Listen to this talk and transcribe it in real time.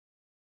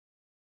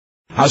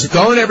How's it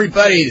going,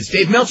 everybody? It's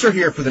Dave Meltzer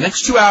here for the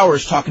next 2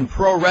 hours talking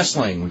pro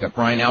wrestling. We've got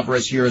Bryan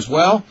Alvarez here as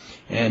well,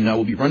 and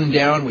we'll be running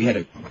down. We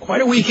had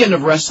quite a weekend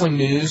of wrestling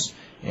news.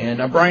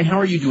 And, Bryan, how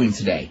are you doing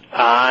today?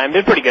 I'm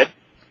doing pretty good.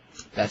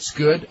 That's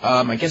good.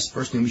 I guess the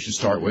first thing we should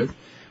start with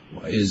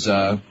is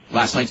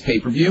last night's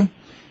pay-per-view.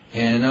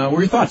 And what were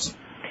your thoughts?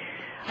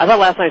 I thought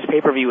last night's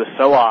pay-per-view was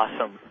so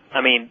awesome.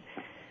 I mean,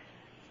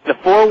 the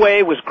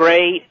four-way was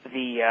great.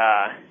 The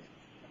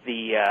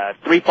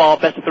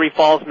best of three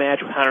falls match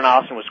with Hunter and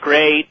Austin was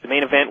great. The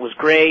main event was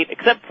great,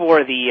 except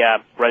for the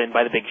run-in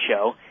by the Big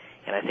Show.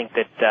 And I think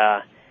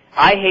that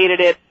I hated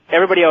it.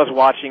 Everybody I was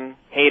watching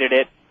hated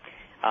it.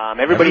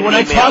 Everyone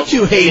I talked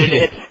to hated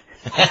it.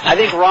 I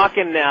think Rock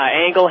and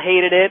Angle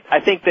hated it. I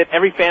think that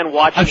every fan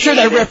watching I'm sure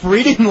that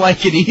referee didn't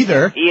like it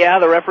either. Yeah,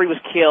 the referee was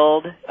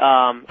killed.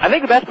 I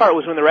think the best part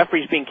was when the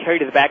referee's being carried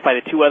to the back by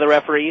the two other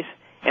referees,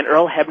 and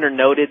Earl Hebner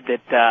noted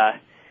that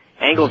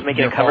Angle was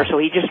making a cover, so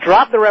he just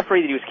dropped the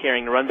referee that he was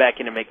carrying to run back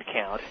in and make the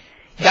count.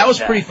 That was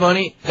pretty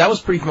funny.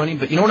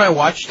 But you know, when I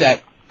watched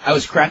that, I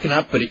was cracking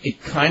up, but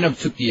it kind of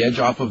took the edge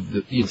off of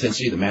the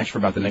intensity of the match for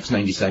about the next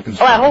 90 seconds.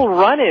 Oh, that whole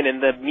run-in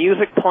and the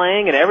music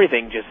playing and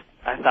everything, just,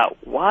 I thought,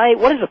 why?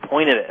 What is the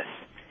point of this?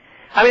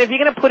 I mean, if you're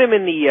going to put him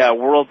in the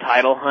world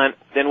title hunt,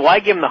 then why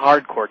give him the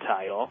hardcore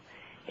title?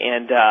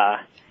 And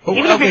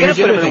even if you're going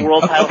to put him in the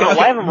world title hunt,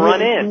 why have him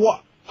run in?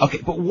 Okay,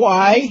 but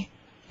why,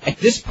 at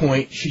this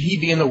point, should he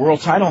be in the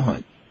world title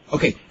hunt?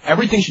 Okay,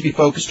 everything should be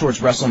focused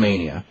towards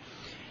WrestleMania.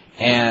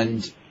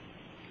 And,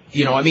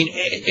 you know, I mean,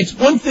 it's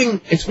one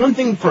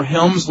thing for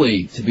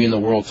Helmsley to be in the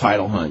world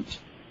title hunt,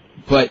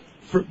 but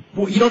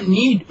you don't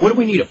need, what do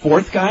we need, a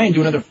fourth guy and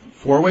do another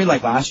four-way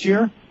like last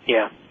year?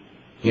 Yeah.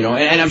 You know,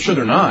 and I'm sure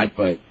they're not,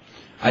 but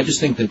I just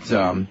think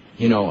that,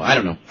 you know, I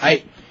don't know.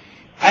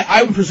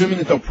 I'm presuming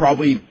that they'll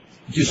probably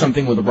do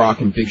something with the Rock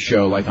and Big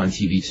Show like on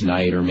TV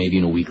tonight or maybe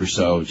in a week or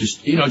so,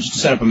 just to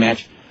set up a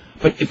match.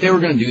 But if they were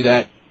going to do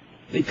that,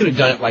 they could have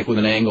done it like with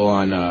an angle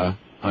on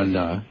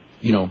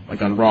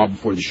like on Raw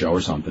before the show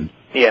or something.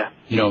 Yeah.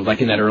 You know,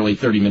 like in that early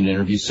 30-minute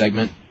interview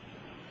segment.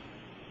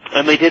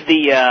 And they did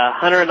the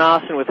Hunter and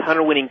Austin with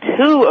Hunter winning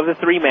 2 of the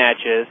 3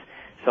 matches,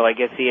 so I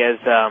guess he has...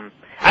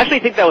 I actually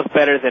think that was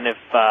better than if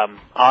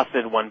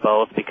Austin had won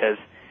both, because,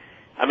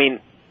 I mean,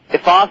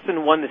 if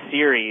Austin won the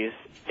series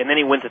and then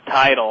he wins a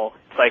title,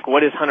 it's like,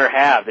 what does Hunter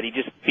have? Did he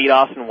just beat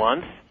Austin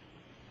once?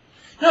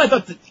 No, I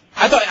thought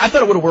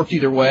it would have worked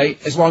either way,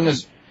 as long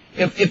as...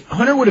 If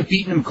Hunter would have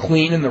beaten him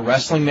clean in the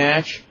wrestling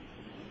match...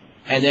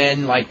 And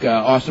then,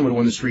 Austin would have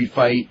won the street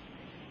fight,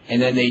 and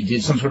then they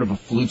did some sort of a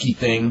fluky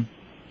thing,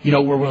 you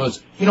know, where one of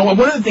those, you know, one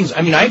of the things,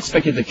 I mean, I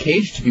expected the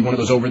cage to be one of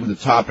those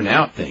over-the-top and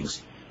out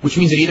things, which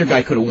means that either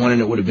guy could have won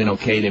and it would have been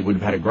okay, they would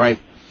have had a gripe.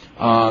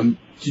 To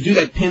do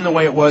that pin the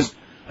way it was,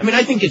 I mean,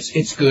 I think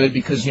it's good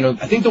because, you know,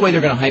 I think the way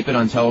they're going to hype it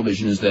on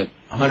television is that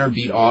Hunter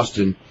beat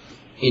Austin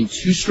in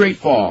 2 straight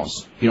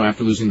falls, you know,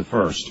 after losing the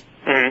first.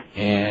 Mm-hmm.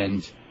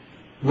 And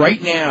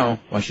right now,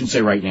 well, I shouldn't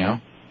say right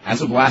now,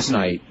 as of last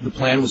night, the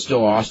plan was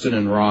still Austin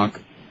and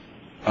Rock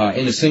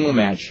in a single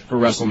match for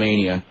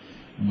WrestleMania,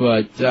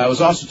 but I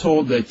was also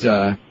told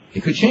that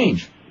it could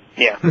change.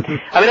 Yeah. I mean,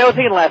 I was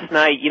thinking last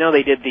night, you know,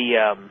 they did the,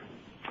 I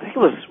think it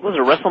was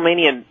it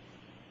WrestleMania?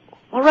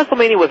 What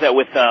WrestleMania was that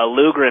with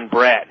Luger and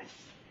Brett?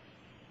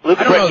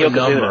 Luger, I don't know the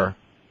number.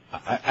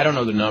 I don't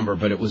know the number,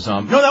 but it was,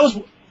 no, that was...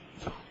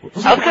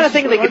 I was kind of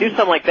thinking they could do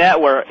something like that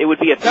where it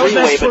would be a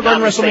 3-way, but not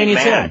the same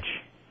match.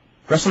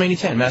 WrestleMania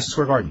 10, Madison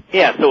Square Garden.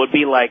 Yeah, so it would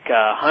be like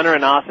Hunter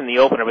and Austin the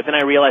opener, but then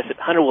I realized that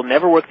Hunter will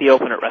never work the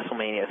opener at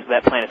WrestleMania, so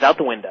that plan is out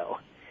the window.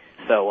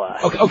 So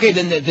okay,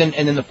 then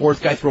the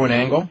fourth guy throw an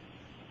angle?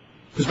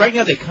 Because right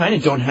now they kind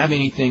of don't have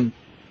anything.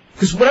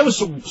 Because what I was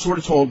sort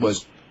of told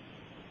was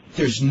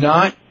there's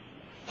not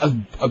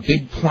a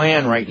big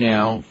plan right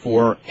now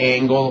for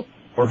Angle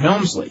or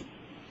Helmsley.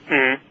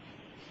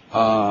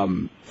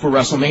 Mm-hmm. For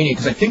WrestleMania,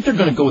 because I think they're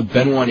going to go with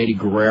Benoit and Eddie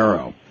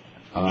Guerrero.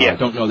 Yeah. I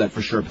don't know that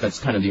for sure, but that's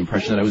kind of the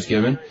impression that I was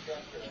given.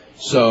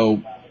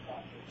 So,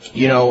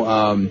 you know,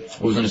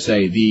 what was I going to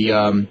say?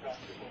 Oh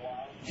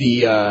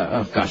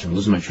gosh, I'm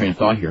losing my train of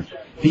thought here.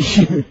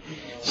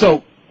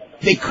 So,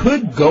 they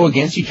could go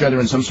against each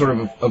other in some sort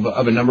of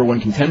a number 1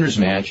 contenders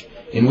match,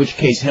 in which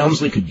case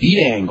Helmsley could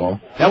beat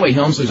Angle. That way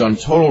Helmsley's on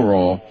total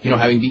roll, you know,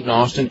 having beaten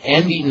Austin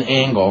and beaten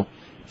Angle,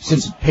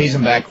 since it pays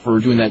him back for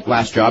doing that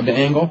last job to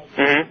Angle.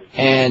 Mm-hmm.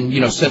 And,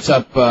 you know, sets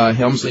up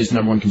Helmsley as the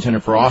number 1 contender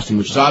for Austin,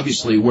 which is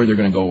obviously where they're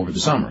going to go over the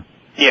summer.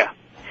 Yeah.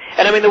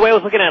 And, I mean, the way I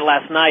was looking at it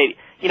last night,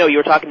 you know, you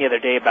were talking the other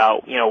day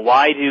about, you know,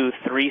 why do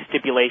 3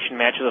 stipulation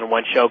matches on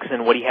one show, because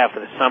then what do you have for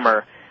the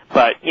summer?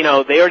 But, you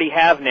know, they already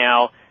have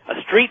now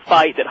a street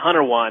fight that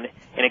Hunter won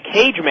and a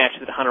cage match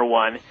that Hunter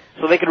won,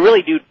 so they could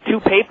really do 2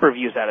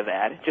 pay-per-views out of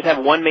that. Just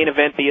have one main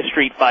event be a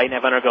street fight and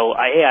have Hunter go,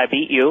 hey, I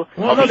beat you.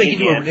 Well, no, they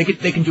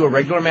can do a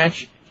regular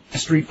match, a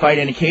street fight,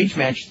 and a cage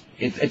match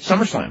at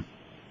SummerSlam.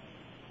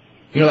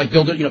 You know, like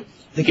build it, you know.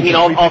 They can you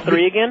mean all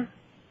 3 again?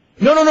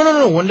 No,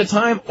 one at a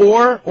time.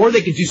 Or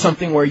they could do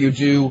something where you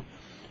do,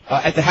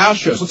 at the house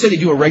shows, let's say they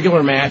do a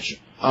regular match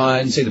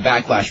on, say, the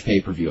Backlash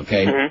pay-per-view,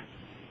 okay? Mm-hmm.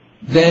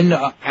 Then,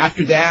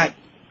 after that,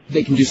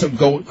 they can do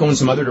go in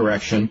some other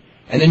direction,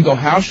 and then go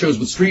house shows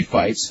with street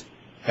fights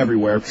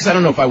everywhere, because I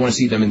don't know if I want to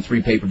see them in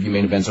 3 pay-per-view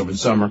main events over the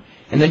summer,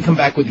 and then come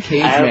back with a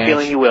cage match. I have a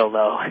feeling you will,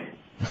 though.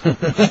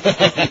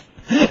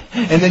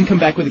 And then come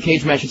back with a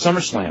cage match at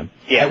SummerSlam.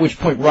 Yeah. At which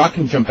point Rock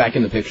can jump back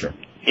in the picture.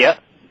 Yeah.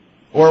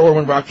 Or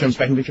when Rock jumps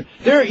back in the picture.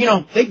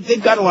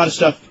 They've got a lot of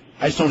stuff.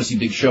 I just don't want to see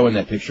Big Show in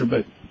that picture,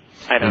 but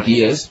I know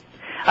he is.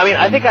 I mean,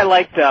 I think I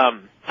liked, I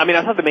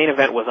thought the main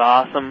event was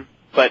awesome,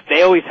 but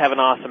they always have an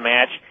awesome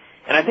match.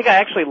 And I think I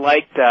actually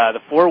liked the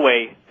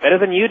 4-way better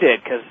than you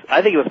did, because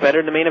I think it was better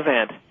in the main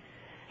event.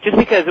 Just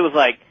because it was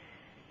like,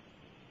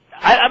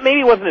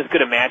 maybe it wasn't as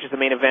good a match as the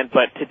main event,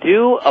 but to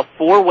do a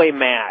 4-way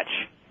match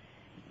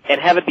and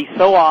have it be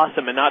so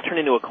awesome and not turn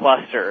into a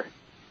cluster,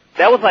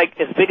 that was like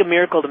as big a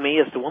miracle to me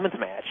as the women's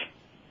match.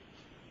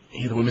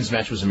 Yeah, the women's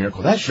match was a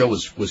miracle. That show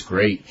was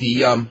great.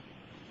 I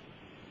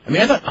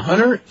thought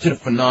Hunter did a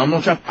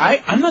phenomenal job.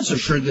 I'm not so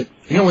sure that,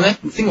 when that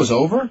thing was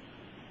over,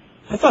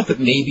 I thought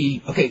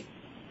maybe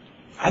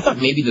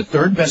the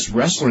third best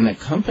wrestler in that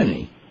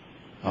company,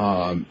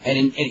 and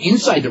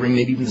inside the ring,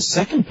 maybe even the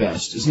second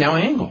best, is now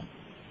Angle.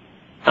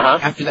 Uh-huh.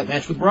 After that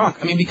match with Brock.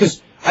 I mean,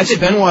 because I'd say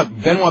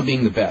Benoit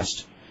being the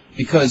best.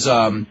 Because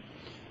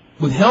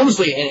with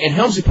Helmsley, and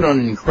Helmsley put on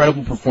an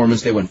incredible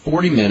performance. They went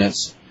 40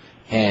 minutes,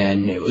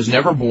 and it was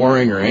never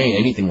boring or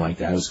anything like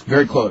that. It was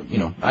very close,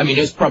 it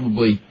was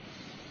probably,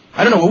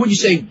 I don't know, what would you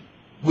say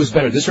was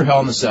better, this or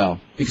Hell in the Cell?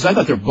 Because I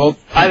thought they're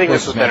both... I think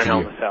this was better than Hell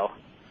in the Cell.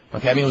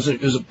 Okay,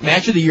 it was a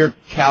match of the year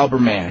caliber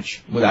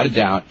match, without a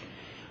doubt.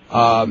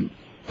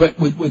 But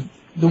with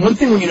the one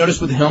thing when you notice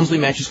with the Helmsley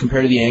matches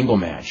compared to the Angle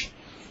match,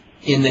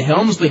 in the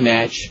Helmsley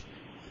match,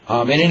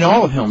 and in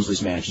all of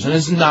Helmsley's matches, and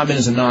this has not been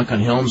as a knock on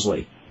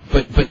Helmsley,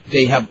 but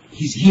he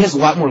has a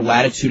lot more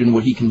latitude in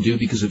what he can do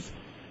because of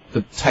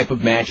the type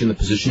of match and the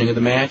positioning of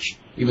the match,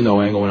 even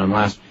though Angle went on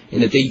last,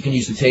 in that they can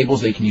use the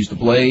tables, they can use the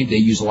blade, they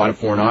use a lot of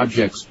foreign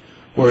objects,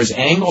 whereas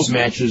Angle's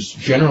matches,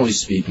 generally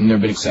speaking, there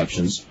have been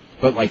exceptions,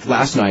 but like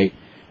last night,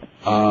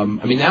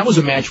 that was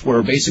a match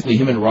where basically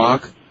him and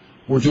Rock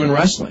were doing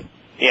wrestling.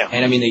 Yeah.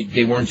 And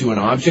they weren't doing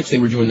objects, they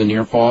were doing the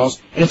near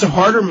falls. And it's a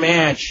harder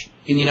match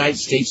in the United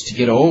States to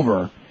get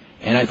over.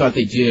 And I thought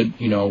they did,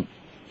 an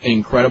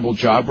incredible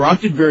job.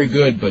 Rock did very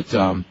good, but,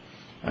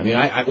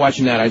 I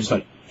watching that, I just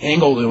thought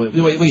Angle,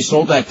 the way he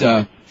sold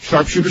that,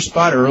 sharpshooter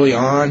spot early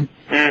on,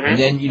 and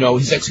then,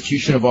 his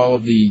execution of all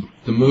of the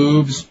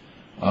moves,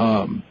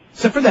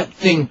 except for that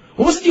thing,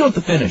 what was the deal with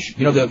the finish?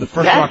 The first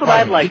That's Rock what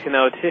I'd like to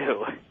know,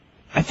 too.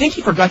 I think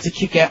he forgot to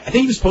kick out. I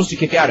think he was supposed to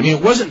kick out.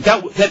 It wasn't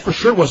that for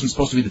sure wasn't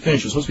supposed to be the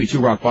finish. It was supposed to be 2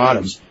 rock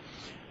bottoms,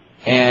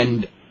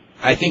 and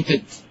I think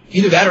that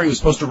either that or he was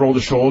supposed to roll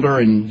the shoulder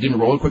and didn't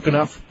roll it quick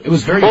enough. It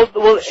was very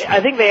well.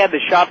 I think they had the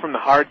shot from the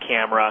hard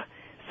camera,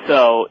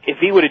 so if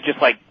he would have just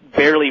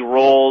barely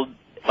rolled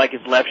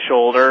his left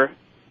shoulder,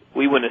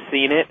 we wouldn't have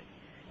seen it.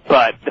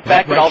 But the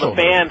fact that all the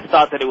fans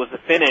thought that it was the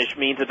finish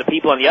means that the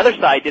people on the other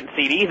side didn't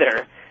see it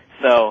either.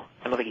 So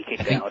I don't think he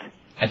kicked out.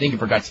 I think he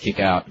forgot to kick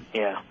out.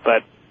 Yeah,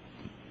 but.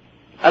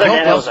 Other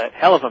than that, was a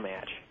hell of a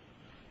match.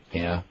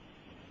 Yeah.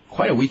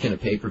 Quite a weekend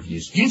of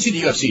pay-per-views. You didn't see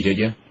the UFC, did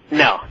you?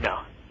 No.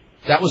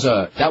 That was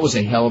a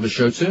hell of a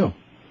show, too.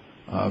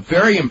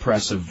 Very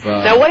impressive.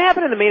 Now, what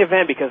happened in the main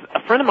event? Because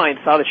a friend of mine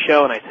saw the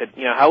show, and I said,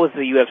 how was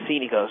the UFC?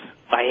 And he goes,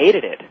 I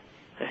hated it.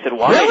 I said,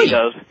 why? Really?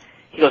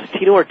 He goes,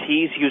 Tito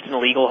Ortiz used an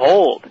illegal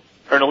hold,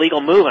 or an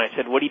illegal move. And I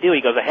said, what did he do?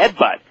 He goes, a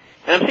headbutt.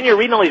 And I'm sitting here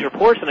reading all these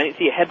reports, and I didn't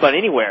see a headbutt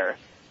anywhere.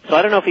 So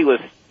I don't know if he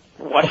was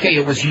watching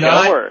it was the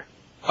not. show or...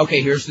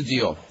 Okay, here's the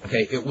deal.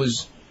 Okay, it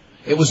was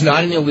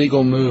not an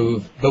illegal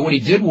move, but what he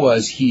did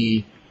was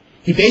he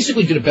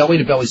basically did a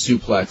belly-to-belly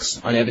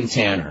suplex on Evan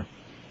Tanner,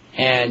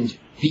 and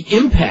the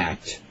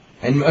impact,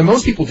 and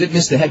most people did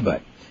miss the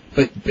headbutt,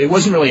 but it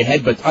wasn't really a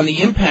headbutt. On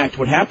the impact,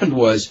 what happened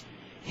was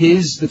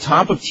the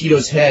top of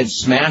Tito's head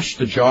smashed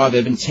the jaw of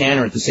Evan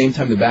Tanner at the same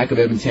time the back of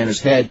Evan Tanner's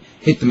head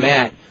hit the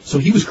mat, so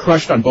he was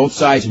crushed on both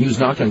sides, and he was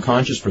knocked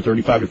unconscious for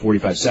 35 to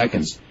 45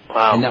 seconds.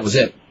 Wow. And that was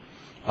it.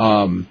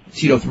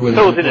 Tito threw in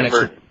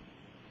so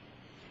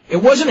it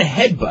wasn't a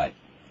headbutt,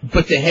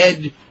 but the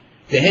head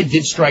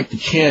did strike the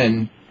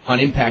chin on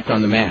impact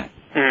on the mat.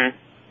 Mm-hmm.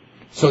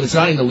 So it's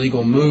not an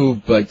illegal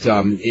move, but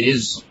it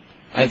is,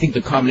 I think,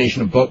 the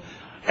combination of both.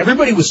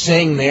 Everybody was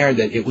saying there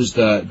that it was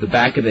the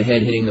back of the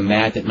head hitting the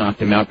mat that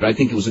knocked him out, but I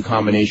think it was a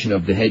combination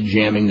of the head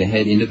jamming the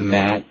head into the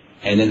mat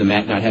and then the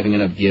mat not having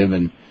enough give.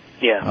 And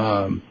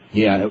in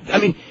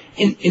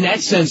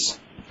that sense,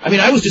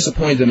 I was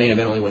disappointed the main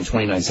event only went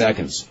 29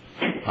 seconds.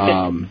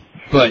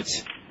 But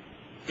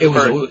it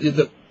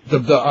was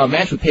the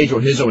match with Pedro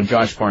Hizzo and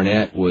Josh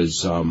Barnett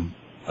was an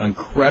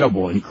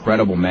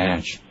incredible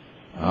match.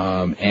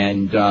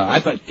 I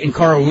thought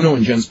Hikaru Uno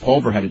and Jens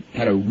Pulver had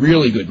a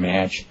really good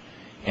match,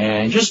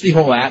 and just the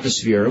whole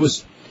atmosphere.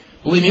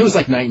 Believe me, it was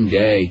like night and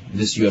day,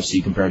 this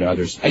UFC compared to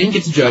others. I didn't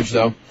get to judge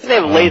though. Did they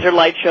have laser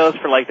light shows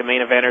for the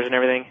main eventers and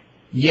everything?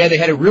 Yeah, they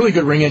had a really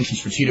good ring entrance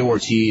for Tito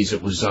Ortiz.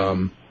 It was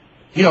the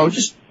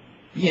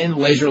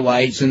laser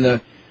lights and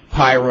the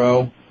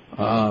pyro.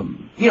 The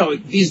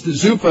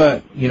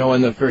Zuffa,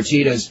 and the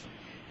Fertitas,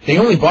 they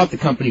only bought the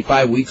company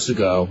 5 weeks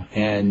ago,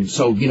 and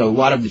so, a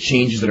lot of the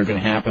changes that are going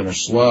to happen are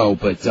slow,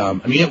 but,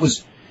 it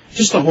was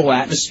just the whole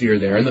atmosphere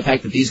there, and the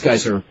fact that these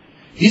guys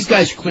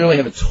clearly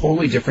have a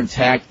totally different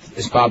tact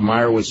as Bob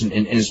Meyerowitz,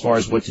 and as far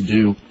as what to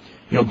do.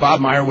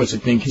 Bob Meyerowitz, I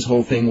think his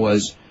whole thing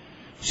was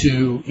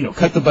to,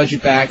 cut the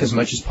budget back as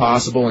much as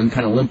possible and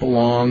kind of limp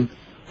along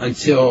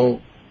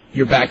until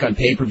you're back on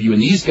pay-per-view,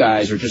 and these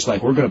guys are just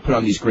like, we're going to put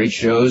on these great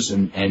shows,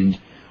 and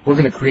we're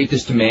going to create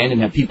this demand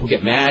and have people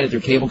get mad at their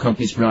cable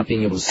companies for not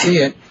being able to see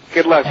it.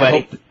 Good luck,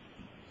 buddy.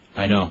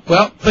 I know.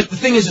 Well, but the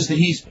thing is that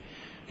he's,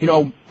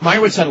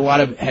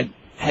 Meyerowitz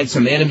had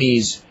some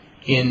enemies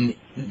that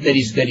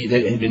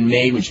had been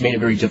made, which made it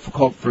very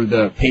difficult for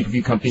the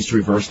pay-per-view companies to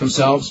reverse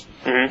themselves.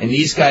 Mm-hmm. And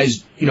these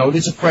guys,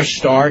 it's a fresh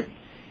start,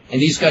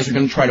 and these guys are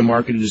going to try to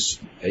market it as,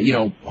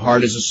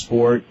 hard as a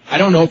sport. I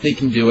don't know if they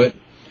can do it,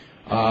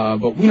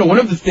 but one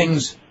of the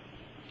things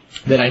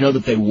that I know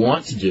that they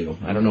want to do,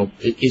 I don't know,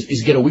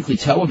 is get a weekly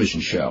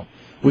television show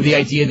with the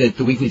idea that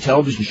the weekly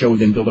television show would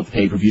then build up the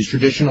pay-per-views,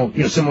 traditional,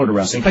 similar to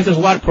wrestling. In fact, there's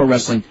a lot of pro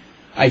wrestling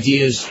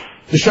ideas.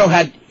 The show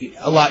had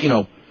a lot,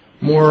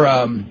 more,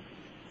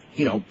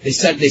 they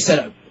set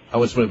up,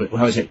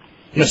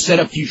 set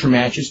up future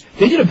matches.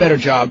 They did a better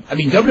job.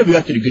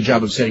 WWF did a good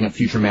job of setting up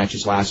future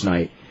matches last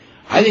night.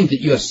 I think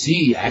that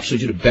UFC actually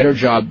did a better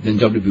job than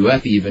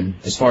WWF even,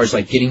 as far as,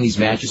 getting these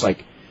matches,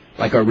 like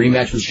our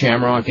rematch with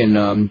Shamrock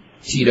and,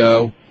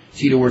 Tito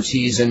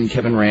Ortiz and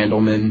Kevin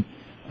Randleman.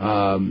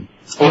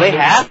 Well, they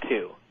have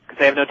to, because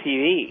they have no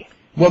TV.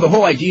 Well, the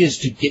whole idea is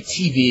to get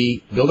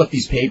TV, build up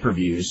these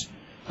pay-per-views,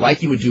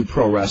 like you would do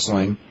pro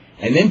wrestling,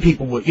 and then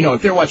people would,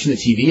 if they're watching the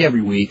TV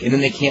every week and then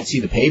they can't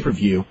see the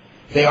pay-per-view,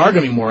 they are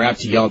going to be more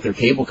apt to yell at their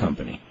cable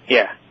company.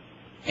 Yeah.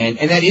 And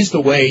that is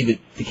the way that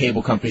the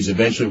cable companies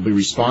eventually will be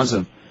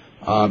responsive.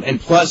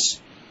 And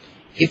plus,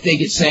 if they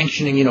get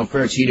sanctioning,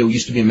 Fertitta, who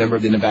used to be a member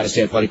of the Nevada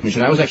State Athletic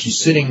Commission, I was actually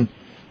sitting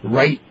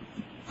right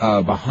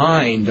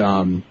behind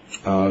Dr.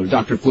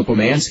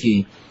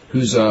 Flipomansky,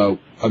 who's a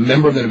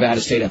member of the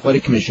Nevada State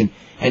Athletic Commission,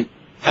 and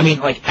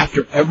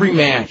after every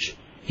match,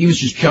 he was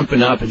just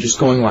jumping up and just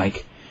going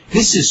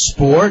this is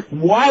sport.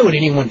 Why would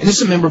anyone? And this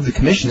is a member of the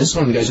commission. This is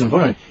one of the guys who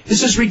voted on it.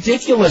 This is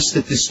ridiculous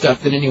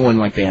that anyone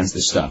bans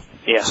this stuff.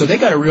 Yeah. So they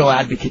got a real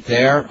advocate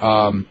there.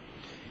 And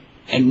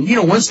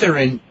once they're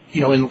in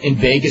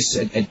Vegas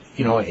and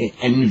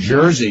New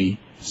Jersey,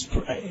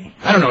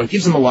 I don't know. It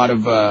gives them a lot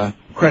of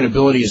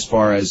credibility as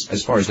far as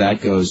that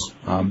goes.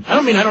 I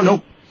don't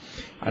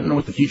know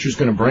what the future is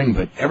going to bring,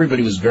 but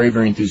everybody was very,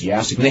 very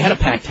enthusiastic. And they had a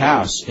packed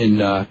house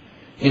in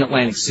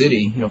Atlantic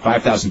City,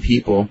 5,000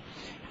 people.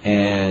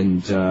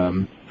 And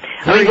going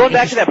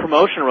back to that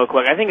promotion real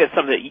quick, I think it's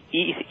something that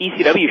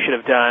ECW should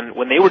have done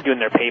when they were doing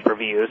their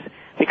pay-per-views,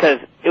 because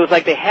it was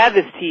like they had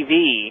this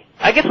TV.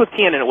 I guess with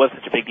TNN it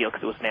wasn't such a big deal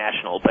because it was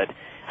national, but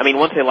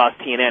once they lost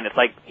TNN, it's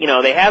like,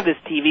 they have this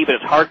TV, but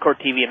it's hardcore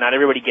TV and not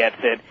everybody gets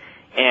it.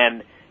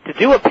 And to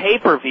do a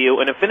pay-per-view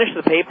and to finish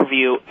the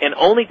pay-per-view and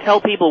only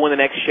tell people when the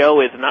next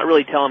show is and not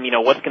really tell them,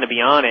 what's going to be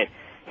on it,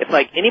 it's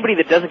like anybody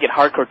that doesn't get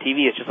hardcore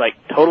TV is just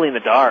totally in the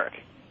dark.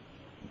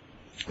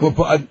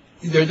 Well,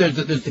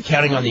 there's the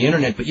counting on the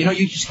internet, but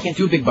you just can't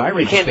do a big buy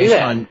rate just based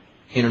on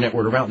internet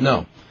word of mouth.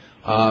 No.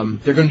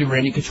 They're going to do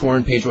Randy Couture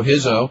and Pedro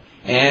Hizzo,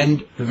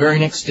 and the very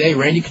next day,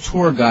 Randy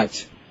Couture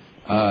got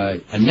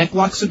a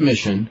necklock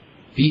submission,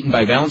 beaten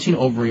by Valentin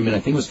Overeem, and I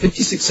think it was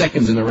 56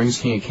 seconds in the Rings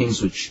King of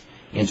Kings, which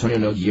Antonio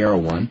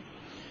Nogueira won.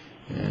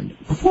 And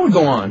before we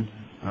go on,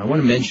 I want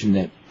to mention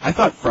that I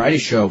thought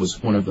Friday's show was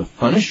one of the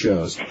funnest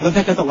shows. In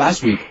fact, I thought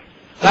last week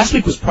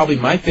was probably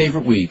my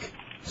favorite week.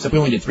 Except we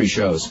only did 3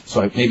 shows,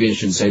 so maybe I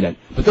shouldn't say that.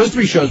 But those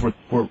 3 shows were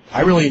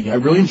I really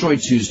enjoyed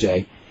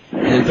Tuesday,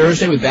 and then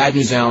Thursday with Bad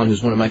News Allen,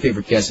 who's one of my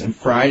favorite guests, and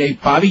Friday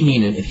Bobby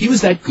Heenan. If he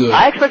was that good,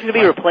 I expected to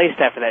be replaced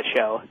after that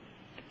show.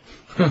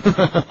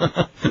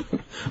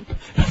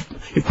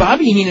 If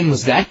Bobby Heenan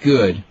was that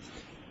good,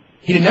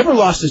 he'd have never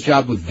lost his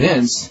job with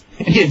Vince,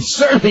 and he had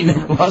certainly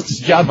never lost his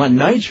job on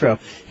Nitro.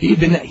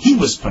 He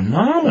was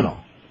phenomenal.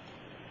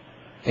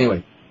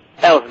 Anyway,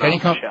 that was a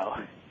nice show.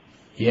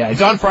 Yeah,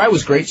 Don Fry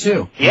was great,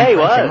 too. Yeah, he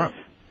was.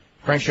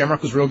 Frank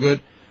Shamrock was real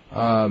good.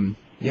 We're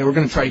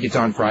going to try to get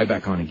Don Fry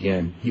back on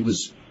again. He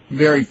was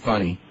very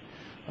funny.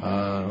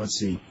 Let's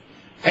see.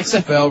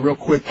 XFL, real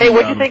quick. Hey,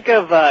 what'd you think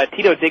of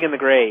Tito digging the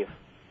grave?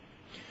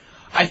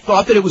 I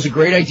thought that it was a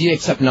great idea,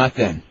 except not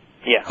then.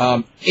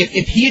 Yeah.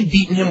 If he had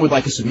beaten him with,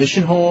 a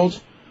submission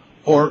hold,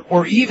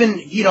 or even,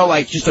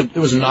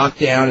 there was a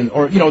knockdown,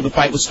 or the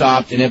fight was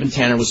stopped and Evan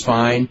Tanner was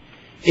fine,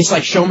 it's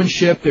like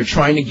showmanship. They're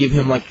trying to give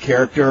him a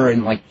character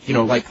and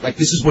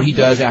this is what he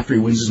does after he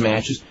wins his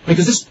matches.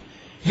 Because this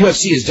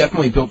UFC is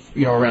definitely built,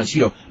 around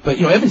Tito.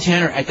 But, Evan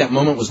Tanner at that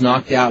moment was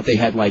knocked out. They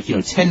had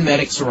 10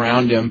 medics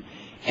around him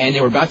and they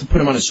were about to put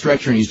him on a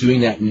stretcher and he's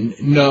doing that.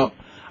 And no,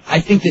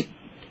 I think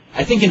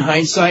in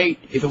hindsight,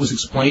 if it was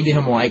explained to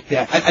him like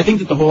that, I think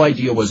that the whole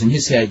idea was in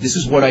his head, this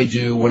is what I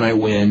do when I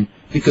win,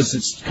 because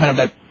it's kind of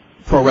that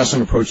pro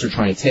wrestling approach they're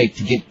trying to take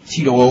to get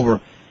Tito over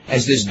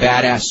as this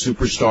badass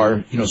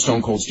superstar,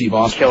 Stone Cold Steve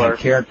Austin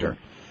character.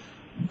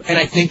 And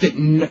I think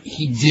that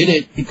he did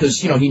it because,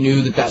 he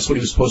knew that that's what he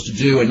was supposed to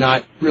do and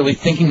not really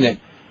thinking that,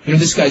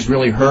 this guy's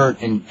really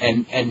hurt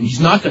and he's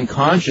knocked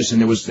unconscious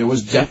and there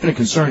was definite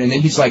concern. And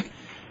then he's like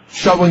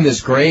shoveling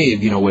this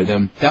grave, with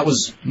him. It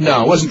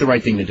wasn't the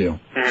right thing to do.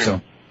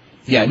 So,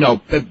 yeah,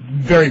 no,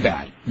 very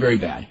bad. Very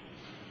bad.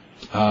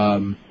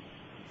 I'm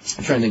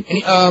trying to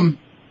think.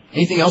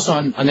 Anything else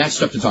on that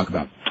stuff to talk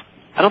about?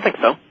 I don't think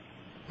so.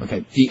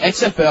 Okay. The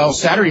XFL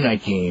Saturday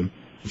night game,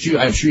 which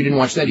I'm sure you didn't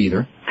watch that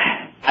either.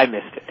 I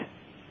missed it.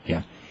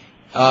 Yeah.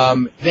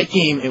 That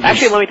game...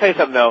 Actually, let me tell you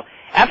something, though.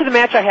 After the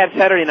match I had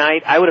Saturday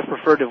night, I would have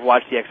preferred to have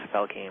watched the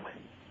XFL game.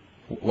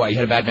 Why, you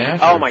had a bad match?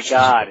 Oh, my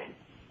God.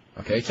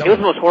 Okay, tell me. It was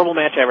the me. most horrible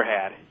match I ever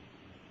had.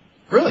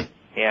 Really?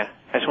 Yeah.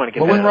 I just want to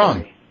get what that went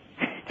wrong?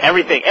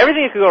 Everything.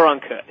 Everything that could go wrong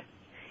could.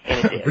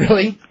 And it did.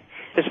 Really?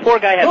 This poor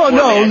guy had four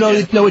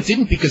matches. No, it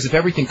didn't, because if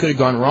everything could have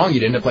gone wrong,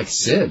 you'd end up like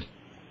Sid.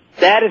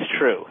 That is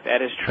true.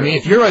 That is true. I mean,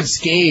 if you're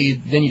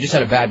unscathed, then you just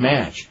had a bad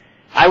match.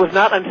 I was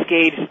not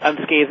unscathed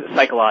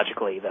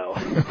psychologically, though.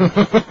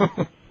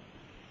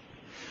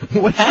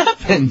 What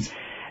happened?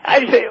 I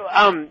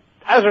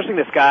was wrestling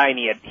this guy, and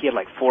he had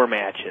like 4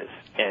 matches,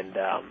 and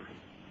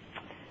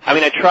I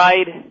just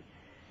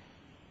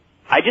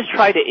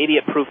tried to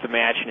idiot-proof the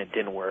match, and it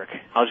didn't work.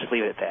 I'll just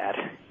leave it at that.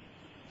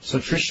 So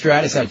Trish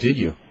Stratus outdid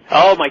you.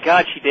 Oh my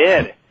God, she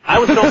did. I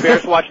was so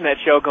embarrassed watching that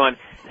show, going,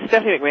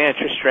 Stephanie McMahon and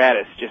Trish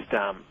Stratus just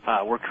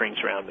worked rings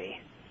around me.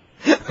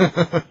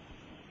 I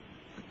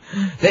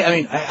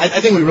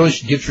think we really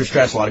should give Trish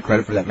Stratus a lot of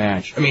credit for that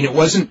match. I mean, it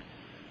wasn't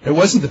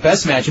the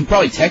best match, and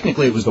probably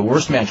technically it was the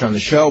worst match on the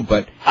show,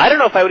 but... I don't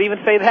know if I would even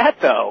say that,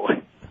 though.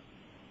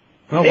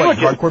 Well, what,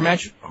 hardcore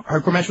match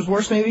was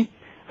worse, maybe?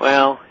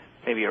 Well,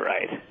 maybe you're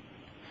right.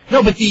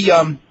 No, but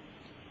the,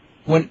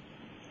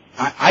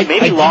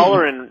 Maybe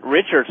Lawler and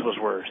Richards was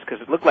worse, because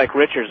it looked like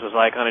Richards was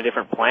like on a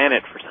different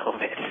planet for some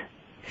of it.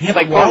 Yeah,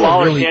 like poor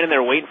Lawler standing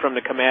there waiting for him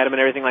to come at him and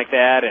everything like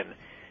that.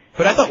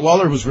 But I thought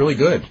Lawler was really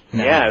good.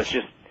 Yeah, it was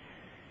just...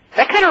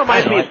 That kind of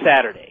reminds me of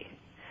Saturday.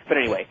 But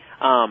anyway,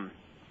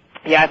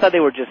 I thought they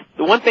were just...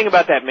 The one thing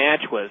about that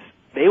match was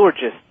they were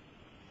just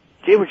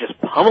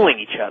pummeling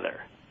each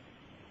other.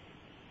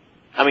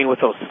 I mean, with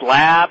those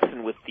slaps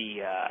and with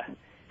the...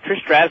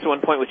 Trish Stratus at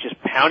one point was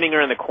just pounding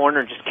her in the corner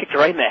and just kicked her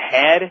right in the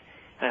head.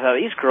 And I thought,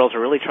 these girls are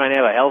really trying to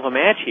have a hell of a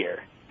match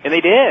here. And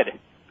they did,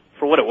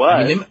 for what it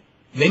was. I mean,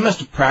 they must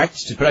have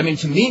practiced it. But, I mean,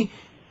 to me,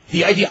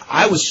 the idea,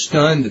 I was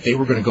stunned that they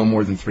were going to go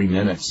more than 3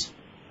 minutes.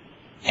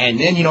 And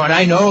then, and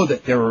I know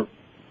that there were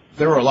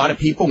a lot of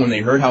people when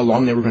they heard how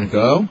long they were going to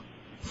go.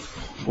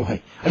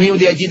 Boy. I mean,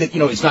 with the idea that,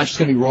 it's not just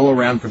going to be roll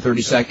around for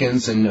 30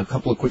 seconds and a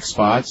couple of quick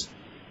spots.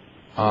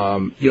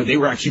 They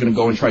were actually going to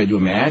go and try to do a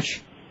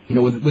match.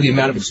 With the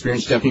amount of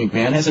experience Stephanie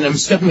McMahon has. And I mean,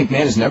 Stephanie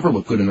McMahon has never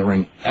looked good in the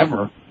ring,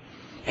 ever.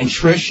 And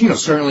Trish,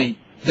 certainly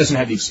doesn't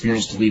have the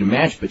experience to lead a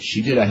match, but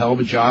she did a hell of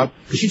a job.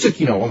 Because she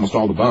took, almost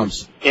all the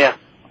bumps. Yeah. It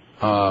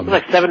was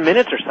like 7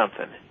 minutes or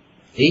something.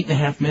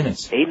 8.5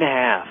 minutes.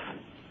 8.5.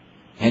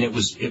 And it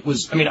was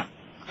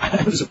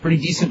a pretty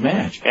decent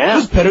match. Yeah. It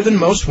was better than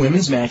most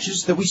women's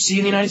matches that we see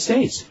in the United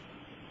States.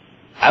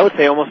 I would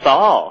say almost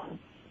all.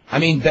 I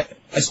mean,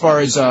 as far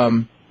as,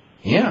 the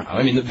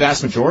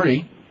vast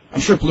majority. I'm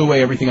sure it blew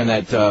away everything on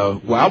that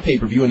WoW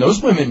pay-per-view, and those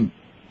women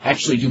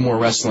actually do more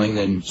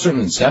wrestling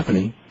certainly than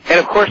Stephanie. And,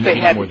 of course, they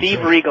had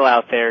Steve Regal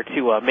out there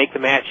to make the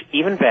match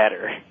even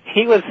better.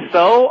 He was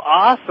so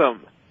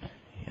awesome.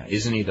 Yeah,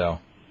 isn't he, though?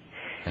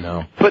 I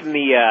know. Putting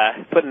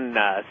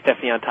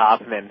Stephanie on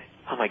top, and then,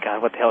 oh, my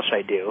God, what the hell should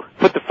I do?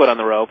 Put the foot on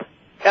the rope.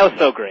 That was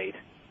so great.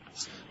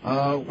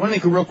 I want to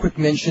make a real quick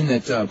mention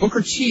that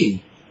Booker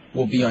T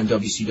will be on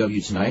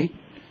WCW tonight,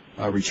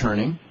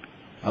 returning.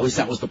 At least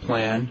that was the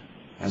plan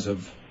as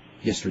of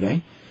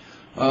yesterday.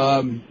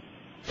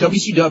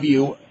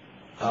 WCW,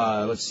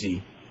 let's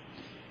see.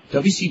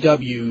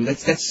 WCW,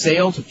 that's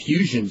Sale to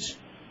Fusions.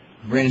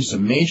 Ran into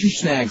some major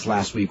snags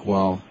last week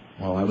while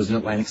I was in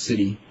Atlantic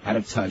City, out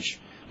of touch.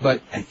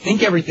 But I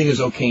think everything is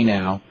okay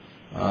now.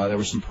 There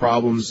were some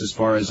problems as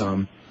far as,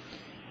 the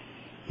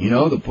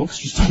books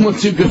just don't look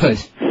too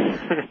good.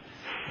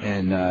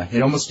 And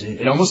it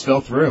almost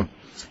fell through.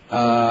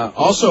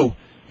 Also,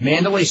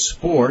 Mandalay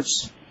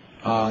Sports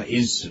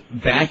is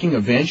backing a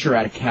venture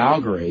out of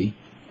Calgary.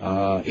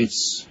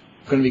 It's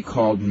going to be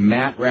called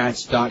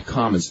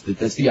MattRats.com.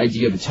 That's the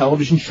idea of a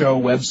television show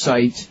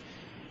website.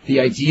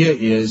 The idea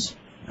is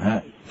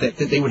that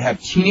they would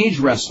have teenage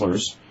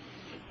wrestlers,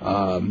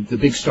 the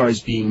big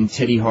stars being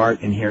Teddy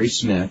Hart and Harry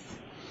Smith,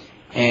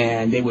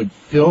 and they would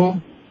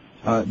fill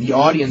the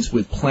audience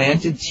with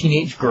planted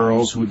teenage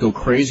girls who would go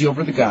crazy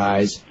over the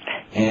guys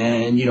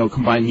and,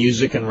 combine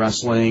music and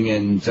wrestling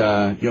and,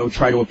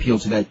 try to appeal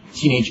to that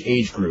teenage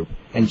age group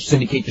and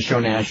syndicate the show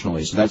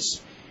nationally. So that's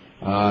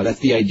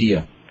the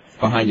idea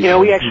behind it.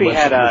 We actually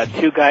had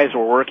 2 guys who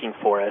were working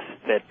for us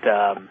that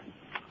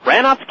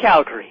ran off to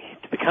Calgary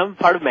to become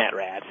part of Matt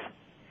Rats.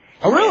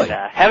 Oh, really?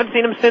 And, haven't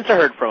seen them since or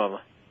heard from them.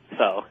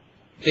 So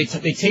they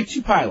taped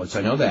 2 pilots.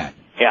 I know that.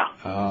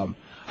 Yeah.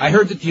 I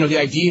heard that the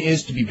idea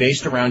is to be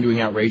based around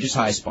doing outrageous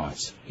high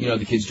spots.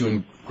 The kids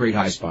doing great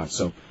high spots.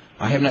 So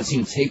I have not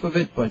seen a tape of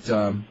it, but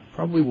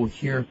probably we'll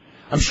hear.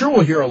 I'm sure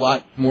we'll hear a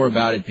lot more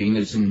about it, being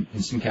that it's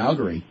in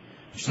Calgary.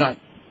 It's not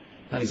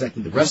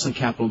exactly the wrestling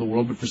capital of the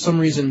world, but for some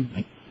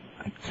reason,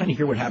 I kind of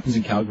hear what happens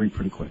in Calgary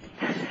pretty quick.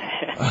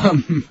 Tell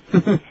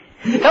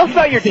us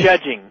about your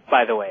judging,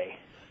 by the way.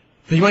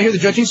 Do you want to hear the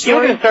judging story?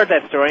 You were going to start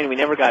that story, and we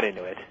never got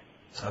into it.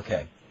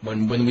 Okay.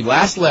 When we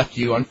last left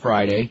you on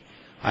Friday,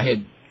 I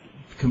had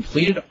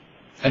completed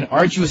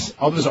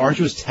all those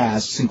arduous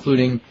tasks,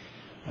 including,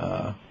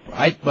 I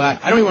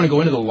don't even want to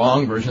go into the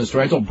long version of the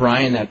story. I told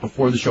Bryan that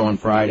before the show on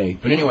Friday.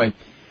 But anyway,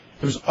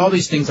 there was all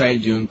these things I had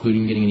to do,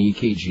 including getting an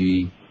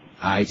EKG,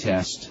 eye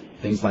test,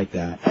 things like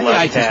that. Blood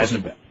eye test. Test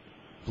wasn't a bad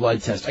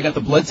blood test. I got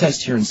the blood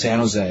test here in San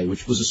Jose,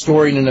 which was a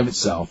story in and of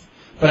itself,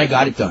 but I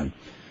got it done.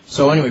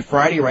 So anyway,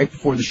 Friday, right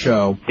before the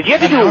show. Did you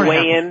have to do a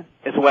weigh-in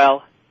as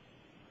well?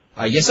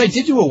 Yes, I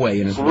did do a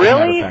weigh-in as well. Really? As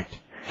a matter of fact.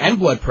 And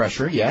blood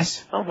pressure,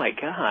 yes. Oh, my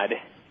God.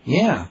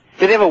 Yeah.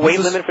 Did they have a weight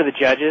limit for the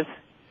judges?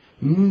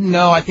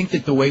 No, I think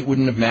that the weight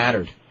wouldn't have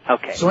mattered.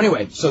 Okay. So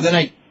anyway, then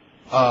I,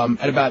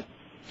 at about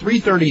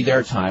 3:30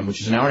 their time,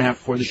 which is an hour and a half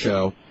before the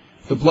show,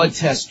 the blood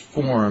test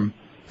form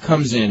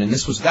comes in, and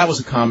that was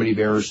a comedy of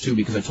errors too,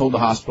 because I told the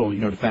hospital,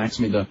 to fax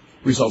me the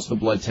results of the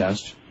blood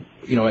test,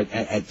 to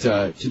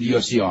the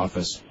UFC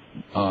office,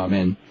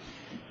 and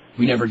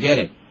we never get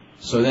it.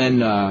 So then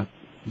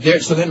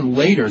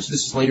later, so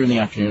this is later in the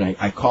afternoon,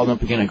 I called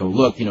up again. I go,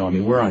 look,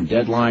 we're on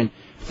deadline.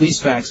 Please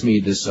fax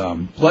me this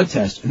blood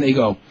test. And they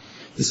go,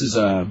 this is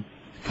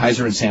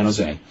Kaiser in San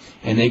Jose,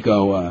 and they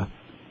go,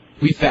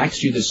 we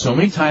faxed you this so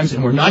many times,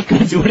 and we're not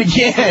going to do it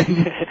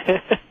again.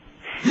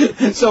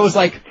 So it was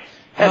like,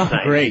 that's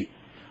nice. Great.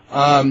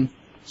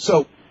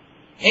 So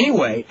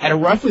anyway, at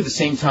roughly the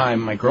same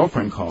time, my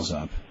girlfriend calls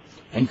up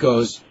and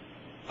goes,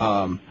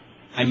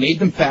 I made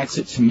them fax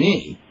it to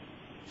me.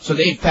 So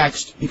they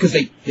faxed, because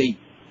they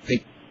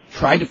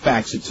tried to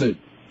fax it to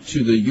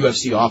the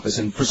UFC office,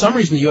 and for some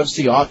reason the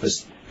UFC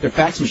office, their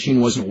fax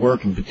machine wasn't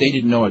working, but they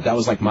didn't know it. That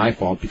was like my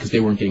fault, because they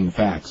weren't getting the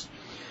fax.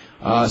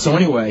 So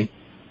anyway,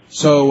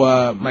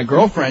 my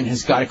girlfriend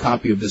has got a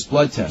copy of this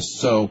blood test.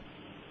 So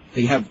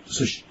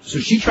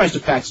she tries to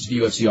fax it to the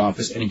UFC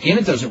office, and again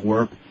it doesn't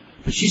work,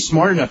 but she's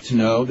smart enough to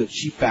know that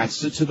she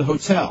faxes it to the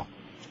hotel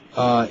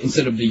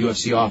instead of the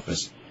UFC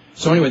office.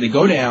 So anyway, they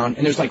go down,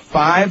 and there's like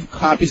 5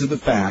 copies of the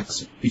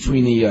fax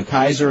between the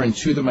Kaiser and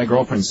 2 that my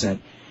girlfriend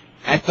sent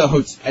at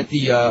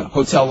the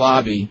hotel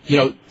lobby,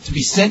 to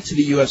be sent to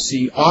the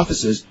UFC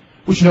offices,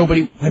 which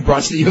nobody had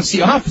brought to the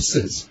UFC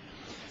offices.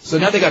 So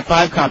now they got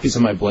 5 copies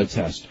of my blood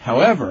test.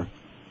 However,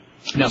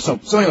 so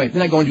anyway,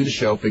 then I go and do the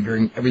show,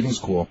 figuring everything's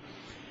cool.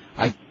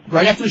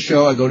 Right after the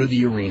show, I go to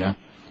the arena,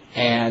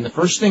 and the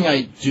first thing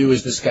I do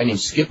is this guy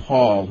named Skip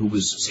Hall, who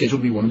was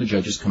scheduled to be one of the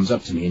judges, comes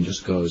up to me and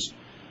just goes,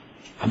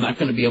 I'm not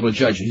going to be able to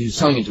judge. He was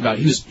telling me about,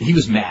 he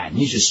was mad, and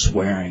he's just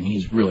swearing, and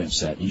he's really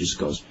upset, and he just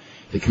goes,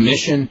 the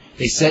commission,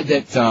 they said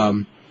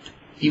that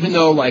even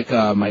though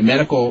my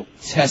medical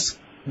tests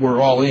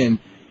were all in,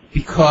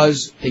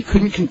 because they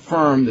couldn't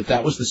confirm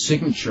that was the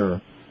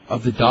signature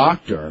of the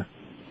doctor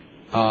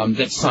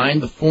that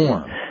signed the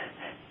form,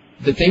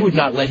 that they would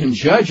not let him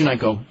judge. And I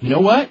go, you know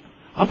what?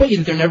 I'll bet you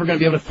that they're never going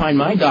to be able to find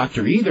my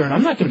doctor either, and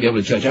I'm not going to be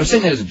able to judge. I was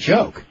saying that as a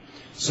joke.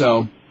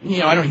 So,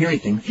 I don't hear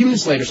anything. A few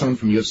minutes later, someone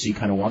from UFC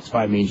kind of walks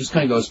by me and just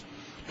kind of goes,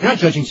 you're not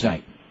judging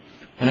tonight.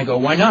 And I go,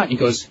 why not? And he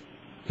goes,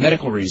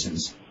 medical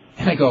reasons.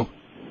 And I go,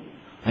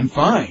 I'm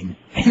fine.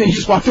 And then he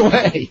just walked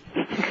away.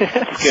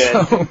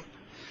 Good.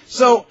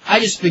 So I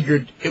just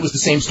figured it was the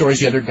same story as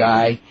the other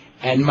guy,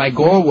 and my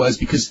goal was,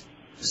 because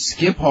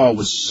Skip Hall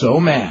was so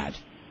mad,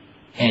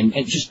 and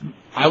just,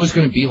 I was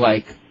going to be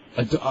like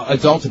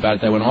adult about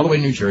it. I went all the way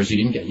to New Jersey,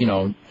 didn't get,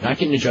 not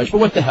getting a judge, but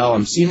what the hell,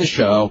 I'm seeing the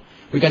show.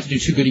 We got to do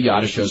 2 good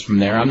Yada shows from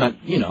there. I'm not,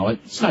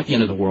 it's not the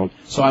end of the world.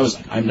 So I was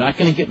like, I'm not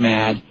going to get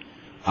mad.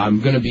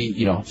 I'm going to be,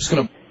 just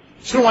going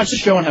to watch the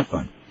show and have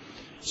fun.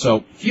 So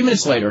a few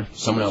minutes later,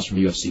 someone else from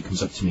UFC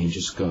comes up to me and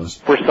just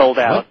goes, we're sold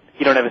out. What?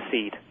 You don't have a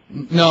seat.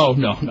 No.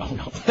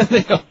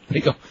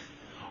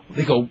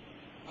 they go,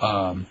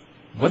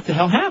 what the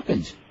hell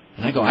happened?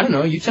 And I go, I don't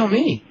know, you tell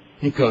me.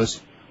 And he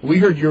goes, we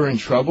heard you're in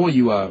trouble.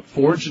 You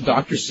forged the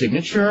doctor's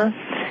signature.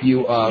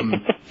 You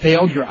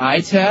failed your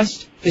eye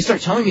test. They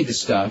start telling me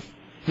this stuff.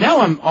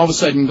 Now I'm all of a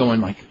sudden going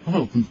like,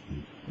 oh,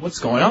 what's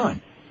going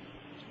on?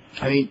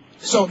 I mean,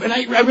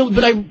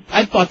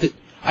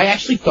 I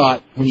actually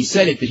thought when he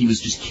said it that he was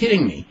just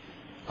kidding me.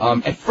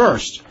 At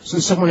first, so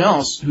someone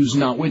else who's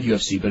not with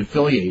UFC but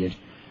affiliated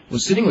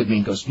was sitting with me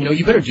and goes,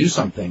 you better do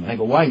something. And I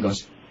go, why? And he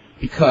goes,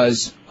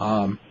 because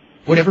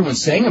what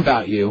everyone's saying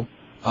about you,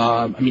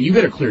 you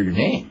better clear your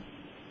name.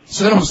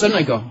 So then all of a sudden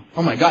I go,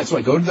 oh my God. So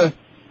I go to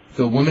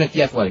the woman at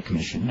the athletic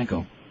commission and I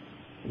go,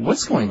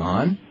 what's going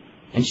on?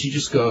 And she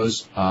just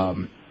goes,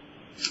 what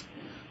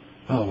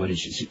is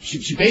she?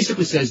 She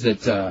basically says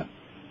that,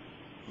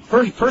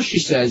 first she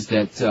says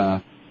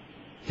that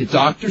the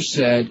doctor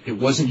said it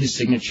wasn't his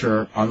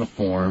signature on the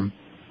form.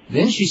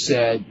 Then she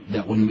said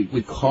that when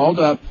we called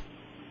up,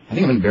 I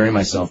think I'm going to bury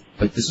myself,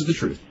 but this is the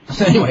truth.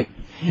 Anyway,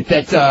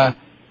 that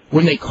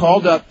when they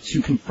called up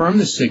to confirm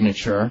the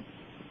signature,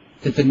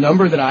 that the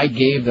number that I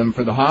gave them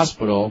for the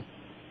hospital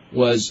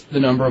was the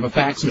number of a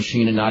fax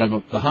machine and not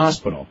of the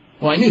hospital.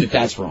 Well, I knew that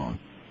that's wrong.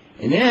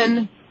 And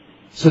then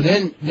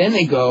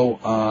they go,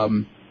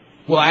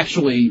 well,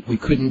 actually, we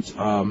couldn't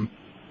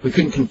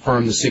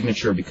confirm the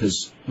signature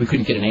because we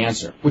couldn't get an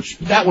answer, which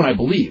that one I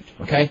believed,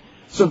 okay?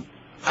 So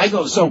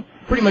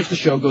pretty much the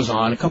show goes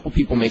on. A couple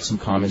people make some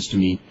comments to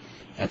me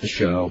at the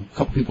show. A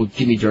couple people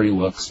give me dirty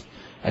looks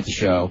at the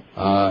show.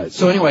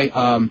 So anyway,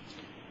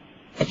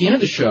 at the end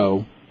of the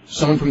show,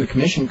 someone from the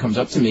commission comes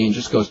up to me and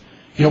just goes,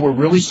 we're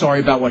really sorry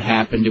about what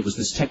happened. It was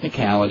this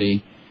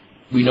technicality.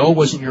 We know it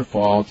wasn't your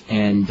fault,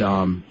 and,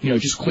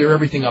 just clear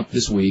everything up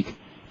this week,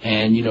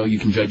 and, you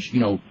can judge,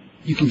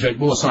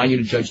 we'll assign you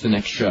to judge the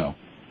next show.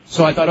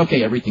 So I thought,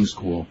 okay, everything's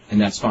cool, and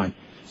that's fine.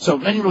 So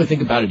I didn't really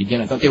think about it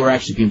again. I thought they were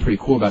actually being pretty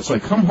cool about it. So I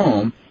come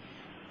home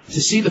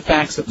to see the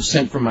fax that was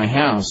sent from my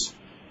house,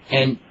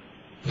 and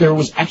there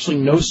was actually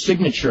no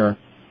signature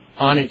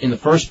on it in the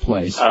first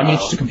place. I mean,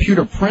 it's just a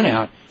computer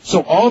printout.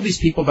 So all of these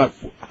people about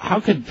how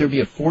could there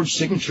be a forged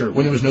signature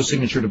when there was no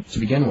signature to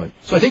begin with?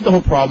 So I think the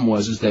whole problem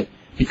is that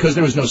because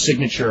there was no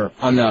signature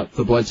on the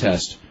blood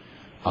test,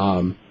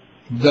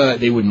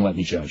 they wouldn't let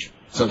me judge.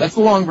 So that's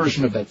the long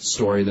version of that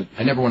story that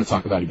I never want to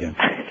talk about again.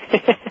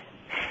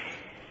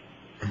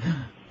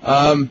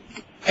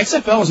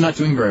 XFL is not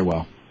doing very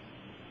well.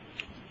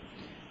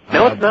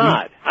 No, it's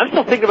not. I'm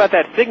still thinking about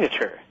that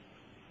signature.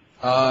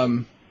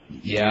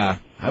 Yeah,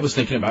 I was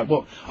thinking about,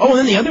 and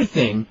then the other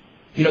thing,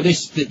 they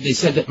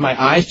said that my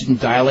eyes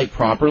didn't dilate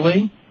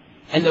properly,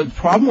 and the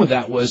problem with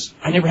that was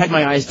I never had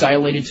my eyes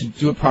dilated to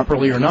do it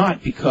properly or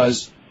not,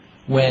 because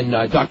when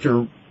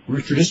Dr.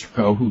 Richard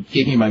Istrico, who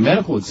gave me my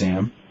medical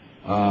exam,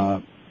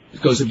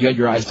 goes, have you had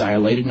your eyes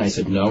dilated? And I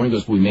said no, and he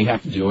goes, well, we may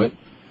have to do it.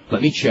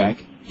 Let me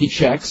check. He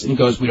checks, and he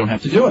goes, we don't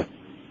have to do it.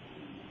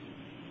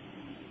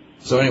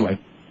 So anyway,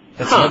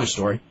 that's another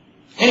story.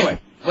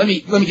 Anyway, let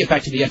me get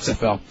back to the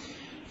XFL.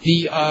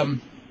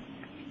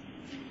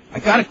 I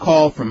got a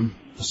call from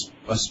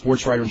a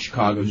sports writer in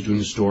Chicago who's doing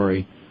the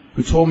story,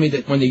 who told me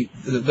that when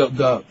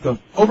the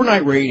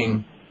overnight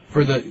rating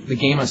for the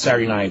game on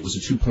Saturday night was a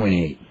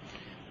 2.8.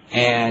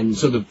 And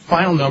so the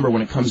final number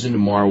when it comes in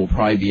tomorrow will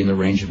probably be in the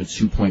range of a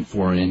 2.4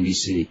 on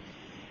NBC.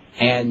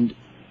 And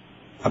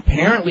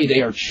apparently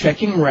they are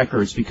checking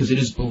records because it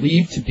is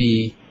believed to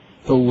be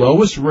the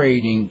lowest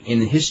rating in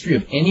the history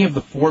of any of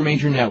the four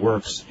major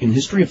networks in the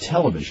history of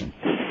television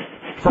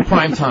for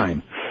prime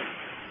time,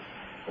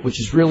 which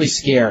is really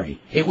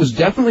scary. It was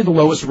definitely the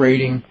lowest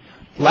rating.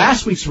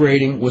 Last week's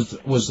rating was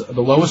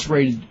the lowest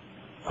rated.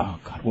 Oh,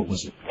 God, what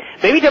was it?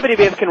 Maybe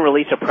WWF can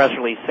release a press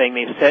release saying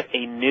they've set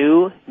a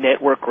new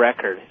network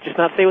record. Just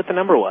not say what the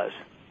number was.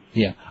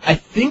 Yeah. I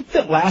think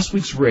that last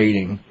week's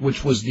rating,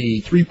 which was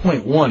the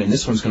 3.1, and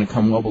this one's going to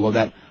come well below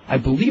that, I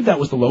believe that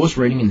was the lowest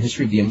rating in the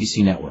history of the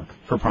NBC network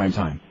for prime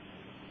time.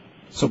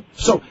 So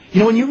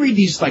when you read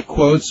these like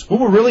quotes, well,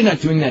 we're really not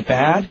doing that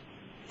bad,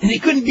 and they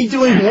couldn't be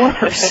doing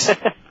worse.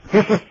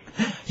 The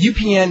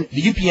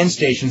UPN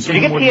stations. Did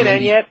you get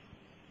TNN yet?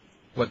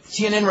 What,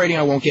 TNN rating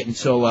I won't get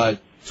until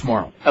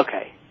tomorrow.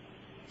 Okay.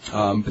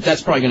 But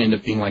that's probably going to end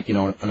up being like,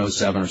 an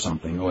 07 or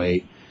something,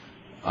 08.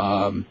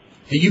 The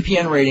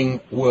UPN rating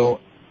the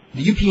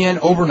UPN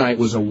overnight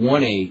was a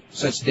 1.8,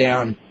 so that's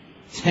down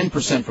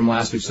 10% from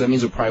last week, so that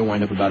means it'll probably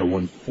wind up about a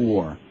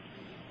 1.4.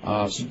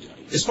 So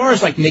as far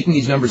as like making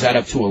these numbers add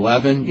up to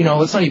 11,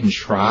 let's not even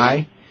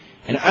try.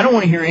 And I don't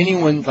want to hear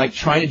anyone like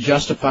trying to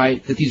justify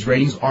that these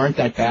ratings aren't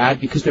that bad,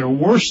 because they're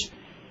worse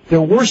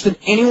than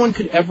anyone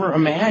could ever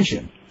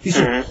imagine. These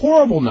are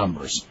horrible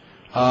numbers.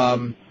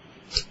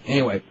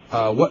 Anyway,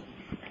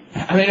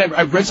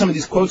 I've read some of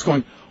these quotes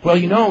going, well,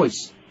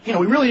 it's, we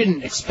really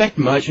didn't expect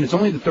much, and it's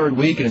only the third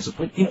week, and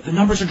the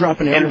numbers are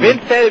dropping everywhere. And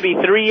Vince said it'd be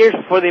 3 years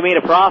before they made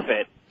a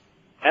profit.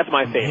 That's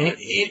my favorite.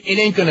 It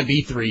ain't going to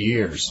be 3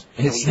 years.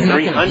 It's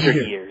 300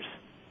 years.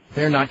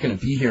 They're not going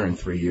to be here in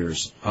 3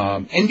 years.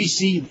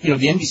 NBC,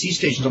 the NBC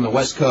stations on the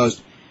West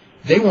Coast,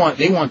 they want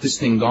this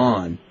thing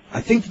gone.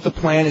 I think that the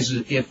plan is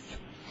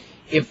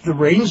if the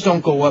ratings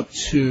don't go up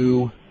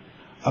to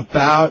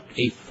about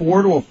a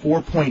 4 to a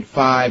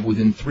 4.5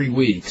 within 3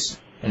 weeks,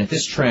 and at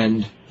this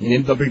trend,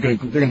 they're going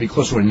to be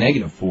closer to a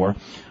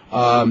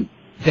 -4,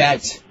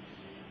 that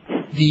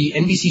the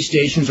NBC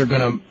stations are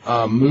going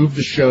to move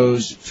the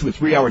shows to a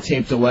 3-hour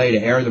tape delay to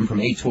air them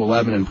from 8 to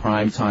 11 in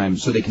prime time,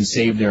 so they can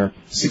save their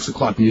 6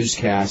 o'clock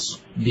newscasts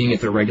being at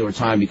their regular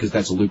time, because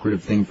that's a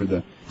lucrative thing for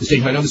the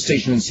station. I know the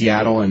station in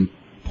Seattle and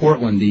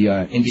Portland, the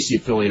NBC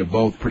affiliate of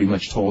both, pretty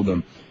much told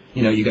them,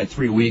 you got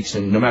 3 weeks,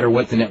 and no matter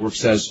what the network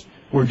says,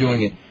 we're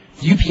doing it.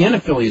 The UPN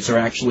affiliates are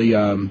actually,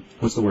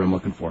 what's the word I'm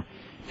looking for?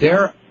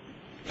 They're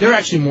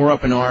actually more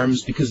up in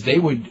arms, because they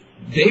want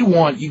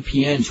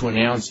UPN to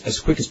announce as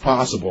quick as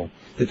possible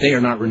that they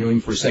are not renewing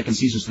for a second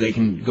season, so they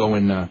can go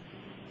and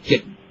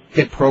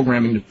get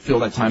programming to fill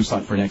that time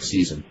slot for next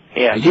season.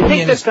 Yeah. Do you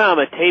think that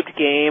a taped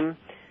game,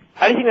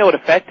 how do you think that would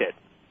affect it?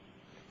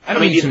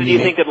 Do you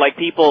think that like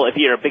people, if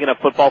you're a big enough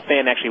football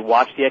fan, actually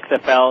watch the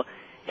XFL,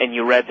 and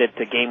you read that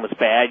the game was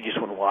bad, you just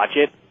wouldn't watch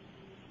it?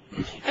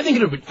 I think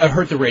it would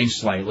hurt the ratings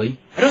slightly.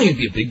 I don't think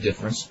it'd be a big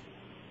difference.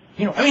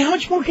 You know, I mean, how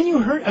much more can you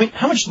hurt? I mean,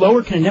 how much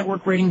lower can a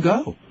network rating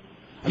go?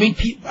 I mean,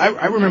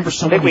 I remember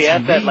someone. I think we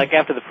asked that like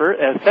after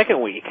the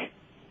second week.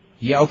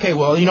 Yeah. Okay.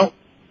 Well, you know,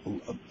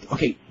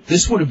 okay.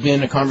 This would have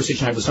been a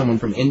conversation I had with someone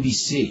from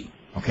NBC.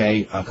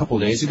 Okay, a couple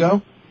of days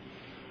ago,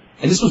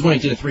 and this was when I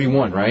did a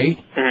 3-1, right?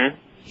 Mm-hmm.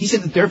 He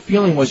said that their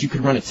feeling was you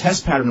could run a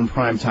test pattern in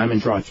prime time and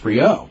draw a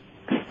 3-0.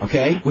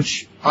 Okay,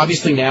 which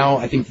obviously now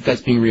I think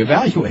that's being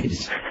reevaluated.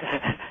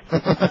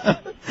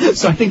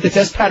 So I think the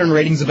test pattern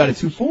rating is about a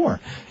 2-4.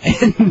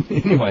 And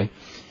anyway,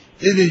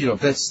 you know,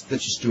 that's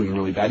just doing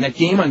really bad. And that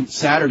game on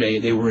Saturday,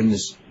 they were in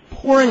this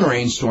pouring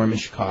rainstorm in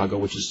Chicago,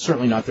 which is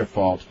certainly not their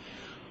fault.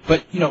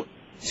 But you know,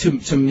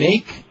 to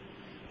make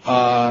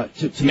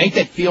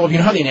that field, you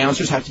know how the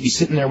announcers have to be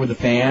sitting there with the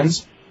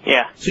fans.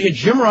 Yeah. So you had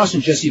Jim Ross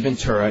and Jesse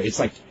Ventura. It's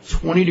like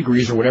 20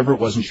 degrees or whatever it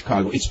was in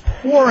Chicago. It's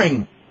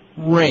pouring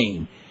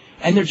rain.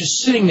 And they're just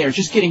sitting there,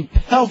 just getting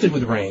pelted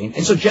with rain.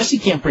 And so Jesse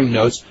can't bring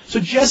notes. So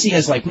Jesse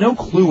has, like, no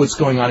clue what's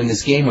going on in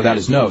this game without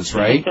his notes,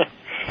 right?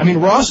 I mean,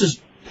 Ross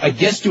is, I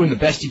guess, doing the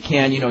best he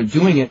can, you know,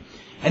 doing it.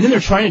 And then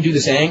they're trying to do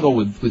this angle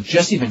with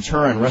Jesse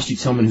Ventura and Rusty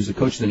Tillman, who's the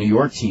coach of the New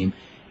York team.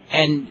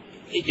 And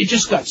it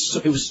just got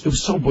so, it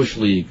was so Bush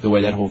League, the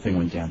way that whole thing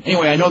went down.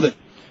 Anyway, I know that,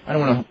 I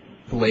don't want to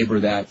belabor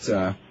that,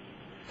 stuff.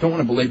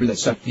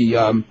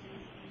 The,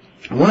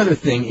 one other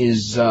thing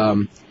is,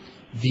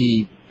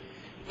 the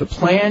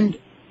planned,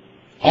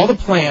 all the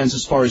plans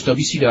as far as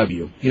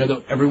WCW, you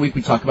know, every week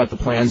we talk about the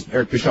plans.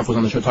 Eric Bischoff was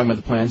on the show talking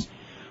about the plans.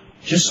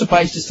 Just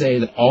suffice to say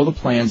that all the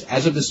plans,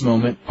 as of this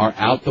moment, are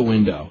out the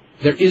window.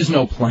 There is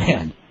no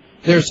plan.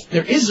 There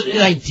is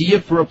an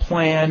idea for a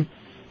plan,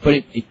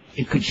 but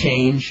it could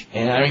change,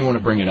 and I don't even want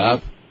to bring it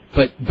up.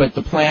 But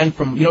the plan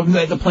from, you know,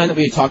 the plan that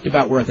we had talked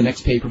about, where at the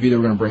next pay-per-view they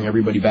were going to bring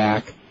everybody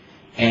back,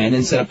 and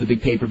then set up the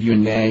big pay-per-view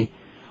in May.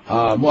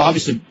 Well,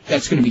 obviously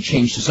that's going to be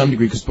changed to some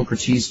degree because Booker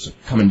T's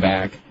coming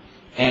back.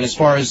 And as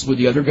far as with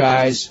the other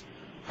guys,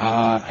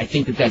 I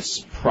think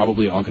that's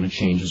probably all going to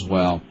change as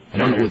well. I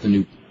don't know what the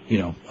new,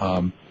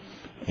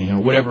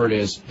 whatever it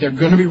is. They're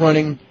going to be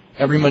running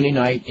every Monday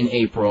night in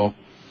April,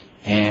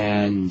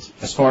 and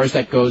as far as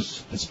that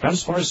goes, that's about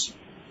as far as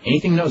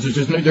anything knows.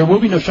 There will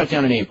be no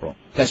shutdown in April.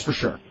 That's for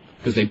sure,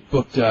 because they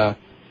booked.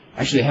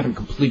 Actually, they haven't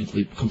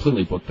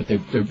completely booked, but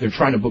they're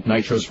trying to book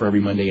nitros for every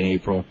Monday in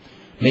April,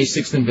 May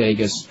 6th in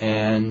Vegas,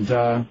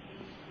 and.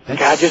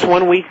 God, just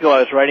 1 week ago I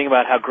was writing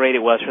about how great it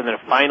was for them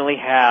to finally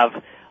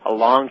have a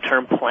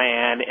long-term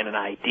plan and an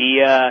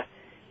idea,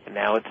 and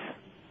now it's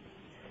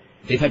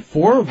they've had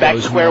 4 of back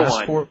those to square in the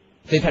last one.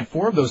 They've had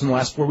 4 of those in the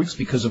last 4 weeks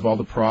because of all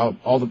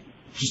the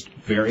just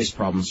various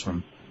problems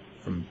from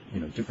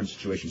different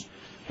situations.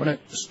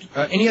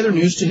 Any other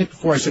news to hit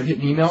before I start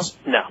hitting emails?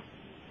 No.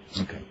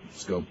 Okay,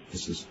 let's go.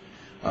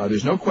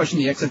 There's no question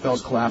the XFL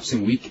is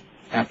collapsing week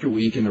after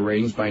week in the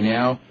ratings by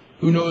now.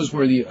 Who knows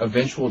where the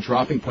eventual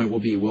dropping point will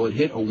be? Will it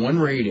hit a 1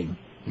 rating?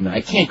 No,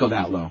 I can't go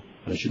that low,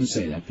 but I shouldn't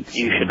say that. Because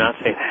you should not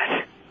say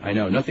that. I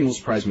know. Nothing will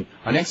surprise me.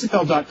 On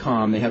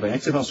XFL.com, they have an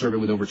XFL survey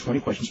with over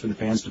 20 questions for the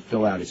fans to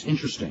fill out. It's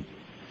interesting.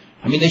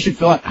 I mean, they should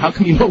fill out, how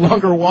come you no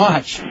longer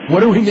watch?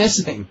 What are we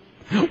missing?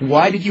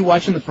 Why did you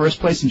watch in the first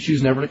place and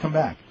choose never to come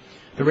back?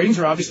 The ratings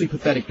are obviously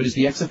pathetic, but is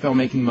the XFL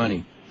making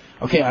money?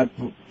 Okay,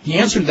 the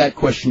answer to that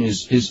question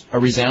is a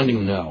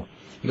resounding no.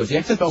 He goes, the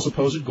XFL's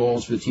supposed goal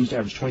is for the teams to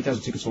average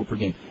 20,000 tickets sold per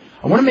game.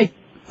 I want to make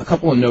a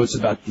couple of notes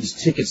about these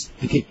tickets.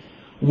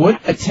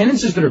 What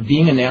attendances that are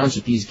being announced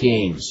at these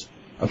games,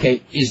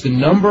 okay, is the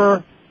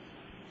number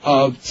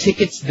of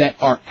tickets that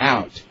are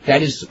out.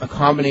 That is a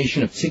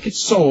combination of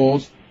tickets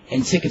sold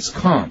and tickets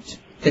comped.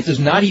 That does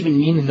not even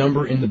mean the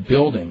number in the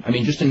building. I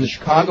mean, just in the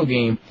Chicago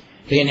game,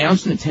 they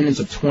announced an attendance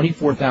of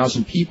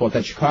 24,000 people at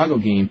that Chicago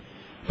game,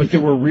 but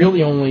there were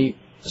really only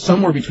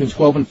somewhere between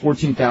 12 and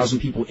 14,000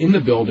 people in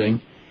the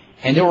building,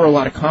 and there were a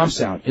lot of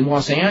comps out. In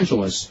Los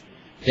Angeles,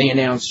 they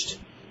announced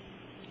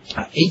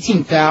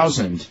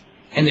 18,000,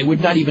 and they would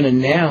not even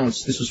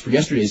announce, this was for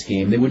yesterday's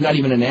game, they would not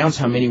even announce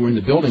how many were in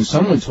the building.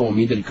 Someone told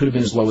me that it could have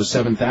been as low as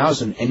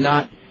 7,000,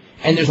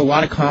 and there's a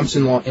lot of comps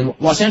in Los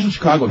Angeles and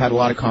Chicago have had a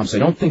lot of comps. I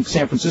don't think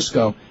San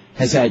Francisco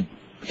has had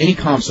any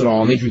comps at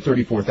all, and they drew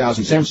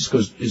 34,000. San Francisco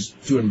is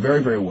doing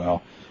very, very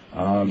well.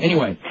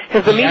 Anyway.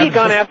 Has the media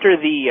gone after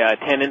the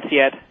attendance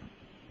yet?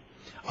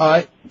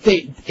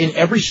 In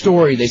every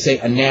story they say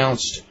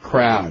announced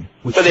crowd.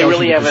 Which but they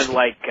really haven't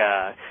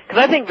because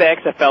I think the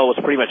XFL was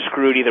pretty much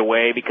screwed either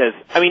way because,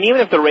 I mean,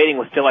 even if the rating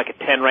was still like a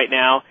 10 right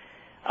now,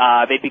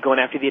 they'd be going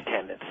after the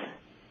attendance.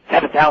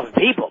 7,000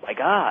 people, my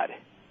God.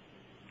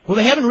 Well,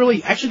 they haven't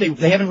really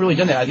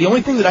done that. The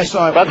only thing that I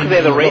saw... That's because they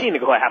have the rating to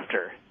go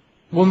after.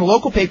 Well, in the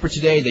local paper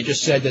today, they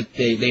just said that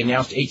they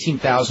announced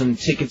 18,000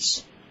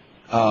 tickets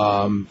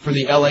for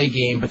the LA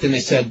game, but then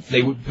they said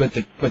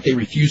but they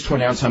refused to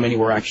announce how many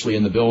were actually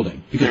in the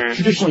building because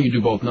traditionally you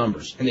do both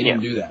numbers, and they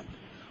didn't do that.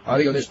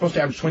 They're supposed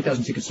to average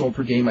 20,000 tickets sold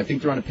per game. I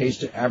think they're on a pace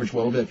to average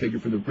well over that figure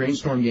for the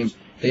brainstorm games.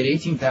 They had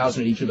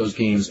 18,000 at each of those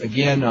games.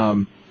 Again,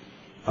 I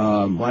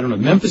don't know. The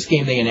Memphis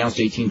game they announced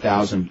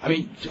 18,000. I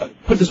mean,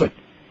 put it this way: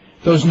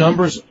 those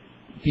numbers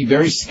be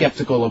very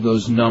skeptical of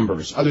those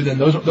numbers. Other than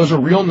those are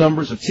real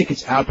numbers of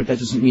tickets out, but that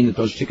doesn't mean that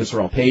those tickets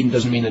are all paid, and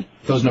doesn't mean that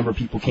those number of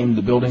people came to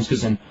the buildings,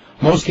 because in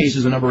most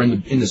cases the number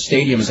in the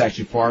stadium is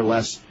actually far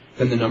less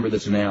than the number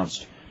that's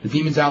announced. The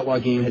Demons Outlaw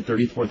game had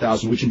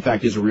 34,000, which in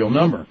fact is a real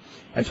number.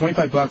 At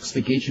 $25,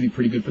 the gate should be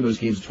pretty good for those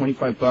games. At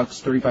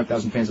 $25,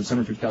 35,000 fans at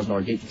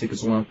 $750,000 gate for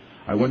tickets alone.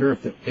 I wonder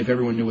if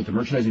everyone knew what the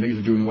merchandising figures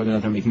are doing, whether or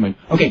not they're making money.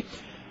 Okay,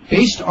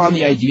 based on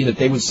the idea that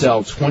they would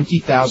sell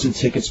 20,000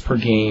 tickets per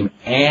game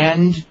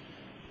and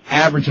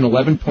average an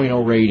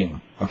 11.0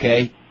 rating,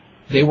 okay,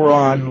 they were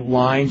on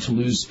line to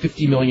lose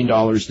 $50 million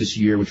this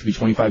year, which would be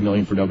 $25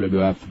 million for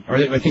WWF, or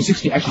I think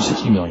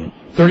 $60 million.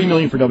 $30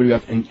 million for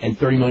WWF and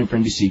 $30 million for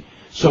NBC.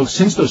 So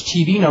since those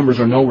TV numbers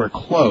are nowhere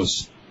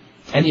close,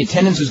 and the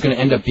attendance is going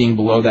to end up being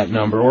below that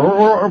number,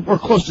 or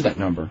close to that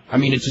number. I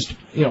mean, it's just,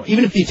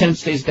 even if the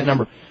attendance stays at that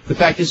number, the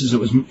fact is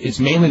it's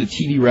mainly the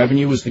TV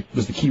revenue was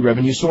the key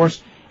revenue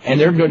source, and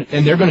they're going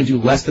to do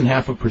less than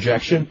half of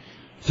projection.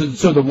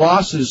 So the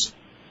losses,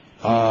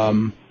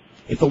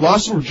 if the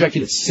losses were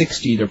projected at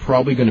 60, they're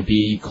probably going to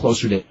be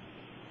closer to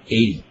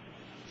 80.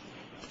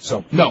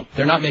 So no,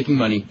 they're not making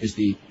money is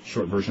the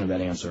short version of that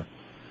answer.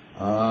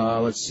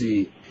 Let's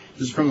see.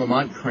 This is from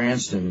Lamont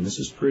Cranston, and this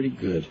is pretty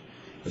good.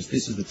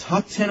 This is the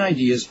top 10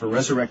 ideas for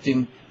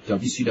resurrecting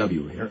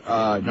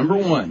WCW. Number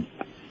 1,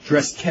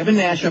 dress Kevin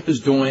Nash up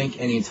as Doink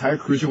and the entire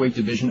Cruiserweight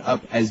division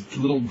up as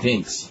Little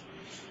Dinks.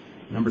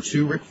 Number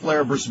 2, Ric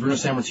Flair versus Bruno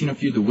Sammartino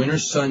feud. The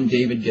winner's son,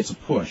 David, gets a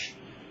push.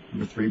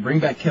 Number 3, bring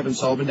back Kevin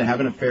Sullivan to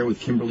have an affair with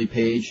Kimberly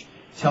Page.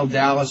 Tell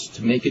Dallas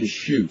to make it a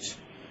shoot.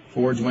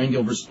 4, Dwayne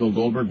Gill versus Bill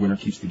Goldberg. Winner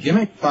keeps the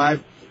gimmick.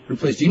 5,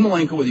 replace Dean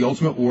Malenko with the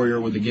Ultimate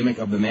Warrior with the gimmick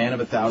of the Man of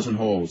 1,000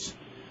 Holds.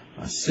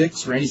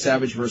 6, Randy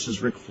Savage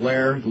versus Ric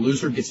Flair. The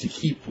loser gets to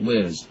keep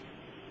Liz.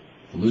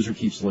 The loser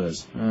keeps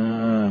Liz.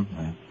 I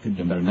could have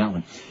done better than that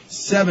one.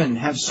 7,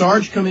 have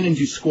Sarge come in and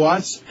do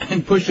squats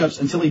and push-ups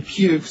until he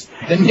pukes,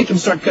 then make him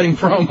start cutting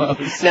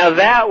promos. Now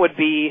that would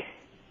be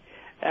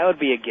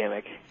a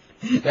gimmick.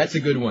 That's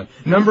a good one.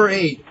 Number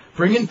 8,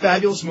 bring in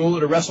Fabulous Moolah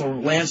to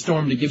wrestle Lance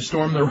Storm to give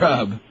Storm the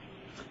rub.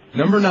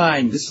 Number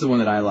 9, this is the one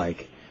that I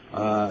like.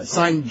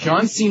 Sign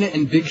John Cena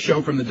and Big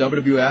Show from the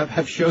WWF.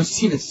 Have Show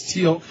Cena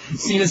steal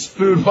Cena's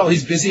food while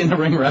he's busy in the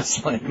ring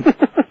wrestling.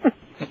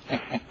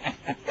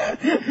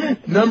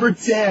 Number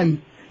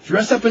 10,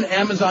 dress up in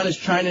Amazon as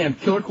China and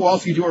have Killer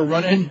Kowalski do a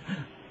run-in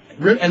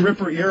and rip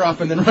her ear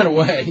off and then run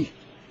away.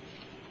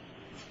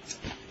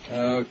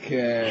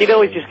 Okay. He'd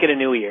always just get a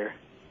new ear.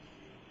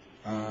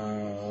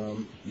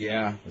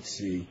 Yeah, let's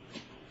see.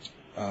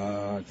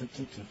 Let's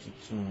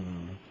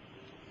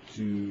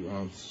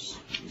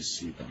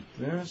see about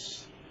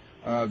this.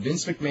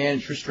 Vince McMahon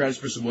and Trish Stratus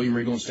versus William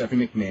Regal and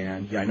Stephanie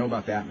McMahon. Yeah, I know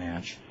about that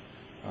match.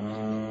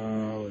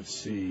 Let's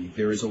see.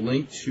 There is a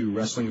link to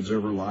Wrestling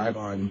Observer Live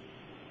on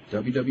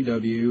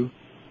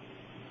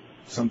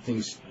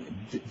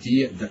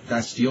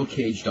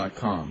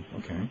www.steelcage.com.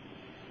 Okay.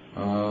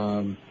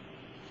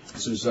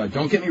 This is,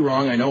 don't get me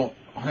wrong, I know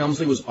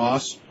Helmsley was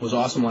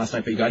awesome last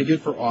night, but you got to give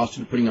it for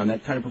Austin putting on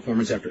that kind of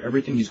performance after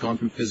everything he's gone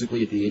through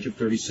physically at the age of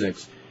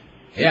 36.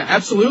 Yeah,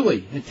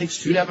 absolutely. It takes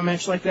 2 to have a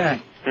match like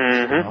that.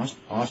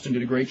 Mm-hmm. Austin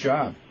did a great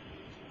job.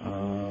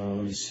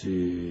 Let me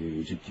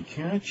see. Did you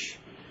catch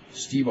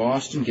Steve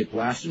Austin get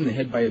blasted in the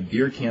head by a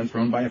beer can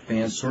thrown by a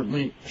fan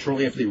shortly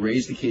after they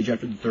raised the cage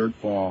after the 3rd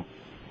fall?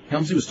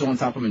 Helmsley was still on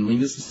top of him, and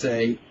needless to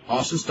say,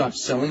 Austin stopped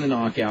selling the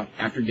knockout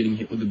after getting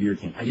hit with the beer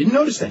can. I didn't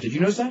notice that. Did you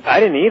notice that? I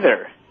didn't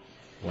either.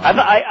 Wow.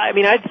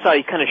 I thought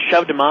he kind of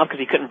shoved him off because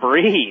he couldn't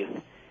breathe.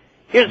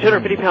 Here's a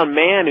 250-pound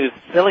man who's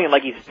feeling it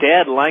like he's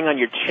dead, lying on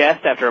your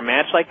chest after a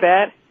match like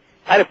that.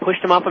 I'd have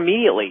pushed him off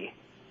immediately.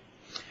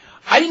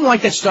 I didn't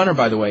like that stunner,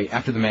 by the way,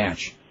 after the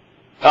match.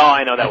 Oh,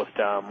 I know, that was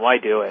dumb. Why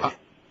do it?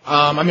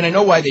 I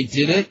know why they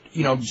did it,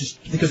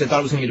 just because they thought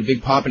it was going to get a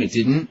big pop, and it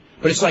didn't.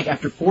 But it's like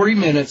after 40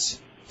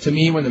 minutes, to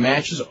me, when the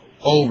match is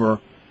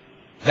over,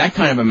 that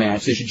kind of a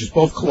match, they should just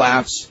both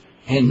collapse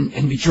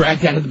and be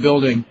dragged out of the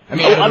building. They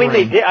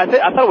did. I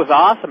thought it was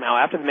awesome how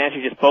after the match,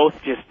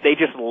 they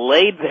just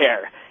laid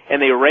there. And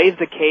they raised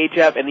the cage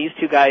up, and these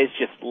two guys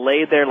just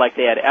laid there like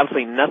they had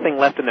absolutely nothing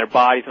left in their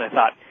bodies. And I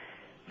thought,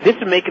 this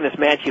is making this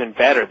match even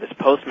better, this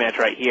post-match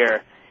right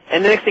here.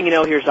 And the next thing you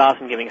know, here's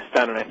Austin giving a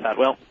stun, and I thought,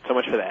 well, so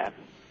much for that.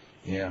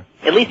 Yeah.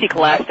 At least he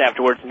collapsed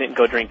afterwards and didn't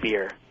go drink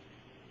beer.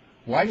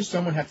 Why does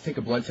someone have to take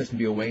a blood test and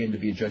be away and to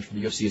be a judge for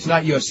the UFC? It's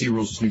not UFC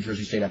rules, it's New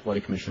Jersey State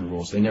Athletic Commission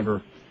rules. They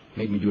never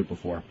made me do it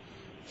before.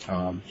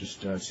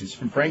 It's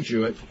from Frank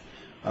Jewett.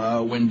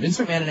 When Vince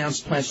McMahon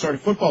announced plans to start a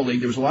football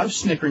league, there was a lot of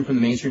snickering from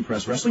the mainstream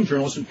press. Wrestling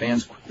journalists and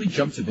fans quickly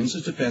jumped to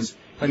Vince's defense,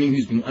 claiming he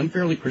was being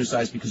unfairly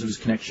criticized because of his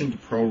connection to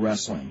pro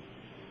wrestling.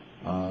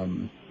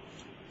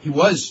 He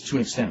was, to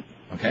an extent,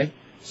 okay?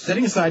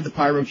 Setting aside the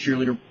pyro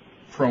cheerleader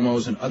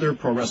promos and other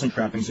pro wrestling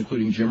trappings,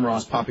 including Jim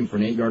Ross popping for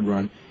an 8-yard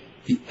run,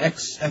 the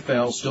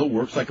XFL still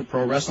works like a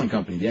pro wrestling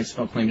company. The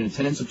XFL claimed an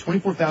attendance of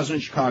 24,000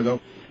 in Chicago,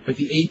 but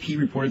the AP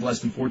reported less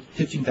than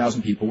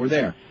 15,000 people were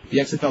there. The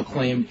XFL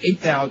claimed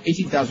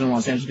 18,000 in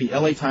Los Angeles. The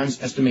LA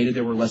Times estimated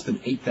there were less than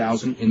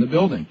 8,000 in the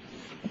building.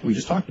 We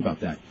just talked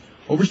about that.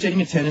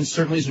 Overstating attendance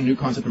certainly is a new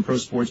concept in pro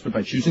sports, but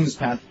by choosing this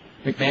path,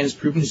 McMahon has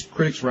proven his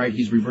critics right.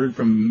 He's reverted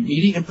from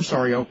meaty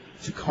impresario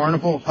to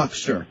carnival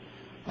huckster.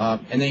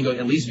 And then you go,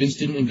 at least Vince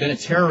didn't invent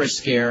a terrorist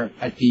scare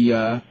at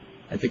the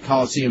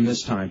Coliseum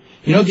this time.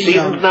 You know, the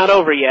season's not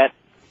over yet.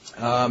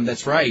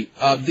 That's right.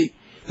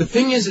 The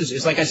thing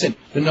is like I said,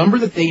 the number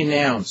that they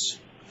announce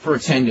for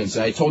attendance,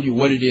 I told you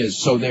what it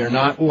is, so they're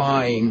not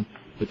lying,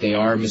 but they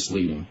are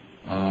misleading.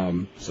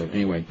 So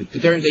anyway,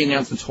 they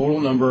announced the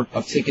total number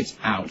of tickets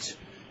out.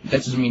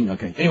 That doesn't mean,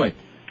 okay. Anyway,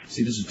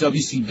 see, this is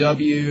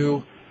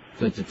WCW,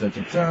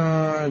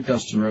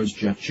 Dustin Rhodes,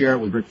 Jeff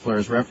Jarrett with Ric Flair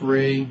as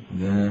referee,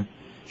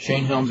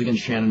 Shane Helms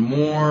against Shannon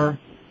Moore,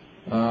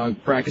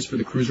 brackets for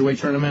the Cruiserweight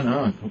tournament.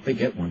 I hope they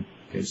get one.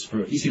 Okay, it's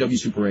for ECW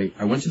Super 8.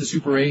 I went to the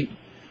Super 8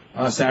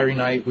 Saturday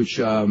night, which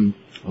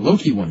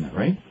Low-Key won that,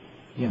 right?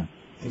 Yeah,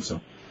 I think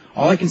so.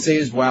 All I can say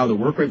is, wow, the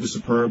work rate was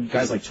superb.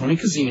 Guys like Tony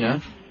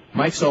Kozina,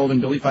 Mike Sullivan,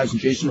 Billy Fives, and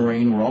Jason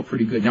Rain were all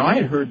pretty good. Now, I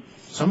had heard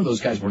some of those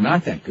guys were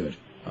not that good.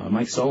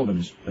 Mike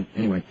Sullivan, but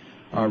anyway.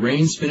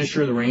 Rain's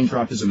finisher, the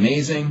Raindrop, is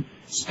amazing.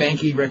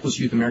 Spanky, Reckless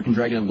Youth, American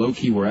Dragon, and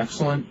Low-Key were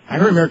excellent. I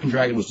heard American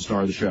Dragon was the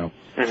star of the show.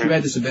 Too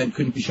bad this event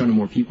couldn't be shown to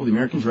more people. The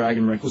American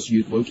Dragon, Reckless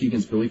Youth, Low-Key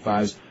against Billy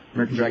Fives,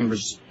 American Dragon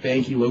versus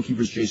Spanky, Low-Key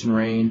versus Jason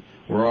Rain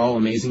were all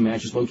amazing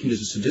matches. Low-Key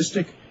does a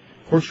sadistic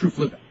corkscrew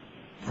flip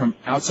from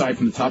outside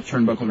from the top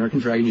turnbuckle. American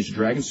Dragon used a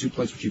dragon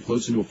suplex, which he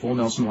floats into a full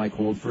Nelson-like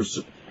hold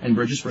and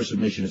bridges for a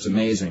submission. It's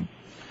amazing.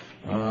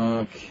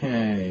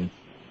 Okay.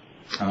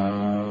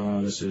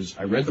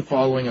 I read the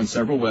following on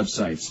several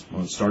websites.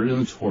 Well, it started in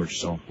the Torch,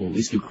 so we'll at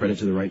least give credit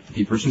to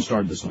the person who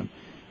started this one.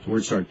 To where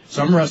it started.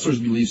 Some wrestlers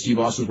believe Steve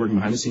Austin was working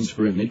behind the scenes to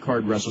prevent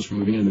mid-card wrestlers from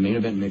moving into the main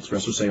event mix.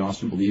 Wrestlers say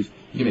Austin believes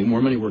he can make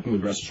more money working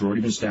with wrestlers who have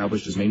already been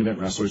established as main event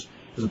wrestlers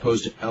as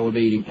opposed to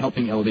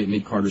helping elevate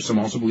mid-carders. Some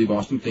also believe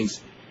Austin thinks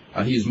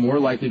he is more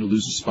likely to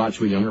lose a spot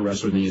to a younger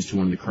wrestler than he is to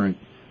one of the current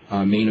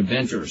main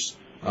eventers.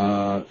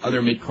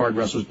 Other mid-card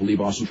wrestlers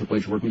believe Austin and Triple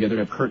H are working together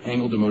to have Kurt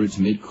Angle demoted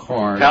to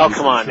mid-card. Oh,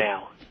 come on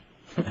now.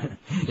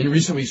 In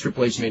recent weeks,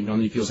 Triple H made known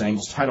that he feels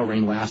Angle's title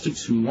reign lasted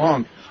too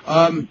long.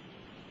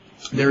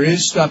 There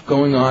is stuff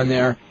going on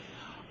there.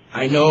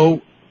 I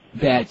know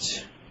that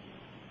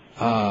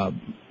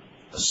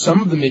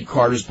some of the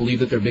mid-carders believe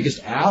that their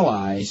biggest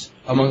allies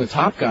among the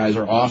top guys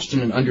are Austin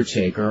and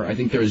Undertaker. I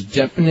think there is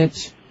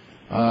definite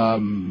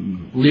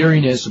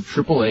leeriness of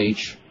Triple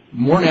H,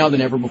 more now than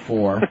ever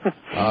before,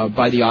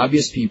 by the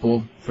obvious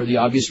people, for the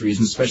obvious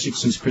reasons, especially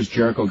since Chris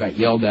Jericho got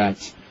yelled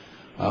at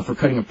for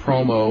cutting a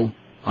promo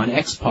on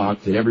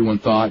X-Pac that everyone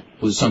thought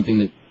was something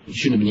that he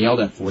shouldn't have been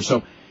yelled at for.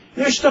 So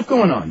there's stuff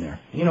going on there.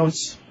 Where'd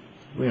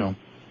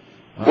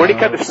he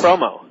cut this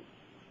promo?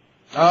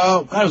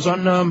 God, it was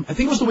on, I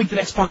think it was the week that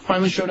X-Pac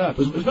finally showed up.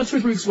 It was about 2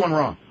 or 3 weeks ago on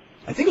Raw.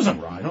 I think it was on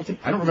Raw. I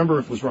don't remember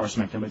if it was Raw or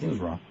SmackDown, but I think it was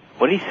Raw.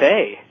 What did he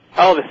say?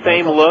 Oh, the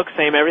same look,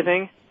 same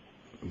everything?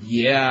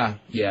 Yeah,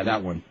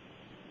 that one.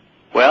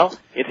 Well,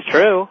 it's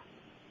true.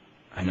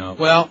 I know.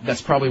 Well,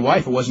 that's probably why.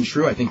 If it wasn't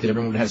true, I think that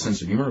everyone would have a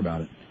sense of humor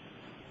about it.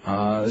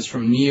 This is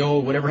from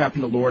Neil. Whatever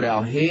happened to Lord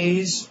Al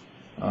Hayes?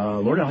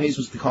 Lord Al Hayes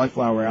was at the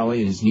Cauliflower Alley,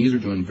 and his knees are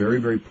doing very,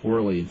 very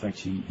poorly. In fact,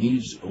 he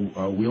needs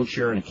a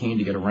wheelchair and a cane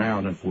to get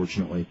around,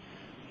 unfortunately.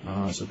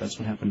 So that's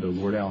what happened to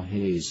Lord Al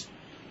Hayes.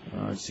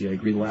 Let's see. I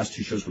agree the last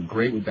 2 shows were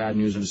great with bad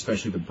news, and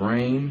especially the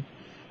brain.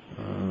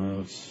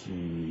 Let's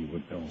see.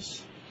 What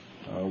else?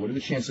 What are the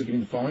chances of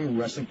getting the following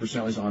wrestling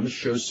personalities on the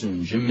show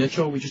soon? Jim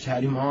Mitchell, we just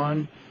had him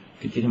on.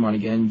 Could get him on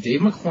again.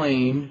 Dave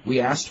McClain, we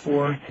asked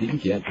for,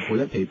 didn't get before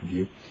that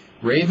pay-per-view.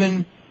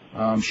 Raven,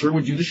 I'm sure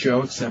would do the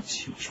show,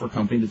 except for a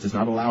company that does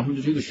not allow him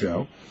to do the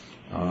show.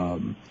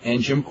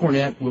 And Jim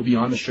Cornette will be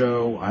on the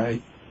show.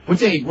 What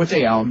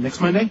day, Al? Next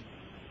Monday?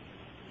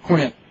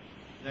 Cornette.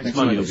 Next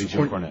Monday will be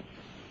Jim Cornette.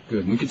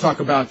 Good. We could talk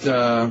about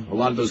a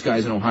lot of those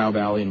guys in Ohio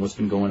Valley and what's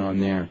been going on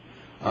there.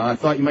 I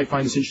thought you might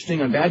find this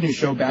interesting. On Bad News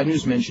Show, Bad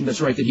News mentioned,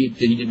 that's right, that he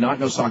did not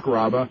know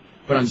Sakuraba,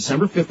 but on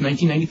December 5th,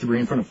 1993,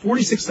 in front of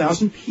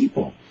 46,000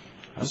 people.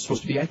 I was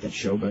supposed to be at that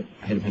show, but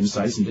I had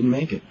appendicitis and didn't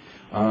make it.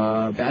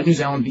 Bad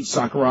News Allen beat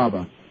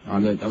Sakuraba.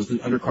 That was the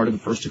undercard of the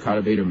first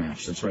Takada Vader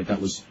match. That's right,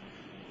 that was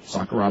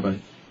Sakuraba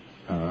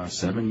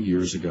 7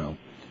 years ago.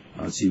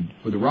 Let's see,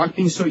 with The Rock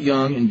being so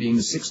young and being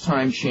the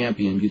 6-time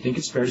champion, do you think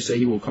it's fair to say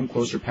he will come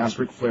closer past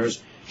Ric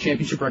Flair's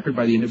championship record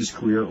by the end of his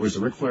career, or is the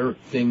Ric Flair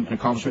thing an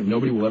accomplishment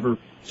nobody will ever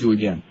do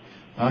again?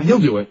 He'll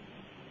do it,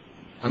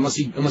 unless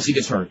he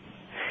gets hurt.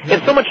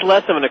 It's so much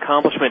less of an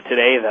accomplishment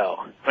today, though.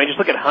 I mean, just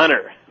look at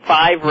Hunter.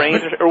 5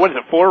 reigns, or what is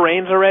it, 4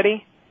 reigns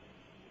already?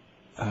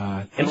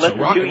 In less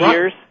than 2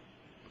 years?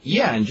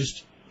 Yeah, a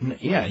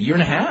year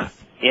and a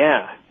half.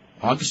 Yeah.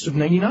 August of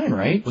 99,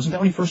 right? Wasn't that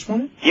when he first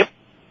won it? Yep.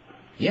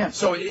 Yeah,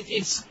 so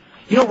it's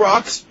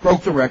Rock's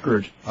broke the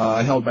record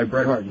held by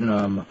Bret Hart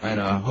and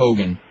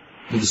Hogan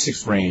with the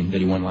 6th reign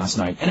that he won last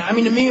night. And I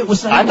mean, to me, it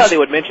was not. I thought they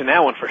would mention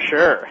that one for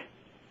sure.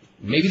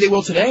 Maybe they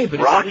will today, but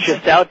Rock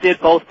just outdid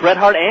both Bret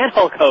Hart and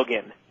Hulk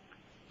Hogan.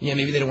 Yeah,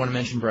 maybe they don't want to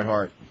mention Bret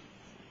Hart.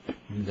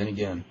 And then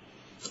again,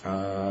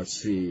 let's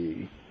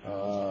see.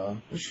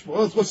 Let's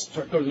go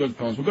to the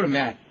phones. We'll go to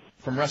Matt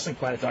from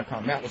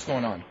WrestlingPlanet.com. Matt, what's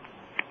going on?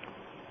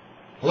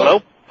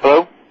 Hello?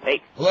 Hello?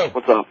 Hey. Hello.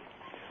 What's up?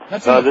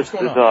 This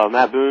is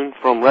Matt Boone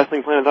from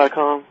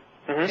WrestlingPlanet.com.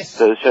 Mm-hmm.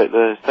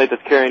 The site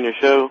that's carrying your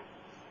show.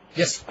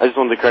 Yes. I just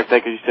wanted to correct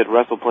that because you said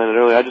WrestlePlanet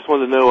earlier. I just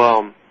wanted to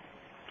know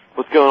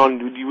what's going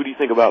on. What do you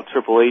think about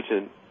Triple H?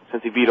 And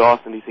since he beat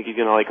Austin, do you think he's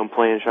going to come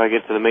play and try to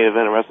get to the main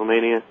event of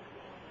WrestleMania?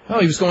 Well,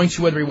 he was going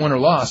to whether he won or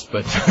lost,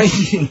 but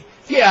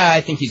yeah,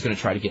 I think he's going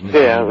to try to get in the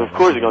main event. Yeah, of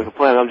course he's going to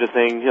complain. I'm just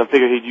saying, I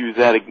figure he'd use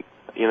that,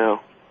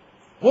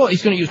 Well,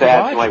 he's going to use to the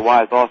add live. like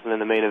why is Austin in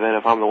the main event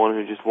if I'm the one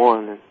who just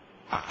won. And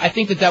I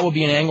think that will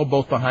be an angle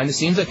both behind the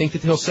scenes. I think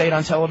that he'll say it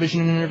on television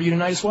in an interview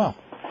tonight as well.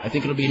 I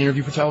think it'll be an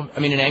interview for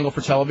an angle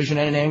for television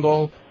and an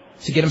angle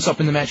to get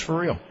himself in the match for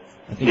real.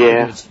 I think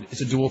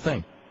it's a dual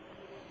thing.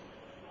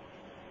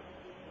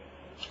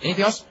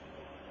 Anything else?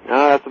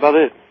 No, that's about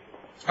it.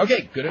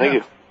 Okay, good enough. Thank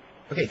you.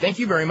 Okay, thank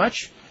you very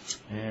much.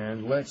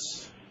 And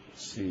let's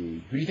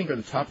see. Who do you think are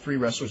the top 3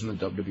 wrestlers in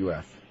the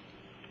WWF?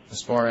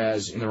 As far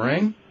as in the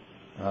ring,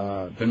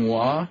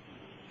 Benoit,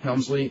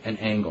 Helmsley, and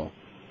Angle.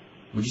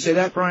 Would you say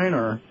that, Brian?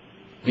 Or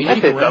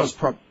Eddie Guerrero's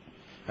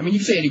you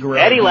could say Eddie Guerrero.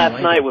 Eddie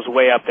last night was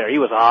way up there. He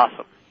was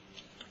awesome.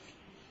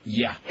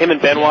 Yeah. Him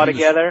and Benoit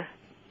together.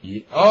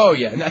 Yeah. Oh,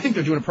 yeah. And I think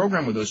they're doing a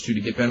program with those two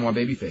to get Benoit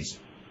babyface.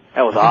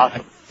 That was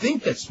awesome. I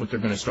think that's what they're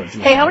going to start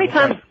doing. Hey, how many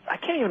times? I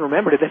can't even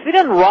remember. Have they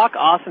done Rock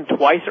Austin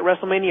twice at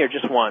WrestleMania or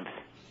just once?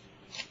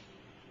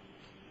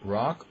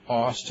 Rock,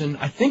 Austin,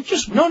 I think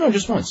just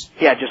once.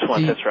 Yeah, just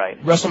once, that's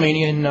right.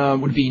 WrestleMania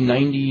would be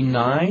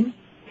 99?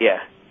 Yeah.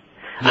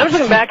 I'm just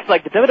looking back, it's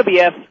like the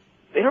WWF,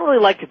 they don't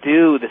really like to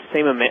do the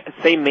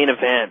same main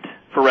event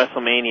for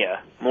WrestleMania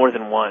more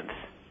than once.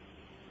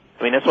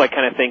 I mean, that's why I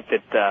kind of think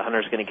that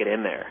Hunter's going to get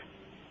in there.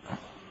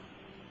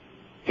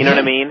 You know what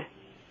I mean?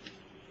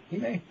 He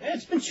may.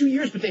 It's been 2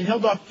 years, but they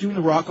held off doing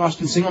the Rock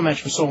Austin single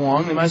match for so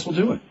long, they might as well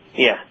do it.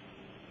 Yeah.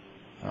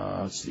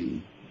 Let's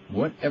see.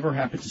 Whatever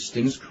happened to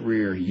Sting's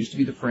career? He used to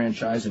be the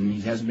franchise, and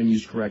he hasn't been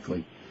used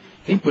correctly.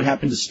 I think what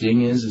happened to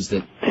Sting is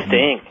that...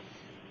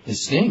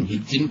 Sting. He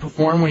didn't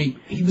perform when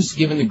he was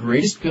given the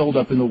greatest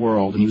build-up in the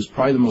world, and he was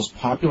probably the most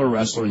popular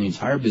wrestler in the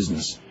entire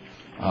business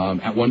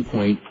at one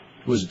point.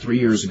 Was it 3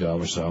 years ago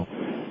or so?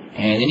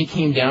 And then he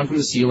came down from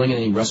the ceiling, and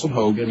then he wrestled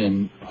Hogan,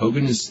 and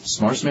Hogan is the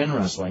smartest man in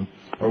wrestling.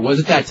 Or was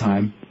at that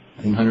time.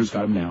 I think Hunter's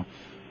got him now.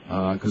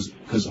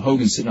 Because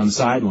Hogan's sitting on the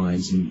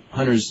sidelines, and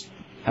Hunter's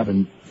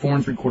having 4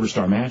 3/4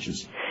 star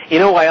matches. You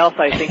know why else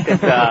I think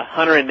that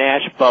Hunter and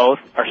Nash both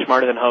are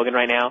smarter than Hogan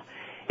right now?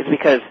 It's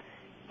because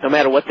no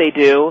matter what they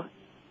do,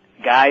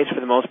 guys, for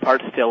the most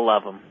part, still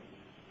love them.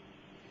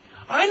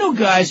 I know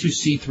guys who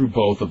see through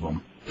both of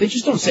them. They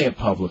just don't say it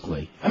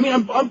publicly. I mean,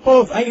 I'm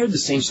both. I hear the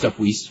same stuff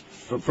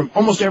from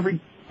almost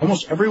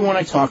everyone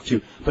I talk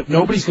to, but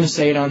nobody's going to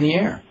say it on the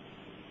air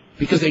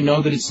because they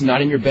know that it's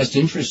not in your best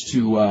interest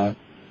to,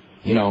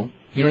 you know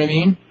what I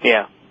mean?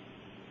 Yeah.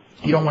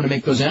 You don't want to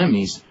make those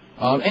enemies.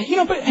 But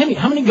hey,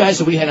 how many guys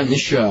have we had on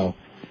this show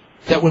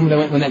that when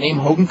that name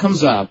Hogan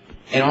comes up,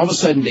 and all of a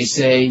sudden they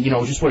say,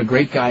 just what a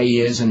great guy he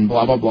is and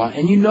blah, blah, blah.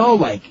 And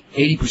like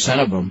 80%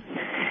 of them,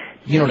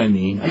 you know what I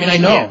mean? I mean, I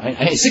know.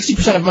 Yeah.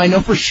 60% of them I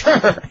know for sure.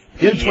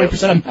 The other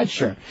 20% I'm not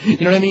sure. You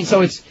know what I mean?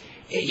 So it's,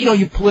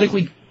 you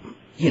politically,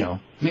 I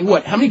mean,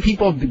 how many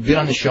people have been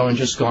on the show and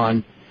just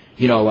gone,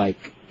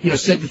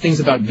 said the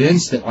things about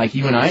Vince that like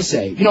you and I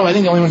say. I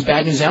think the only one's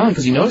bad news Allen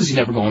because he knows he's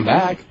never going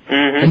back.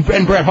 Mm-hmm.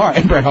 And Bret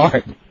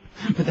Hart.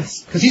 But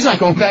that's because he's not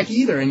going back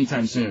either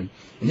anytime soon.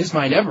 In his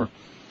mind, ever.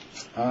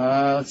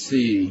 Let's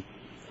see.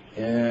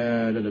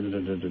 What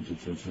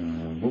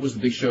was the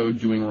Big Show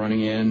doing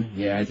running in?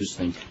 Yeah, I just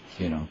think,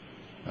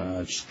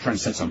 just trying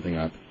to set something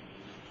up.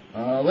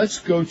 Let's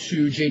go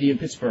to JD in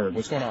Pittsburgh.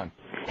 What's going on?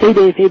 Hey,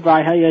 Dave. Hey,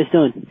 Brian. How you guys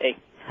doing? Hey.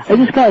 I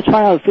just got to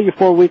try out Figure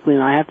 4 Weekly,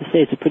 and I have to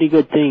say it's a pretty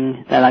good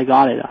thing that I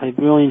got it. I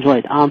really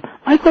enjoyed it.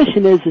 My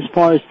question is, as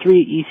far as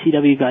 3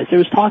 ECW guys, there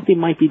was talk they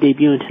might be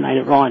debuting tonight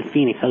at Raw in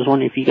Phoenix. I was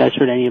wondering if you guys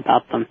heard any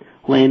about them.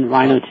 Lynn,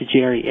 Rhino,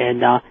 Tajiri,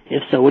 and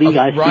if so, what do you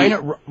guys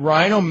think?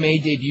 Rhino may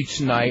debut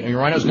tonight. I mean,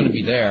 Rhino's going to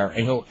be there,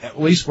 and he'll at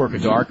least work a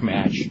dark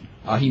match.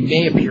 He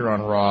may appear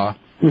on Raw.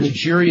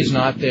 Tajiri is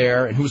not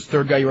there, and who's the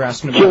third guy you were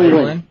asking about? Jerry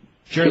Lynn.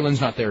 Jerry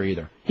Lynn's not there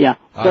either. Yeah.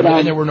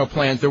 And there were no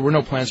plans. There were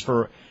no plans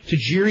for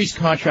Tajiri's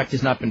contract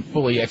has not been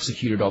fully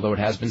executed, although it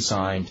has been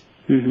signed.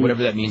 Mm-hmm.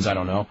 Whatever that means, I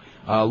don't know.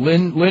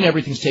 Lynn,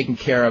 everything's taken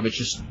care of. It's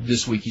just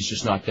this week he's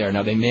just not there.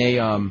 Now they may.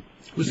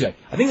 Who's that?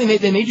 I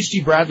think they may do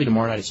Steve Bradley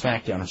tomorrow night at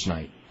SmackDown or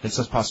tonight. That's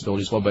a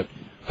possibility as well. But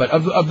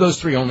of those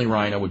three, only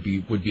Rhino would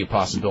be a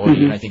possibility,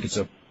 mm-hmm. And I think it's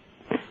a.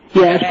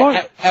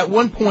 Yeah. At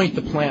one point,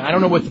 the plan. I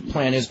don't know what the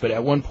plan is, but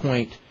at one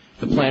point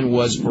the plan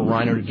was for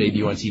Rhino to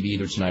debut on TV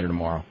either tonight or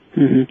tomorrow.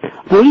 Mm-hmm.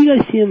 What do you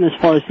guys see him as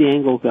far as the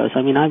angle goes?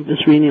 I mean, I'm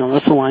just reading on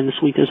WrestleLine this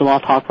week. There's a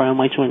lot of talk. Rhino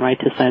might join Right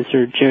to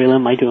Censor. Jerry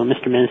Lynn might do a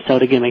Mr.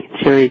 Minnesota gimmick.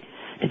 Jerry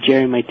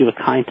might do a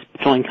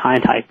join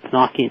kind type,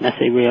 knocking an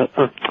SA Rio.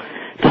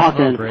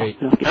 Talking. Great.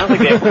 I don't think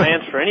they have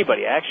plans for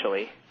anybody,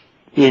 actually.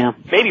 Yeah.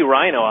 Maybe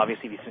Rhino,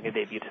 obviously, if he's going to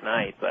debut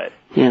tonight, but.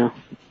 Yeah.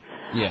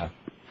 Yeah.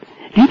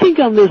 Do you think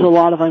there's a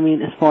lot of,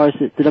 as far as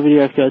the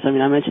WWF goes, I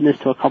mentioned this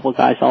to a couple of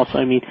guys also,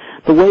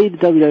 the way the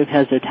WWF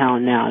has their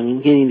talent now,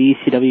 getting the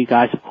ECW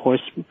guys, of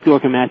course,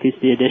 Bjork and Matthews,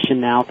 the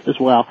addition now as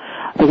well,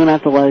 they're going to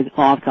have to let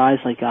off guys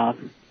like,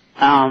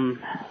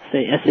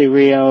 say, S.A.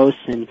 Rios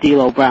and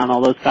D'Lo Brown,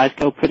 all those guys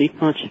go pretty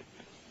much.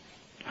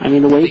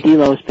 The way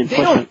D'Lo's been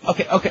pushing.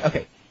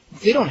 Okay.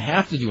 They don't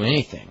have to do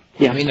anything.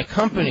 Yeah. The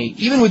company,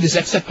 even with his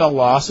XFL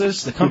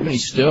losses, the company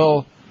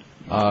still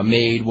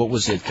made,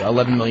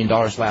 $11 million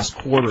last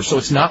quarter. So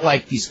it's not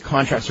like these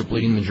contracts are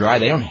bleeding them dry.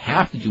 They don't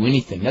have to do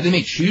anything. Now, they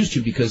may choose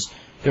to because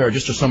there are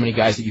just so many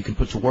guys that you can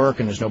put to work,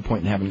 and there's no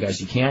point in having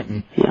guys you can't.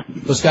 And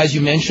those guys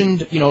you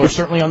mentioned, are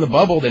certainly on the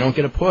bubble. They don't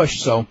get a push.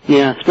 So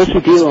yeah,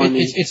 especially D'Lo.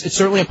 It's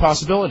certainly a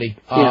possibility.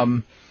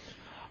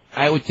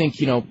 I would think,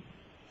 one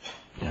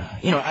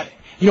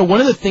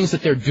of the things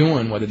that they're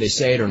doing, whether they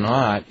say it or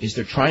not, is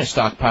they're trying to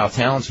stockpile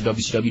talent so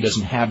WCW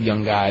doesn't have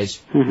young guys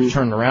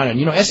turning around.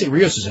 And, S.A.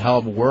 Rios is a hell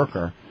of a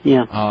worker.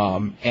 Yeah.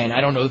 And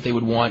I don't know that they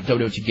would want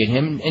WWE to get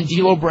him. And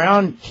D'Lo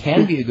Brown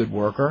can be a good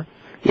worker.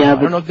 Yeah, I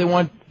don't know if they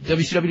want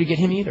WCW to get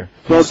him either.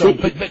 Well, D'Lo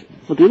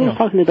was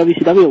talking to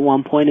WCW at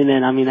one point, and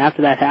then,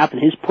 after that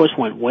happened, his push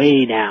went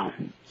way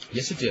down.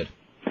 Yes, it did.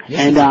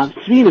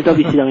 Speaking of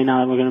WCW now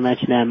that we're going to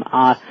mention them,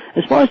 as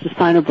far as the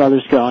Steiner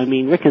brothers go,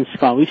 Rick and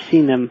Scott, we've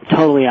seen them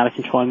totally out of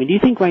control. Do you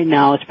think right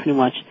now it's pretty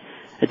much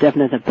a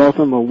definite that both of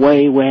them are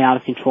way, way out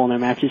of control in their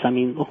matches?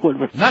 Look what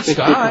Rick did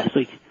last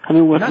week.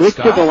 What Rick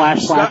did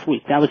last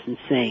week, that was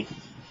insane.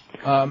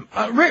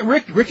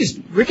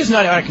 Rick is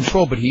not out of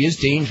control, but he is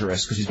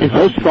dangerous because he's been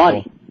out of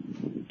control.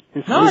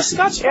 No,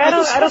 Scott's. Yeah,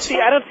 I don't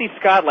see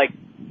Scott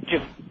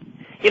just.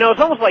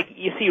 It's almost like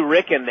you see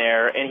Rick in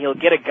there, and he'll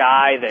get a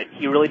guy that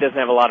he really doesn't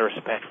have a lot of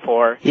respect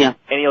for. Yeah.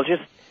 And he'll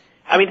just,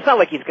 it's not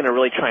like he's going to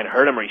really try and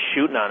hurt him or he's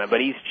shooting on him,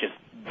 but he's just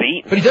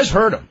beating. But he does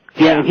hurt him.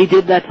 Yeah, he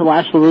did that to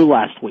Lash LaRue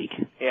last week.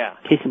 Yeah.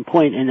 Case in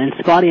point. And then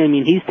Scotty,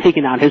 he's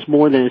taken out his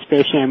more than his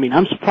fair share.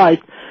 I'm surprised.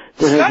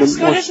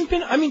 Scott hasn't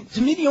been,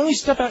 to me, the only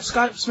stuff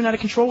Scott's been out of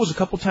control was a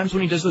couple times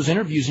when he does those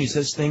interviews and he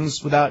says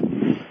things without,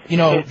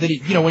 that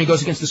he, when he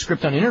goes against the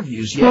script on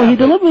interviews. Yeah, well, he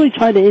deliberately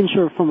tried to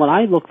insert, from what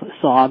I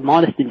saw,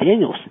 Modest and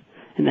Daniels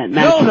in that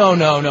match.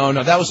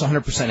 No. That was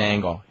 100%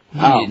 angle. He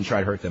didn't try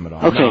to hurt them at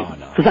all. Okay.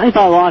 No. Because I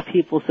thought a lot of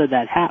people said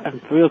that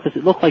happened for real because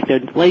it looked like their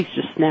legs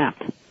just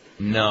snapped.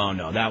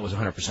 No, that was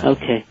 100%.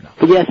 Okay. No.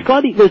 But yeah,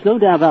 Scotty, there's no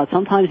doubt about it.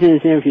 Sometimes in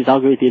his interviews, I'll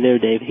agree with you there,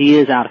 Dave, he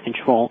is out of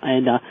control.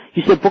 And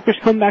you said Booker's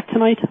come back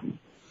tonight?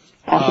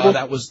 Possible?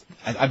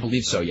 I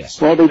believe so, yes.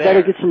 Well, they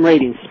better get some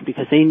ratings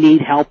because they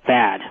need help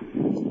bad.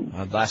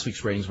 Last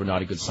week's ratings were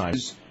not a good sign.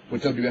 What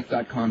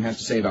WWF.com has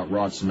to say about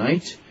Raw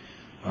tonight.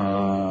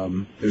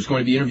 There's going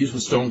to be interviews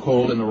with Stone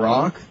Cold and The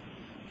Rock,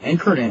 and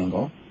Kurt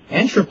Angle,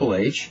 and Triple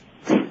H.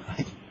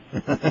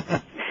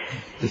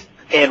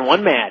 And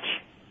one match.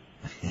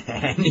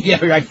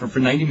 Yeah, right, for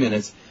 90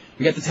 minutes.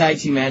 We got the tag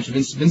team match,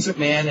 Vince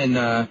McMahon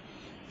and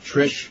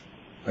Trish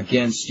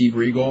against Steve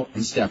Regal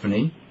and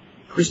Stephanie.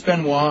 Chris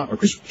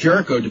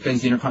Jericho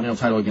defends the Intercontinental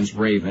title against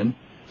Raven.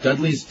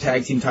 Dudley's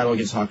tag team title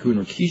against Haku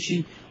and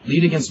Rikishi.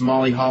 Lita against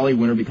Molly Holly.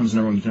 Winner becomes the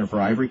number one contender for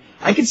Ivory.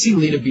 I could see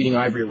Lita beating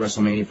Ivory at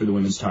WrestleMania for the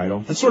women's title.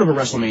 That's sort of a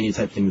WrestleMania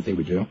type thing that they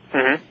would do.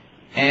 Mm-hmm.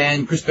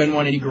 And Chris Benoit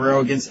and Eddie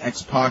Guerrero against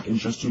X-Pac and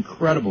Justin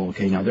Credible.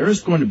 Okay, now there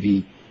is going to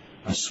be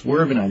a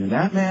swerve in either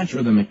that match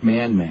or the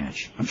McMahon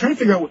match. I'm trying to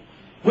figure out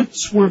what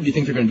swerve do you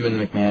think they're going to do in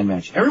the McMahon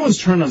match? Everyone's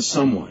turned on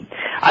someone.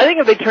 I think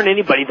if they turn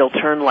anybody, they'll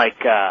turn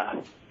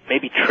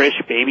maybe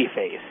Trish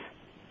babyface.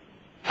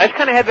 I just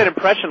kind of had that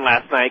impression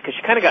last night because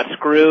she kind of got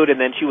screwed, and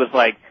then she was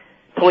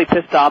totally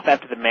pissed off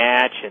after the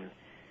match, and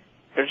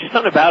there's just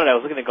something about it. I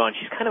was looking at it going,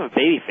 she's kind of a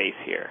babyface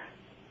here.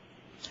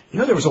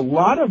 There was a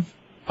lot of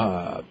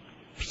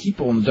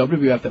people in the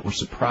WWF that were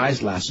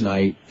surprised last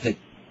night that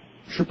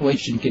Triple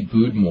H didn't get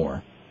booed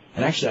more.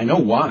 And actually, I know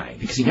why.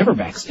 Because he never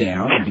backs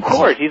down. Of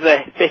course, he's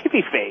a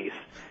babyface.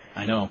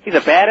 I know. He's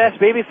a badass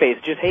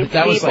babyface. Just hates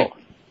people.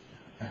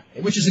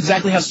 Which is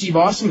exactly how Steve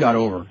Austin got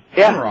over.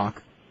 Yeah.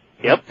 Rock.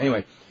 Yep.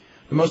 Anyway,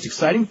 the most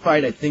exciting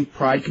fight I think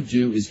Pride could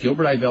do is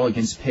Gilbert Ivell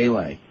against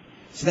Pele.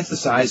 So that's the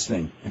size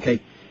thing.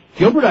 Okay.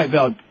 Gilbert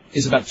Ivell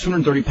is about a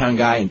 230-pound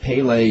guy, and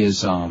Pele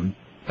is about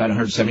a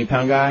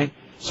 170-pound guy.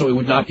 So it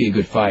would not be a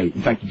good fight.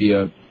 In fact, it'd be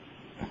an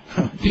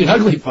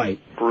ugly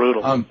fight.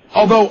 Brutal.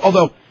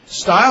 Although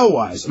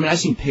style-wise, I've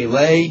seen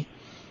Pele,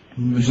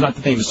 who's not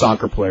the famous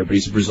soccer player, but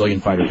he's a Brazilian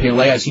fighter.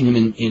 Pele, I've seen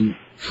him in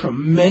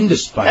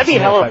tremendous fights. That'd be a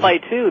hell of a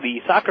fight, too,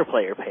 the soccer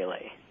player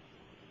Pele.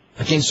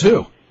 Against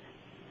who?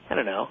 I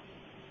don't know.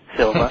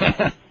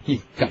 Silva.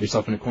 You got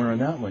yourself in a corner on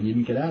that one. You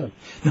didn't get out of it.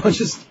 No,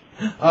 just...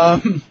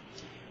 Scott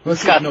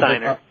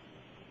Steiner.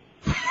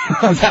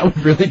 That would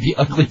really be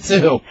ugly,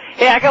 too.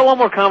 Hey, I got one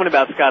more comment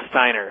about Scott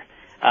Steiner,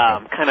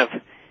 kind of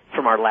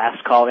from our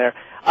last call there.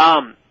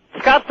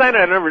 Scott Steiner,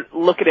 I never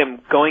look at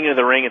him going into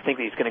the ring and think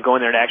that he's going to go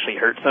in there to actually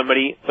hurt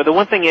somebody. But the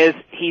one thing is,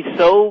 he's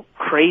so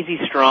crazy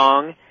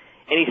strong,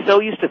 and he's so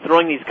used to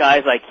throwing these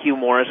guys like Hugh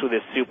Morris with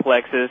his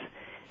suplexes,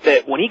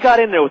 that when he got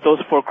in there with those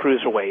 4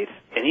 cruiserweights,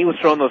 and he was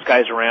throwing those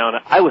guys around,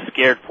 I was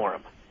scared for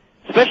him.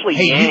 Especially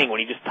Yang, when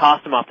he just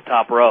tossed him off the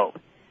top rope.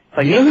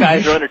 Like, these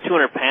guys are under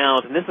 200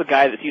 pounds, and this is a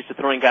guy that's used to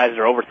throwing guys that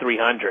are over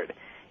 300,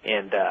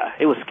 and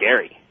it was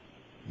scary.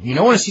 You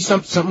know, want to see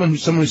someone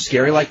who's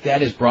scary like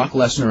that is Brock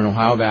Lesnar in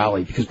Ohio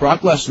Valley, because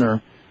Brock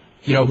Lesnar,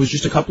 you know, who's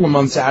just a couple of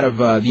months out of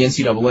the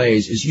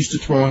NCAAs, is used to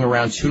throwing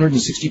around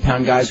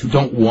 260-pound guys who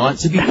don't want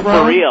to be thrown.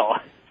 For real.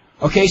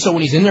 Okay, so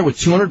when he's in there with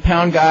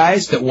 200-pound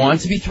guys that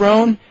want to be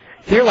thrown,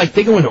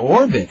 they go into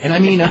orbit. And I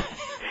mean, are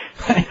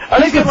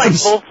they doing like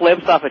full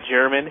flips off a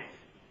German?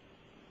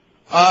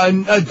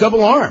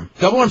 Double arm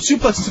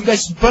suplex, and some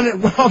guys spun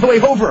it all the way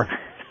over.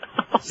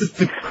 It's just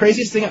the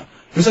craziest thing. It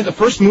was like the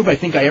first move I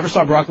think I ever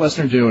saw Brock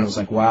Lesnar do, and it was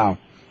like, wow,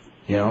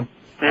 you know.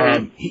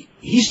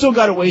 He's still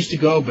got a ways to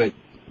go, but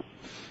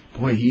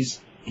boy,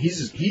 he's.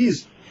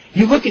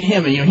 You look at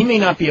him, and you know he may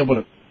not be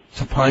able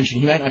to punch,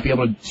 and he might not be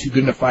able to do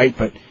good in a fight,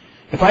 but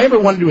if I ever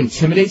wanted to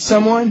intimidate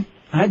someone,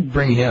 I'd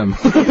bring him.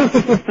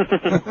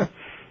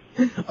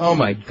 Oh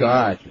my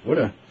God, what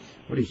a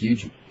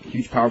huge,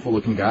 powerful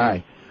looking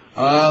guy.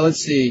 Let's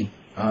see.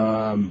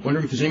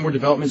 Wondering if there's any more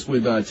developments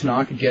with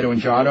Tanaka, Gedo, and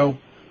Jado.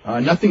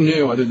 Nothing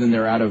new other than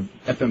they're out of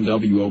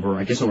FMW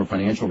over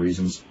financial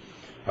reasons.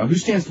 Who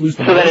stands to lose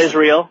the most? So that is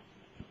real?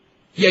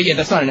 Yeah,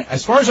 that's not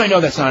as far as I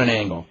know, that's not an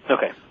angle.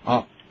 Okay.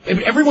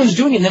 Everyone's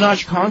doing it in the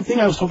Naj Khan thing.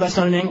 I was told that's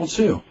not an angle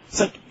too. It's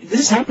like, this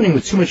is happening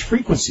with too much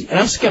frequency. And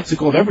I'm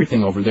skeptical of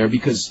everything over there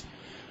because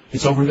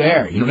it's over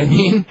there. You know what I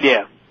mean?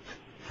 Yeah.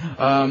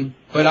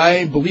 But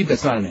I believe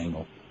that's not an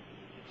angle.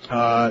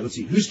 Let's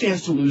see. Who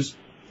stands to lose?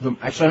 Actually,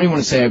 I don't even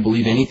want to say I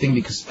believe anything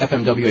because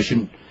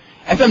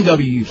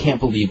FMW, you can't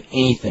believe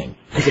anything.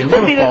 Because they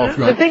never follow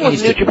through. The thing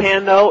with New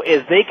Japan, though,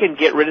 is they can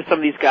get rid of some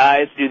of these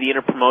guys, do the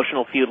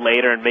interpromotional feud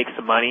later, and make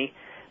some money.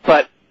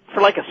 But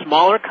for like a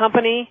smaller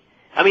company,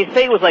 I mean,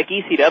 say it was like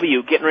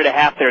ECW getting rid of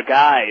half their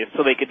guys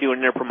so they could do an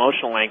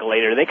interpromotional angle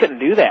later. They couldn't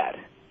do that.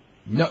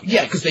 No,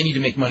 yeah, because they need to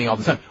make money all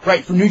the time.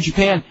 Right, for New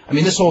Japan, I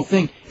mean, this whole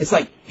thing, it's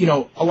like, you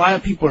know, a lot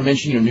of people are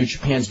mentioning, you know, New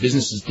Japan's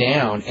business is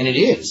down, and it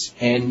is.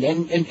 And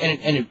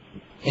it,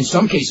 in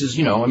some cases,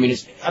 you know, I mean,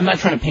 I'm not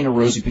trying to paint a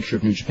rosy picture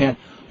of New Japan,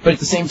 but at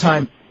the same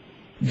time,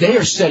 they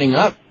are setting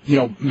up, you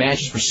know,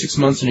 matches for 6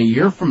 months and a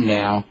year from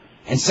now,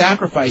 and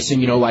sacrificing,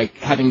 you know, like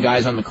having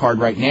guys on the card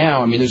right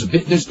now. I mean,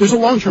 there's a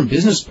long-term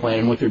business plan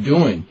in what they're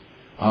doing,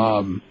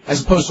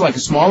 as opposed to like a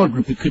smaller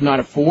group that could not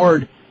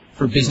afford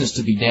for business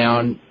to be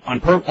down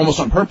almost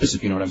on purpose,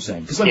 if you know what I'm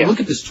saying. Because look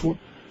at this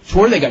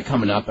tour they got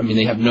coming up. I mean,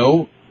 they have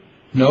no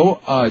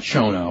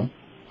Chono,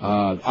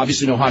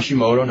 obviously no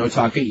Hashimoto, no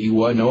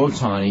Takaiwa, no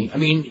Otani. I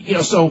mean, you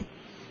know, so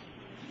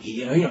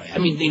you know, I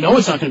mean, they know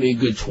it's not going to be a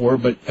good tour,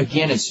 but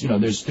again, it's, you know,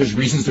 there's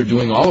reasons they're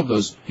doing all of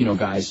those, you know,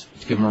 guys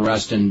to give them a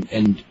rest and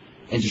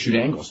to shoot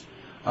angles.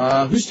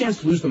 Who stands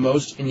to lose the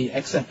most in the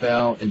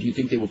XFL, and do you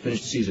think they will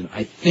finish the season?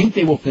 I think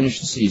they will finish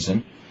the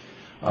season.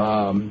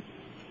 Who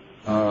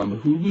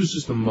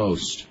loses the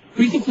most? Who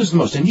do you think loses the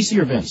most, NBC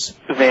or Vince?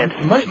 Vince.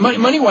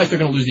 Money-wise, they're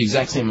going to lose the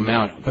exact same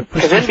amount. But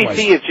because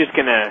NBC is just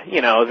going to,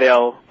 you know,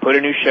 they'll put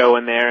a new show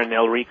in there and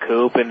they'll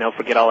recoup and they'll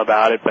forget all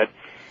about it. But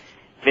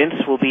Vince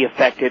will be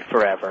affected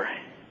forever.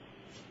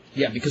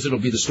 Yeah, because it'll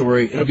be the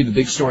story. It'll be the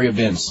big story of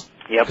Vince.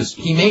 Yep. Because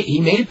he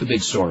made it the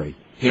big story.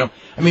 You know,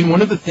 I mean,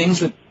 one of the things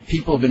that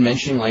people have been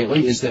mentioning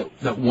lately is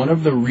that one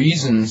of the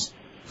reasons,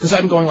 because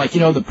I'm going like, you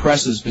know, the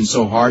press has been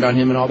so hard on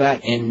him and all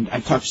that, and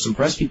I've talked to some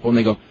press people and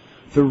they go,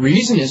 the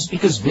reason is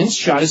because Vince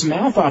shot his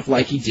mouth off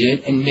like he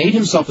did and made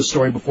himself a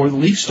story before the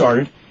league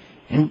started,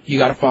 and you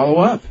got to follow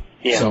up.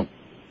 Yeah.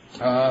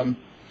 So,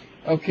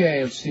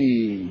 okay, let's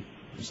see.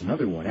 There's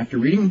another one. After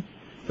reading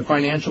the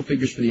financial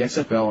figures for the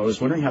XFL, I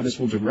was wondering how this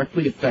will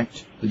directly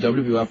affect the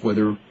WWF,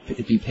 whether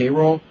it be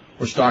payroll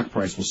or stock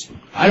price. Well,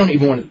 I don't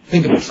even want to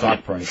think about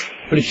stock price,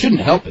 but it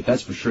shouldn't help it.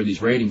 That's for sure.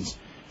 These ratings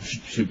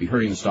should be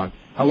hurting the stock.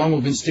 How long will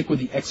Vince stick with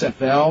the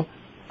XFL?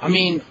 I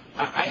mean,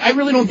 I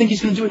really don't think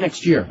he's going to do it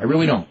next year. I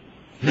really don't.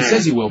 He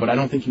says he will, but I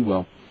don't think he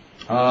will.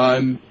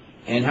 And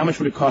how much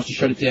would it cost to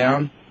shut it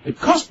down? It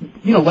costs,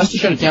 you know, less to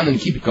shut it down than to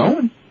keep it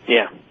going.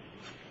 Yeah.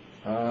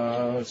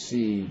 Let's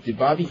see. Did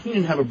Bobby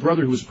Heenan have a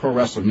brother who was a pro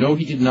wrestler? No,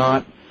 he did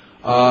not.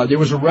 There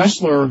was a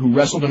wrestler who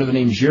wrestled under the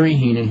name Jerry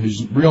Heenan,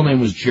 whose real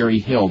name was Jerry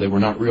Hill. They were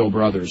not real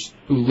brothers,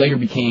 who later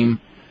became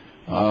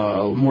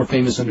more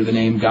famous under the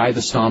name Guy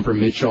the Stomper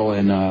Mitchell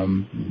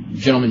and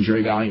Gentleman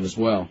Jerry Valiant as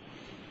well.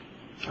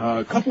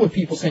 A couple of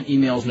people sent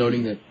emails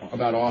noting that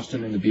about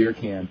Austin and the beer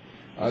can.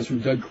 It was from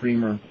Doug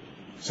Creamer,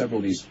 several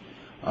of these.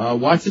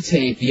 Watch the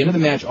tape. The end of the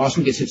match,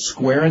 Austin gets hit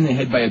square in the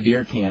head by a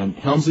beer can.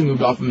 Helmsley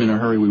moved off him in a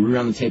hurry. We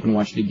rewound the tape and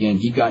watched it again.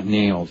 He got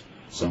nailed.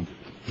 So,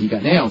 he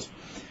got nailed.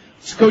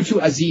 Let's go to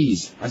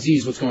Aziz.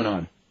 Aziz, what's going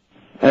on?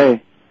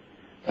 Hey.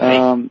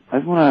 I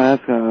just want to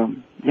ask, do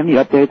you have any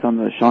updates on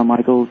the Shawn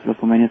Michaels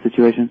WrestleMania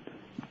situation?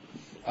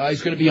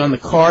 He's going to be on the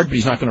card, but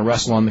he's not going to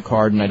wrestle on the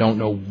card, and I don't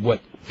know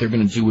what they're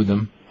going to do with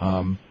him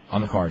on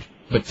the card.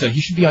 But he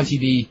should be on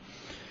TV,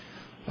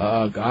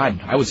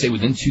 God, I would say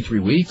within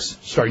 2-3 weeks,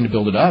 starting to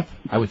build it up,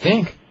 I would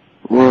think.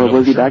 Well,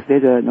 was he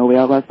backstage at No Way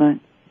Out last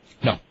night?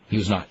 No, he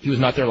was not. He was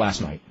not there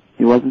last night.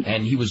 He wasn't?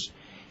 And he was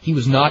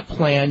not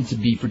planned to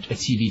be for a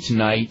TV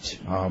tonight.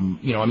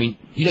 You know, I mean,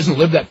 he doesn't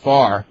live that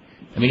far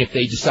I mean, if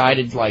they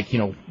decided, like,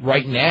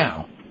 right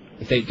now,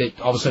 if they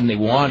all of a sudden they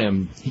want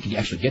him, he could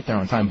actually get there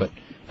on time. But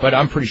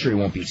I'm pretty sure he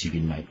won't be at TV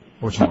tonight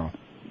or tomorrow.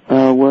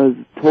 Was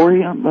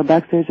Tori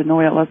backstage at No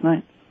Way Out last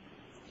night?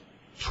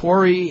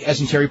 Tori,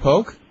 as in Terry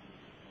Polk?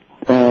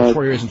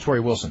 Tori as in Tori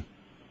Wilson?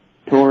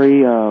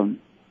 Tori from...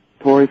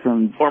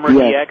 Former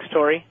DX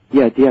Tori?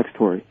 Yeah, DX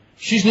Tori.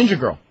 She's Ninja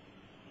Girl.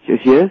 She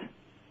is?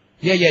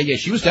 Yeah.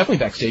 She was definitely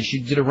backstage. She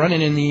did a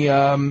run-in in the,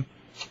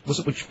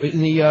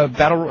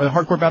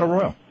 Hardcore Battle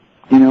Royal.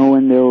 Do you know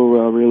when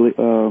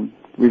they'll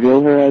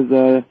reveal her as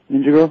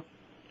Ninja Girl?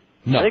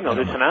 No. I think they'll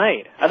do it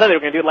tonight. I thought they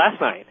were going to do it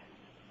last night.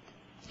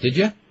 Did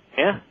you?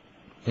 Yeah.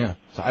 Yeah.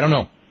 So I don't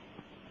know.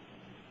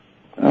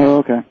 Oh,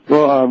 okay.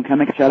 Well, can I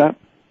make a shout-out?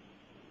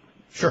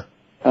 Sure.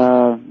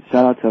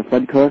 Shout-out to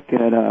Fred Cook,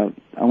 and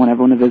I want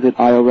everyone to visit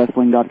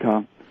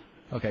iowrestling.com.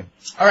 Okay.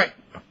 All right.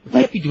 We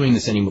can't be doing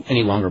this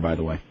any longer, by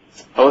the way.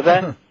 What was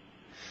that?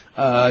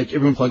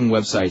 Everyone plugging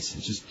websites.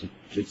 It's just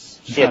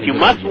yes, you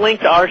must link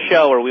to our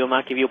show, or we will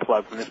not give you a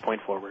plug from this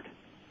point forward.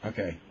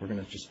 Okay. We're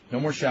going to no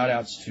more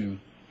shout-outs to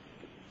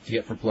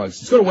get for plugs.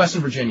 Let's go to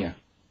Western Virginia.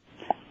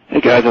 Hey,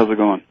 guys. How's it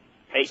going?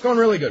 Hey. It's going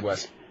really good,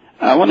 Wes.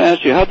 I want to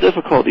ask you, how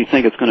difficult do you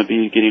think it's going to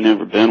be getting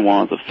over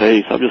Benoit as a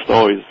face? I've just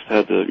always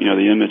had the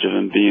image of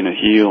him being a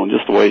heel, and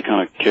just the way he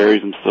kind of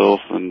carries himself,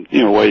 and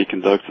the way he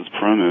conducts his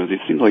promos. He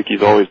seems like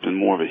he's always been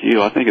more of a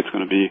heel. I think it's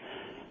going to be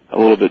a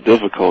little bit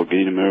difficult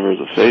getting him over as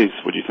a face.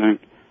 What do you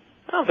think?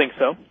 I don't think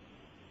so.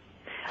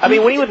 I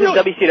mean, when he was in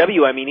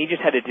WCW, I mean, he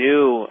just had to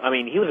do. I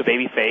mean, he was a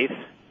baby face.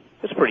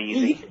 It was pretty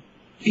easy.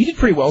 He did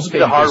pretty well as a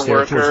baby face. He's a hard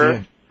face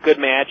worker. Good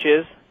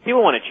matches.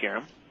 People want to cheer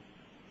him.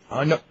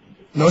 No.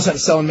 Knows how to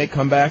sell and make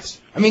comebacks.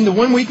 I mean, the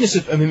one weakness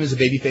of him as a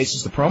babyface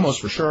is the promos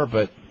for sure,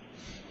 but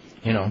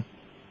that's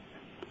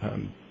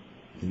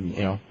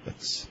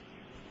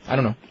I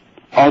don't know.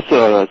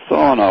 Also, I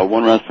saw on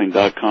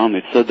OneWrestling.com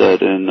they said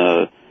that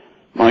in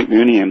Mike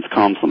Mooneyham's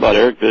column, something about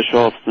Eric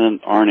Bischoff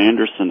sent Arn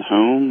Anderson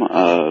home.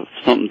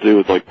 Something to do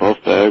with like Buff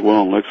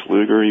Bagwell and Lex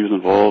Luger. He was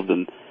involved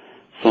in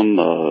some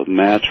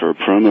match or a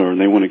promo,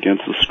 and they went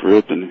against the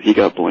script, and he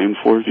got blamed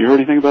for it. Have you heard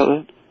anything about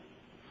that?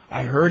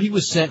 I heard he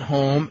was sent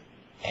home.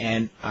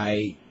 And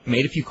I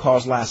made a few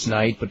calls last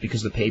night, but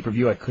because of the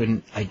pay-per-view, I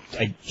couldn't. I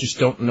just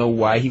don't know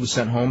why he was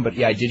sent home. But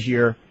yeah, I did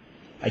hear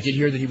that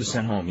he was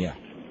sent home. Yeah.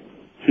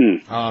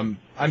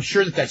 I'm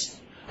sure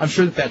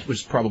that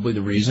was probably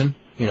the reason.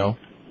 But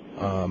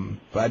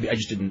I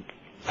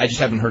just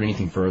haven't heard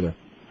anything further.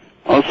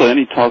 Also,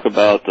 any talk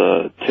about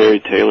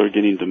Terry Taylor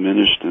getting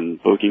diminished in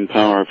booking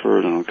power? I've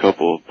heard in a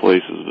couple of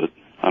places, but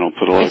I don't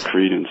put a lot of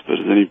credence. But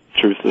is any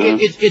truth to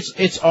that?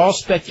 It's all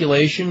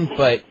speculation,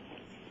 but.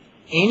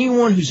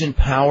 Anyone who's in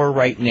power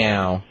right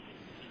now,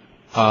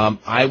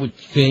 I would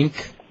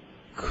think,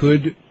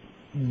 could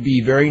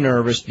be very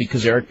nervous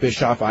because Eric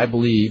Bischoff, I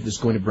believe, is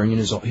going to bring in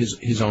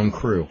his own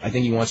crew. I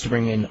think he wants to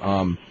bring in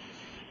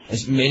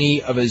as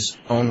many of his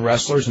own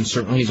wrestlers and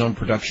certainly his own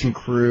production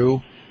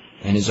crew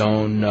and his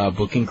own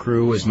booking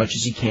crew as much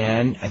as he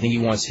can. I think he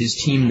wants his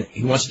team.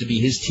 He wants it to be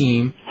his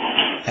team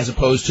as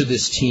opposed to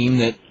this team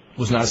that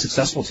was not a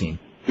successful team.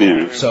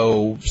 Yeah.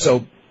 So.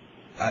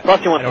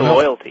 Plus, he wants the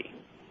loyalty.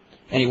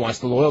 And he wants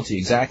the loyalty,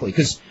 exactly.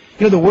 Because,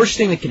 the worst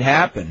thing that can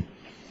happen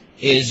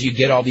is you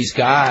get all these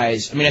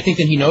guys. I mean, I think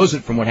that he knows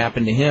it from what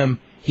happened to him.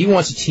 He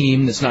wants a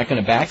team that's not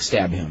going to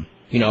backstab him,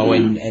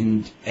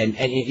 and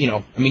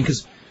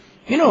because,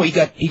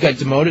 he got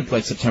demoted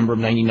like September of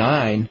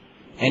 '99.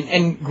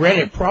 And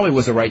granted, it probably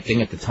was the right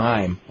thing at the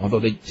time, although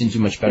they didn't do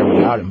much better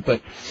without him.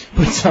 But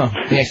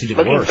they actually did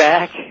Looking worse.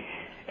 back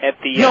at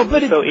the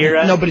Russo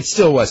era? No, but it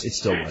still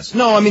was.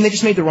 No, I mean, they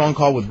just made the wrong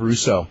call with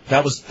Russo.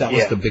 That was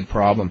the big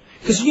problem.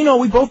 Because,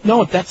 we both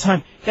know at that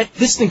time that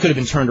this thing could have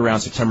been turned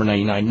around September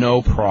 99.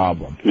 No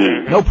problem.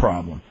 No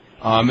problem.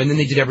 And then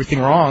they did everything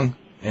wrong.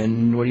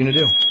 And what are you going to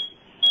do?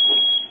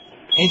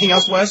 Anything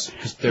else, Wes?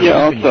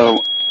 Also,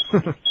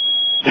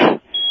 I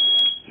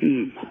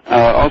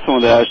also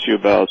wanted to ask you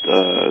about,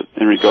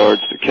 in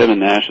regards to Kevin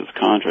Nash's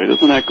contract.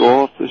 Doesn't that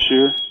go off this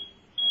year?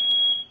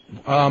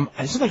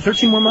 Is it like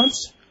 13 more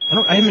months?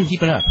 I haven't been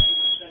keeping up.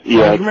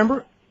 Yeah. Do you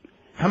remember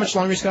how much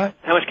longer he's got?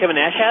 How much Kevin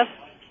Nash has?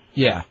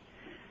 Yeah.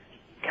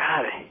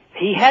 God,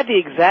 he had the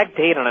exact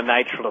date on a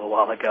Nitro a little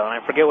while ago,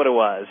 and I forget what it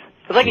was.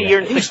 It was like a year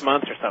and 6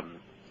 months or something.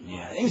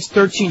 Yeah, I think it's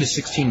 13 to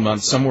 16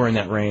 months, somewhere in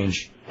that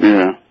range.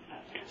 Yeah.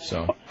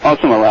 So.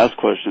 Also, my last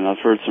question, I've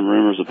heard some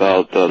rumors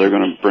about they're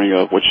going to bring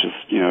up, which is,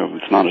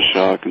 it's not a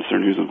shock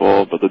considering who's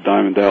involved, but the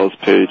Diamond Dallas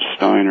Page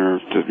Steiner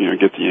to,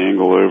 get the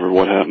angle over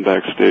what happened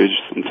backstage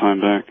some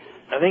time back.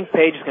 I think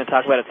Page is going to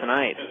talk about it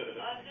tonight.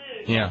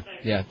 Yeah.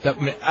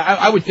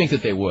 I would think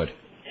that they would.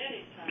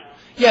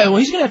 Yeah, well,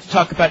 he's going to have to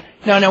talk about...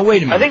 Now,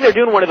 wait a minute. I think they're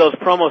doing one of those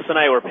promos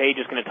tonight where Page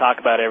is going to talk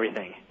about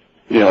everything.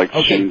 Yeah, like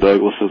Shane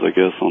Douglas's, I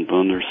guess, on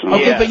Thunder. So.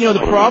 Okay, but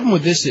the problem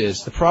with this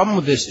is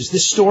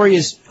this story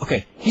is...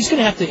 Okay, he's going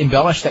to have to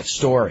embellish that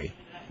story.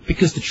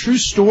 Because the true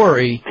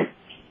story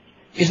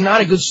is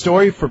not a good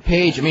story for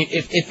Page. I mean,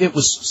 if it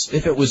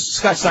was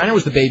Scott Steiner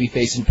was the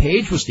babyface and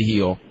Page was the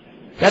heel,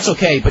 that's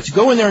okay. But to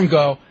go in there and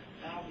go,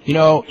 you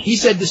know, he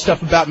said this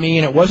stuff about me,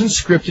 and it wasn't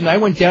scripted, and I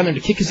went down there to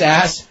kick his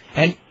ass,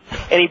 and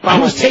I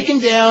was taken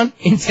down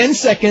in 10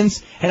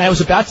 seconds, and I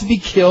was about to be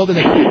killed, and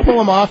they couldn't pull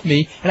him off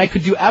me, and I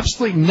could do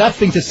absolutely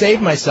nothing to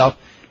save myself.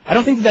 I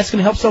don't think that's going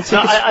to help sell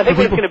tickets. No, I think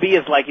what it's going to be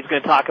is, like, he's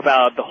going to talk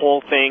about the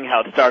whole thing,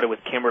 how it started with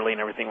Kimberly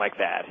and everything like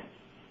that.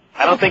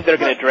 I don't think they're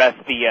going to address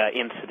the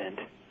incident.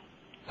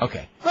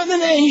 Okay. Well,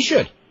 then he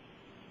should.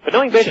 But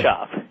knowing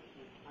Bischoff.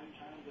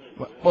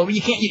 Well,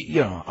 you can't,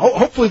 you know,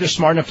 hopefully they're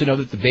smart enough to know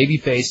that the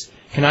babyface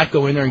cannot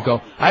go in there and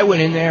go, I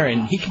went in there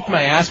and he kicked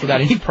my ass without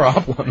any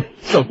problem.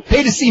 So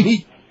pay to see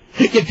me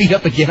get beat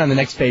up again on the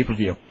next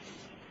pay-per-view.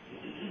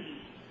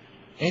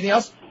 Anything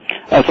else?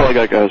 That's all I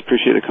got, guys.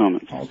 Appreciate the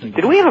comment.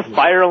 Did we have a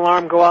fire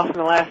alarm go off in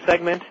the last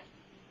segment?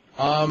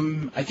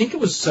 I think it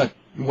was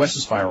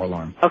Wes's fire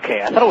alarm.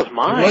 Okay, I thought it was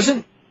mine. It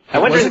wasn't. I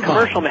went during the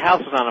commercial and the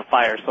house was on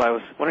fire, so I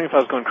was wondering if I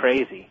was going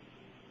crazy.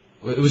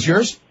 It was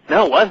yours?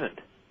 No, it wasn't.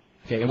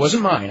 Okay, it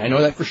wasn't mine. I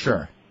know that for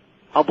sure.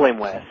 I'll blame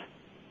Wes.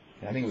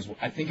 I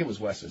think it was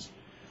Wes's.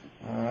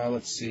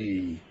 Let's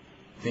see.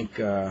 What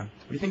do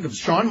you think of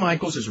Shawn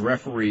Michaels as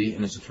referee,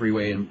 and it's a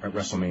three-way at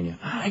WrestleMania?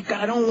 I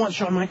don't want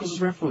Shawn Michaels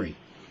as referee.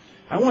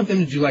 I want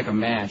them to do like a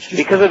match.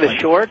 Because of the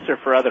shorts or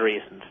for other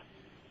reasons?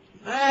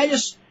 I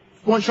just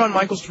want Shawn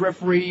Michaels to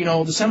referee, you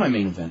know, the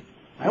semi-main event.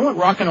 I want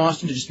Rock and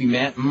Austin to just be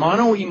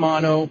mano y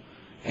mano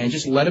and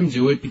just let him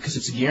do it because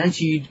it's a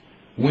guaranteed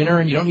winner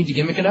and you don't need to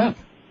gimmick it up.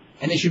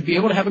 And they should be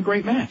able to have a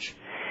great match.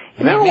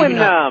 Remember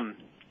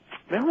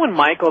when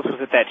Michaels was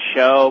at that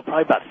show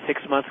probably about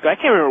 6 months ago? I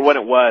can't remember when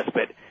it was,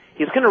 but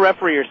he was going to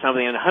referee or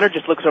something, and Hunter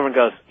just looks over and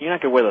goes, "You're not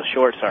going to wear those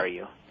shorts, are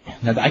you?"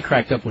 Now, I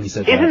cracked up when he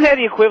said that. Isn't that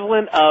the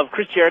equivalent of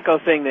Chris Jericho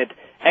saying that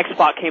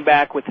X-Pac came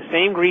back with the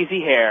same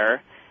greasy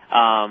hair,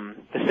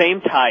 the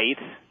same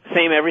tights,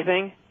 same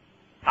everything?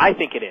 I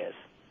think it is.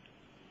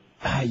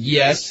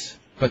 Yes,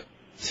 but...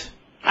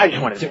 I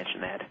just wanted to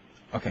mention that.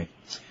 Okay.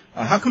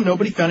 How come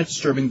nobody found it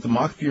disturbing that the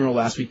mock funeral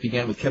last week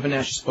began with Kevin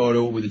Nash's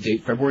photo with the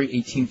date February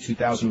 18,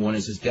 2001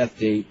 as his death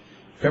date?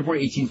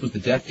 February 18th was the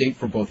death date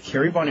for both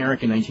Kerry Von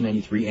Erich in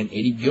 1993 and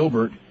Eddie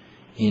Gilbert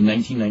in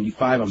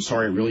 1995. I'm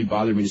sorry, it really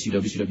bothered me to see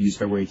WCW use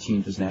February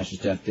 18th as Nash's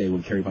death day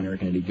when Kerry Von Erich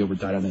and Eddie Gilbert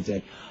died on that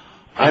day.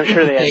 I'm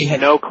sure they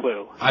had no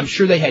clue. I'm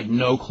sure they had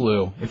no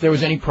clue. If there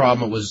was any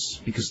problem, it was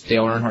because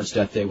Dale Earnhardt's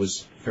death day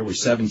was February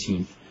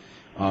 17th.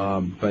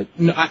 But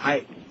no,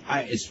 I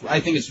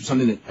think it's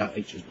something that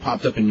it just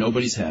popped up in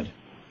nobody's head.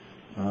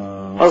 It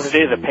was the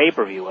day of the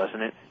pay-per-view,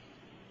 wasn't it?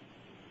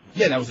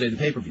 Yeah, that was the day of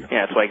the pay-per-view.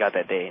 Yeah, that's why I got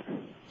that date.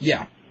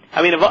 Yeah.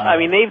 I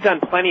mean, they've done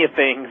plenty of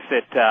things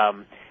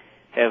that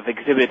have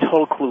exhibited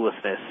total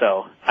cluelessness.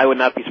 So I would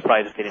not be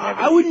surprised if they didn't have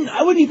it.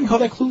 I wouldn't even call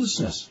that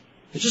cluelessness.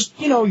 It's just,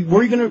 you know,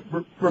 were you going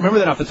to remember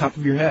that off the top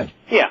of your head?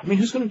 Yeah. I mean,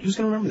 who's going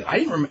to remember that?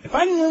 If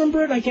I didn't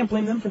remember it, I can't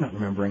blame them for not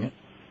remembering it.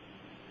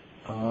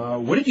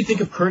 What did you think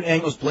of Kurt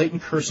Angle's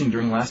blatant cursing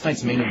during last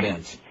night's main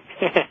event?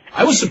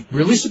 I was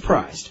really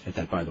surprised at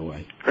that, by the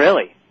way.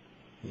 Really?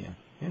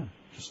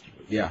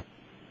 Yeah.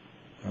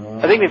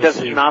 I think they've done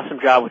such an awesome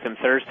job with him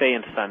Thursday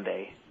and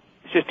Sunday.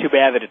 It's just too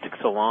bad that it took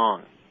so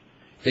long.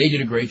 They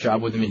did a great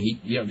job with him, and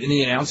in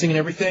the announcing and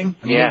everything.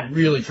 I mean, they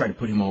really tried to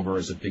put him over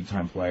as a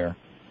big-time player.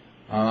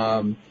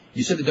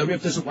 You said the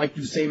WWF doesn't like to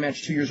do the same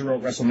match 2 years in a row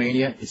at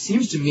WrestleMania. It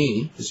seems to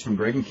me, this is from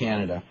Greg in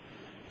Canada,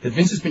 that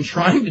Vince has been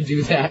trying to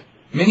do that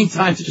many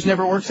times. It just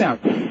never works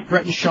out.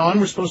 Brett and Shawn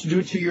were supposed to do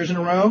it 2 years in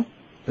a row,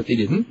 but they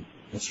didn't.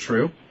 That's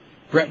true.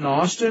 Brett and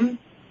Austin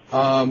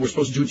were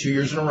supposed to do it 2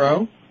 years in a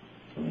row.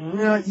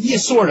 Yeah,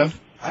 sort of.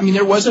 I mean,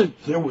 there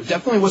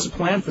definitely was a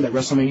plan for that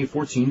WrestleMania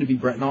 14 to be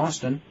Brett and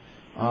Austin,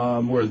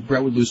 where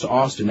Brett would lose to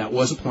Austin. That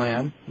was a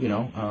plan,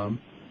 but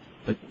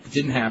it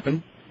didn't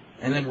happen.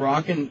 And then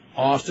Rock and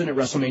Austin at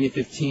WrestleMania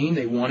 15,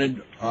 they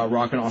wanted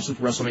Rock and Austin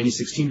for WrestleMania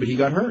 16, but he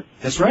got hurt.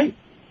 That's right.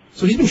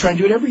 So he's been trying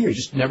to do it every year. He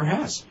just never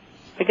has.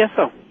 I guess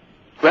so.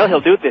 Well,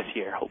 he'll do it this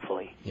year,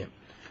 hopefully. Yeah.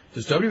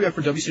 Does WWF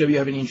or WCW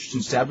have any interest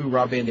in Sabu,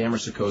 Rob Van Dam, or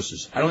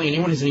Psychosis? I don't think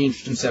anyone has any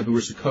interest in Sabu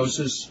or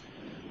Psychosis.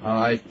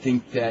 I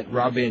think that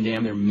Rob Van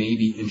Dam, there may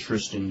be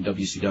interest in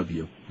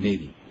WCW.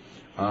 Maybe.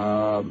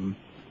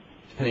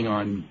 Depending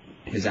on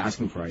his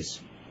asking price.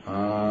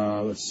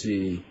 Let's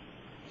see.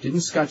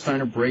 Didn't Scott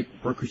Steiner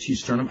break Booker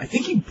T's sternum? I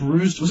think he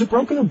bruised. Was it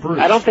broken or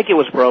bruised? I don't think it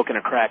was broken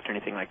or cracked or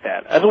anything like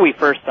that. That's what we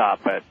first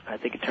thought, but I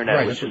think it turned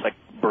out it was just like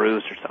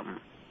bruised or something.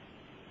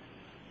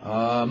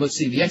 Let's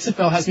see. The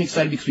XFL has me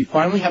excited because we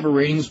finally have a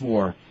ratings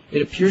war.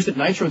 It appears that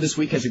Nitro this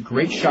week has a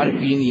great shot at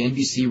beating the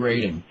NBC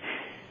rating.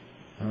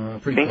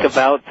 Think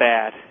about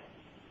that.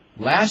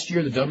 Last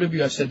year, the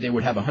WWF said they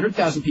would have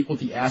 100,000 people at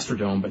the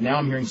Astrodome, but now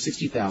I'm hearing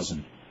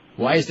 60,000.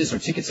 Why is this? Are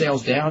ticket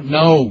sales down?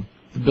 No.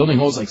 The building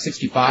holds like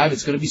 65.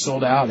 It's going to be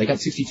sold out. They got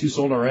 62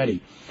 sold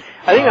already.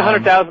 I think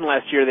 100,000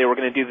 last year they were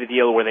going to do the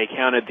deal where they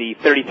counted the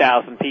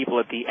 30,000 people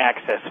at the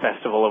Access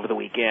Festival over the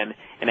weekend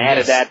and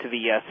added that to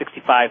the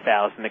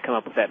 65,000 to come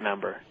up with that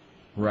number.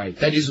 Right.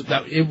 That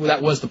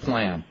was the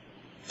plan.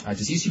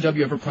 Does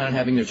ECW ever plan on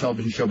having their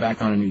television show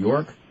back on in New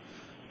York?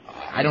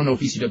 I don't know if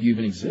ECW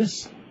even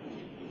exists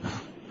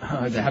to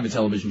have a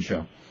television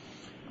show.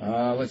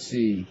 Let's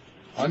see.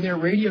 on their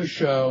radio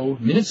show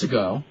minutes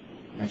ago,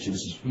 actually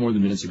this is more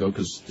than minutes ago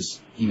because this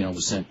email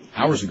was sent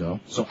hours ago.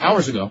 So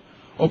hours ago,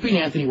 Opie and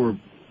Anthony were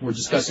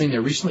discussing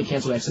their recently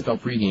canceled XFL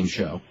pregame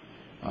show.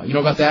 You know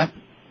about that?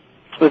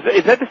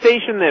 Is that the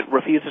station that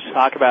refuses to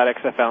talk about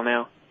XFL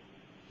now?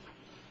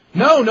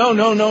 No.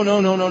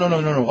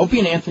 Opie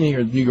and Anthony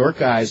are New York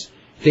guys.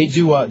 They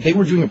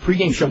were doing a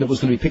pregame show that was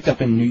going to be picked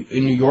up in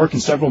New York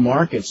and several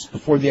markets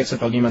before the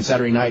XFL game on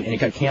Saturday night, and it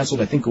got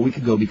canceled, I think, a week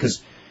ago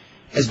because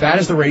as bad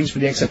as the ratings for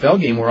the XFL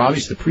game were,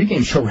 obviously the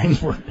pregame show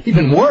ratings were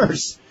even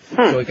worse.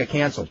 So it got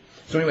canceled.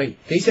 So anyway,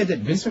 they said that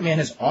Vince McMahon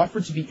has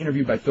offered to be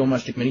interviewed by Phil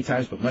Mushnick many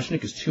times, but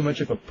Mushnick is too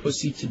much of a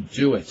pussy to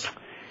do it.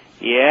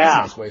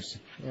 Yeah.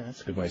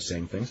 That's a good way of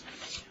saying things.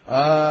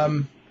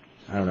 I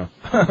don't know.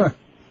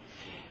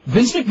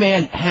 Vince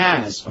McMahon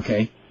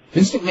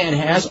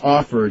has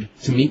offered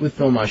to meet with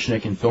Phil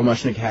Mushnick, and Phil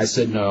Mushnick has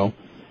said no.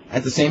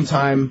 At the same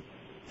time,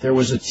 there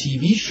was a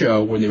TV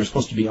show where they were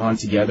supposed to be on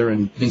together,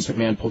 and Vince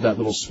McMahon pulled that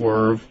little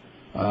swerve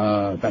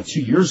about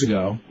 2 years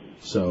ago.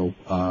 So,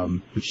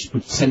 which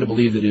would tend to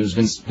believe that it was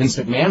Vince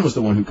McMahon was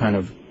the one who kind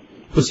of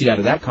pussied out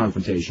of that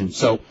confrontation.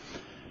 So,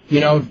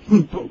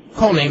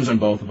 call names on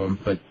both of them,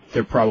 but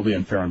they're probably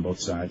unfair on both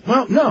sides.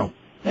 Well, no,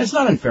 that's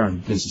not unfair on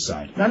Vince's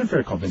side. Not unfair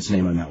to call Vince's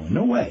name on that one.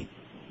 No way.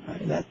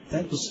 That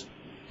was,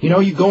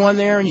 you go on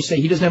there and you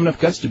say he doesn't have enough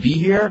guts to be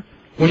here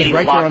when he's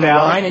right there on the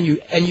line, and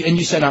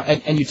you said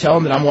and you tell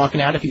him that I'm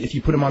walking out if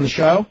you put him on the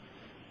show.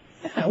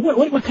 Yeah,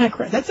 what kind of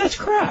crap? That's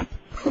crap.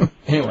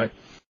 Anyway.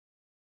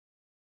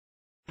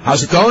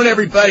 How's it going,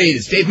 everybody?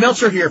 It's Dave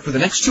Meltzer here for the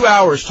next 2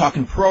 hours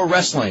talking pro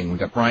wrestling. We've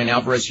got Bryan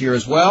Alvarez here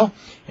as well,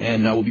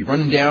 and we'll be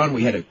running down.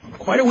 We had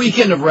quite a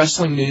weekend of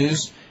wrestling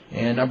news.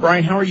 And,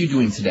 Bryan, how are you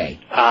doing today?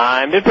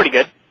 I'm doing pretty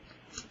good.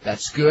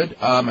 That's good.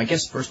 I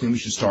guess the first thing we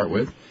should start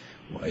with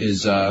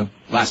is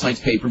last night's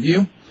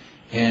pay-per-view.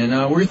 And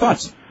what were your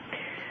thoughts?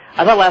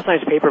 I thought last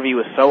night's pay-per-view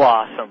was so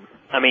awesome.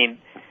 I mean,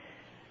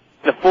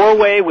 the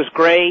four-way was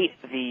great.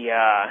 The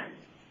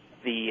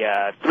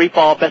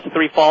best of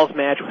three falls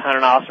match with Hunter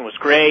and Austin was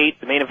great.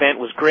 The main event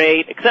was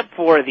great, except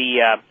for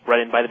the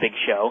run-in by the Big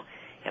Show.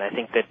 And I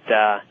think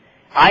that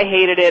I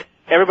hated it.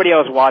 Everybody I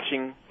was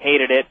watching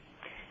hated it.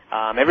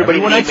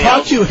 Everyone I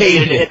talked to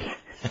hated it.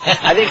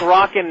 I think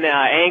Rock and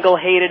Angle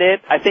hated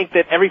it. I think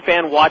that every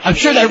fan watching I'm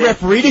sure that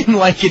referee didn't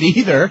like it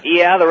either.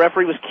 Yeah, the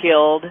referee was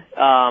killed.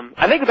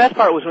 I think the best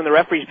part was when the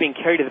referee's being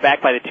carried to the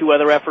back by the two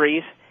other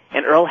referees,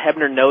 and Earl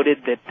Hebner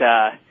noted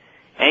that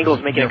Angle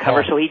was making a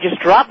cover, so he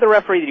just dropped the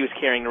referee that he was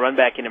carrying to run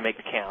back in and make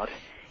the count.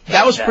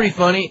 That was pretty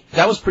funny.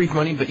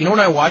 But when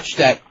I watched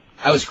that,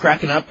 I was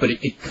cracking up, but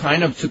it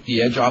kind of took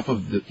the edge off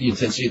of the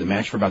intensity of the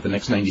match for about the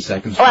next 90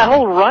 seconds. Oh, that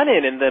whole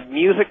run-in and the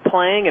music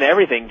playing and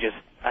everything,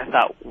 I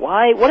thought,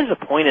 why? What is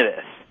the point of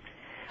this?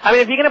 I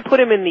mean, if you're going to put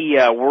him in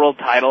the world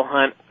title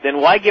hunt, then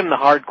why give him the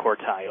hardcore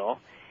title?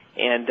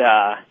 And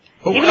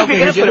even if you're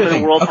going to put him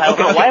in the world title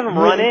hunt, why have him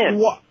run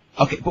in?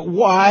 Okay, but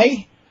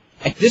why,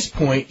 at this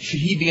point,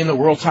 should he be in the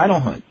world title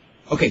hunt?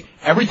 Okay,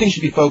 everything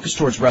should be focused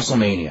towards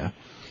WrestleMania.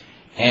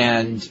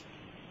 And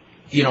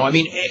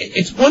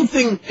it's one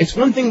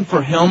thing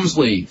for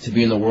Helmsley to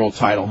be in the world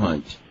title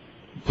hunt,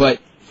 but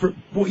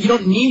you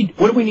don't need.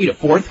 What do we need? A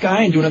fourth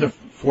guy and do another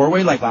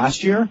four-way like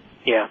last year?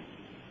 Yeah.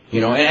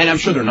 And I'm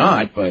sure they're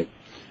not, but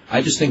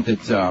I just think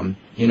that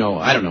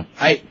I don't know.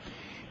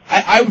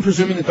 I'm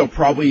presuming that they'll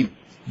probably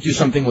do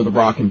something with the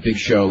Rock and Big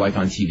Show like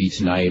on TV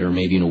tonight or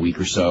maybe in a week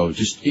or so,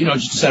 just to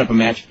set up a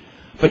match.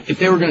 But if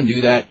they were going to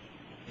do that,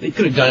 they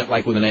could have done it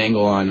like with an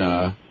Angle on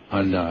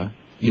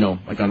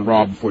like on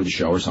Raw before the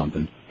show or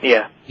something.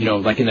 Yeah.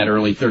 Like in that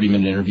early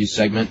 30-minute interview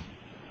segment.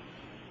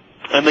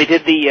 And they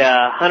did the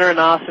Hunter and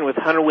Austin with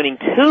Hunter winning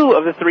 2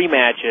 of the 3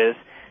 matches.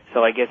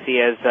 So I guess he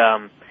has.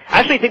 I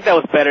actually think that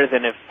was better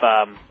than if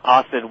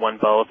Austin had won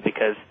both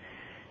because,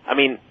 I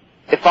mean,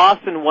 if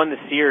Austin won the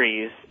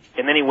series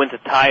and then he wins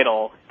a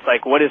title, it's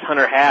like, what does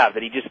Hunter have?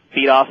 Did he just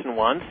beat Austin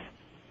once?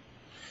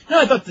 No,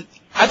 I thought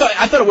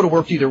it would have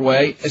worked either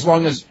way, as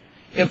long as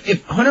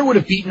if Hunter would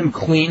have beaten him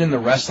clean in the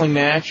wrestling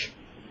match.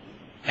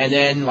 And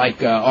then,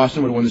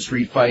 Austin would have won the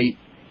street fight,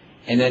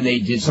 and then they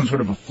did some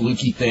sort of a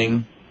fluky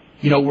thing,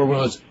 where it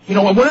was,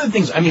 one of the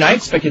things, I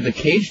expected the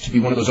cage to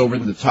be one of those over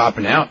the top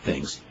and out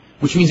things,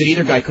 which means that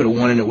either guy could have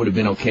won and it would have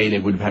been okay, they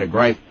would have had a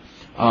gripe.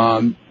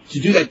 To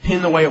do that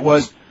pin the way it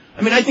was,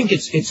 I think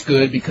it's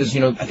good because,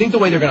 I think the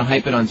way they're going to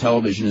hype it on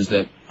television is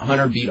that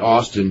Hunter beat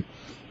Austin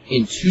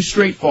in 2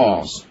 straight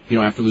falls,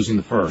 after losing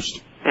the first.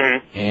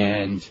 Mm-hmm.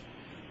 And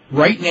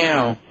right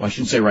now, well, I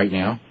shouldn't say right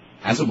now,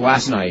 as of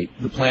last night,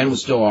 the plan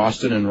was still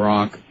Austin and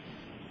Rock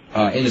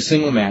in a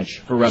single match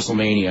for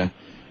WrestleMania,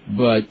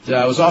 but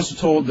I was also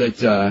told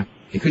that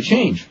it could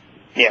change.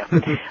 Yeah.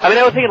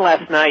 I was thinking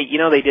last night,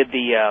 they did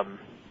the,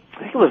 I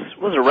think it was it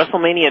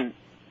WrestleMania?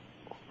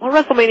 What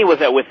WrestleMania was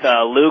that with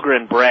Luger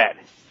and Brett?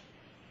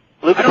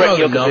 I don't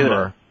know the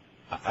number.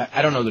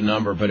 I don't know the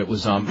number, but it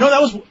was, no,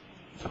 that was...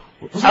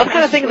 I was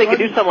kind of thinking they could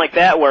do something like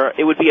that where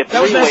it would be a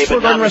 3-way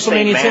but not the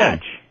same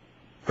match.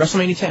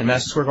 WrestleMania 10,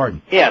 Madison Square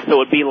Garden. Yeah, so it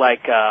would be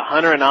like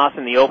Hunter and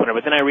Austin the opener,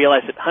 but then I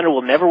realized that Hunter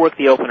will never work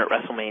the opener at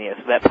WrestleMania,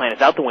 so that plan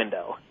is out the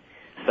window.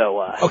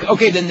 So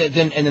okay, then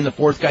the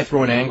fourth guy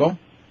throw an angle?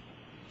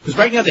 Because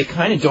right now they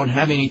kind of don't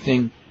have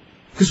anything.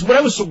 Because what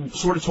I was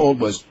sort of told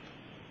was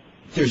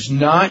there's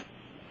not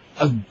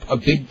a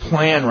big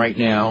plan right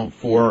now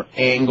for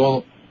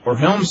Angle or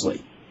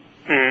Helmsley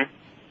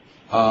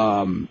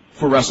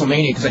for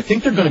WrestleMania, because I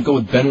think they're going to go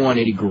with Benoit and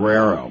Eddie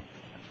Guerrero.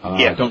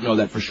 I don't know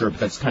that for sure, but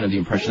that's kind of the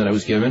impression that I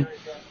was given.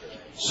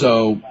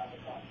 So,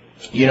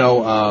 you know,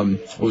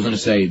 what was I going to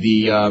say?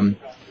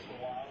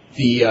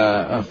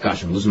 Oh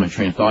gosh, I'm losing my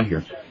train of thought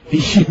here.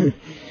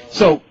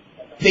 So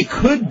they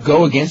could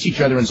go against each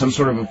other in some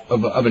sort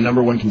of a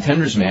number one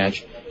contenders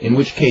match, in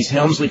which case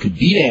Helmsley could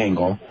beat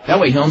Angle. That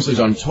way Helmsley's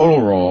on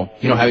total roll,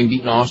 you know, having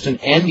beaten Austin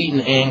and beaten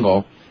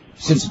Angle,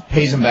 since it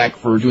pays him back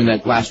for doing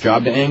that last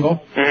job to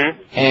Angle.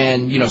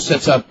 And, you know,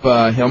 sets up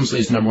Helmsley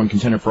as the number one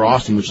contender for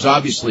Austin, which is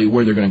obviously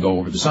where they're going to go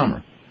over the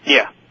summer.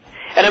 Yeah.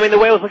 And I mean, the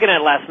way I was looking at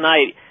it last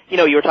night, you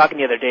know, you were talking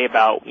the other day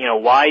about, you know,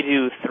 why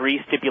do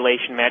 3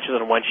 stipulation matches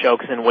on one show,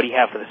 because then what do you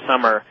have for the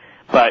summer?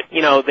 But,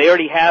 you know, they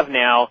already have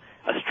now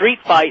a street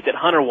fight that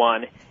Hunter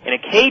won and a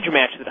cage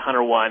match that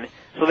Hunter won,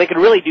 so they could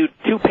really do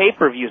 2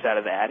 pay-per-views out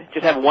of that.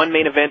 Just have one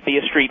main event be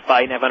a street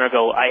fight and have Hunter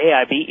go, hey,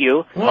 I beat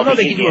you. Well, no,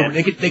 they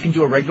can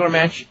do a regular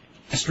match,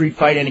 a street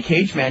fight, and a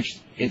cage match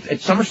at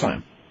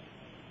SummerSlam.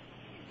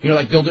 You know,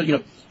 like build it, you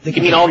know. They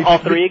can you mean all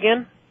 3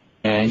 again?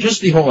 And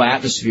just the whole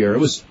atmosphere. It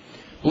was,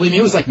 believe me,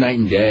 it was like night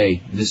and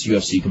day, this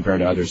UFC compared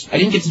to others. I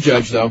didn't get to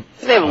judge, though.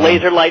 Did they have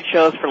laser light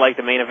shows for, like,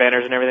 the main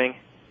eventers and everything?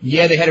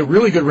 Yeah, they had a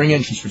really good ring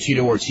entrance for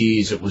Tito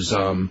Ortiz. It was,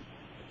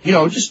 you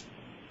know, just,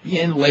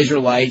 yeah, the laser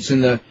lights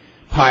and the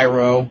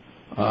pyro.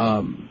 You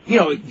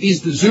know, the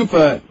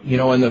Zuffa, you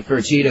know, and the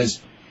Fertitas,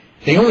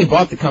 they only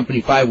bought the company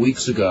 5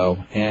 weeks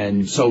ago,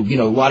 and so, you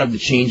know, a lot of the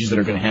changes that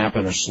are going to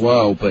happen are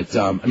slow, but,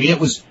 I mean, it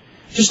was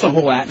just the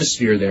whole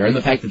atmosphere there, and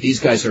the fact that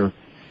these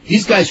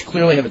guys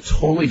clearly have a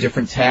totally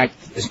different tact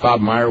as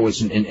Bob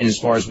Meyerowitz, and as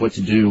far as what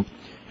to do.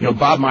 You know,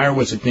 Bob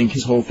Meyerowitz, I think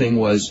his whole thing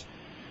was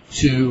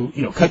to,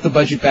 you know, cut the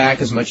budget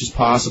back as much as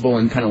possible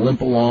and kind of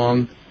limp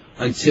along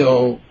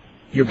until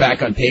you're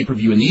back on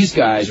pay-per-view. And these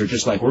guys are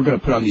just like, we're going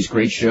to put on these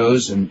great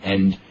shows,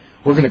 and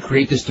we're going to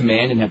create this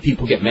demand and have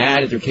people get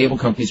mad at their cable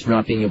companies for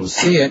not being able to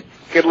see it.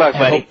 Good luck,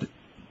 buddy.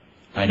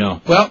 I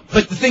know. Well,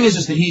 but the thing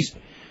is that he's,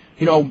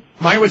 you know,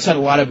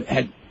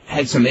 Meyerowitz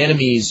had some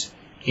enemies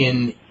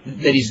that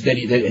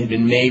had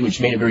been made,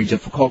 which made it very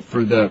difficult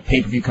for the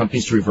pay-per-view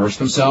companies to reverse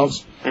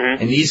themselves.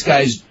 And these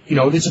guys, you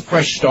know, it's a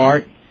fresh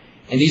start,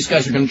 and these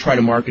guys are going to try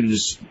to market it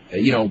as,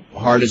 you know,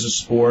 hard as a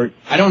sport.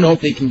 I don't know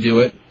if they can do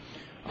it,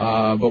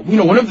 but, you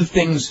know, one of the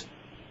things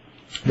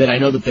that I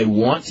know that they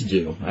want to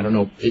do, I don't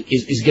know,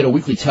 is get a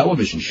weekly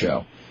television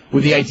show,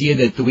 with the idea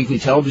that the weekly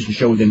television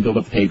show would then build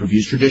up the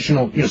pay-per-views,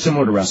 traditional, you know,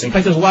 similar to wrestling. In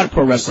fact, there's a lot of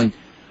pro wrestling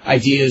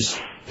ideas.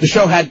 The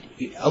show had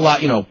a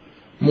lot, you know,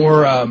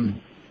 more,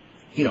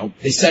 you know,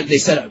 they set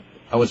up,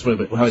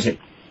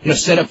 you know,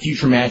 set up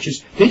future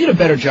matches. They did a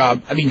better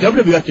job. I mean,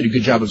 WWF did a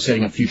good job of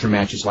setting up future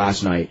matches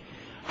last night.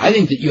 I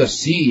think that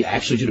UFC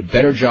actually did a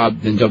better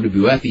job than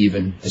WWF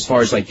even, as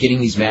far as, like, getting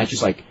these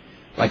matches, like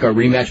our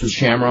rematch with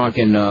Shamrock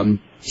and,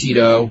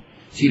 Tito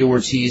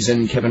Ortiz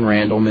and Kevin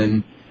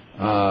Randleman.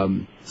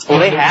 Well,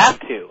 they have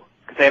to,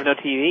 because they have no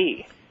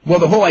TV. Well,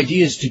 the whole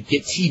idea is to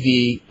get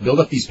TV, build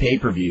up these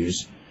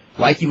pay-per-views,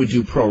 like you would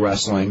do pro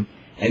wrestling,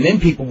 and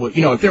then people would,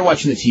 you know, if they're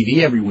watching the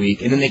TV every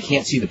week and then they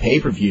can't see the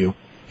pay-per-view,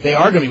 they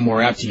are going to be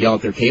more apt to yell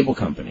at their cable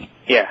company.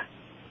 Yeah.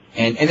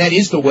 And that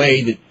is the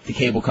way that the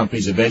cable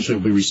companies eventually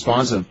will be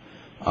responsive.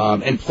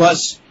 And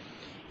plus,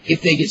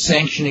 if they get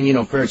sanctioning, you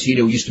know, Fertitta,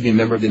 who used to be a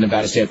member of the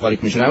Nevada State Athletic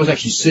Commission, I was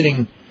actually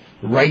sitting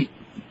right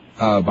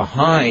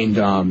behind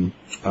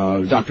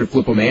Dr.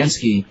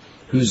 Flipomansky,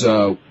 who's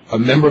a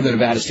member of the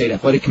Nevada State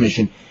Athletic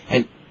Commission.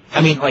 And,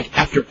 I mean, like,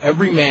 after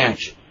every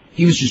match,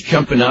 he was just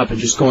jumping up and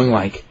just going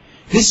like,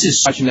 this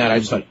is such and that. I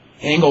just thought,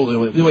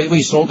 Angle, the way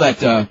he sold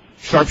that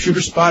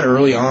sharpshooter spot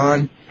early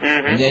on,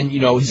 and then,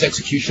 you know, his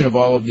execution of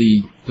all of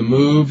the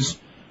moves,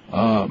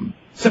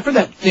 except for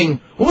that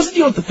thing. What was the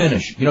deal with the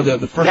finish? You know, the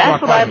first rock bottom.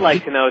 That's what I'd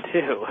like to know,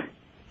 too.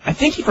 I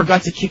think he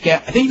forgot to kick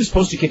out. I think he was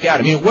supposed to kick out.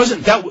 I mean, it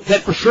wasn't,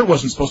 that for sure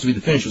wasn't supposed to be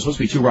the finish. It was supposed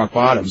to be 2 rock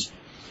bottoms.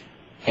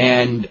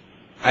 And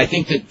I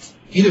think that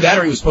either that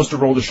or he was supposed to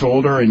roll the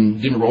shoulder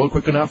and didn't roll it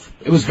quick enough.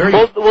 It was very...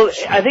 Well,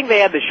 I think they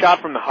had the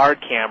shot from the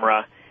hard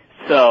camera,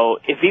 so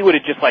if he would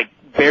have just, like,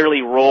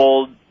 barely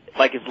rolled,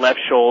 like, his left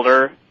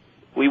shoulder,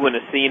 we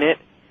wouldn't have seen it.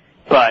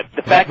 But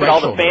the fact that all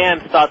the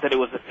fans thought that it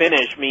was the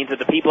finish means that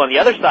the people on the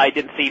other side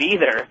didn't see it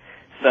either.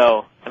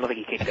 So I don't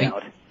think he kicked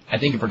out. I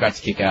think he forgot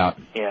to kick out.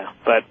 Yeah,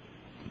 but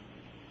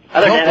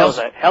other than that, that was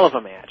a hell of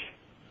a match.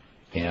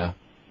 Yeah.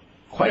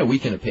 Quite a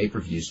weekend of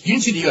pay-per-views. You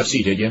didn't see the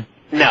UFC, did you?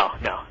 No.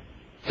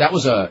 That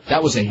was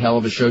a hell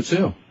of a show,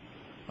 too.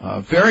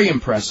 Very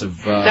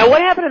impressive. Now,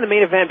 what happened in the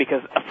main event?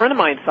 Because a friend of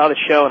mine saw the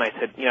show, and I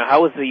said, you know,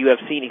 how was the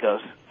UFC? And he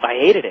goes, I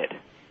hated it.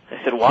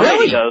 I said, why?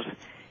 Really?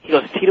 He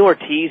goes, Tito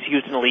Ortiz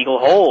used an illegal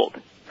hold,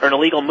 or an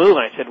illegal move.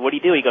 And I said, what do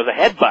you do? He goes, a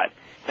headbutt.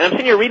 And I'm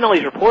sitting here reading all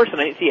these reports, and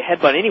I didn't see a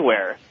headbutt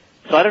anywhere.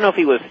 So I don't know if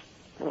he was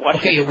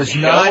watching. Okay, it was the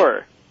not. show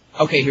or...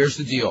 Okay, here's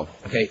the deal.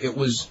 Okay, it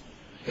was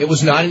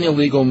not an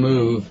illegal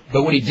move,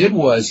 but what he did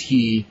was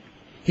he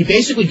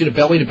basically did a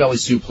belly-to-belly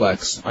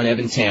suplex on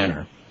Evan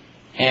Tanner,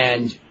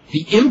 and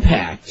the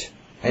impact,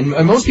 and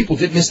most people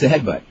did miss the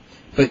headbutt,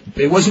 but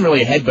it wasn't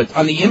really a headbutt.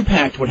 On the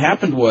impact, what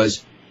happened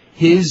was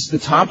the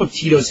top of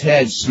Tito's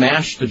head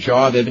smashed the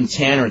jaw of Evan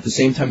Tanner at the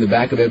same time the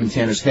back of Evan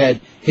Tanner's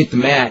head hit the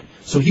mat,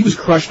 so he was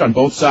crushed on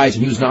both sides,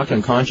 and he was knocked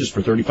unconscious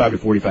for 35 to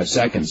 45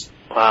 seconds.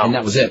 Wow. And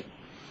that was it.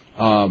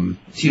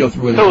 Tito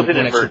threw in So was it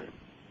an extra.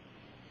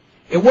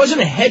 It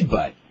wasn't a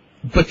headbutt,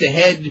 but the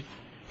head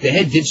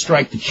did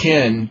strike the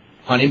chin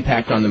on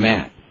impact on the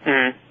mat.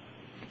 Mm-hmm.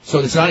 So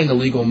it's not an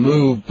illegal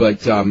move,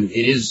 but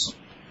it is,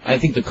 I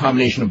think, the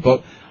combination of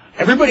both.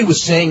 Everybody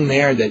was saying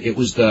there that it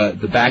was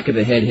the back of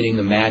the head hitting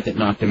the mat that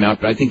knocked him out,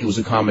 but I think it was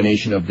a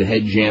combination of the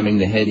head jamming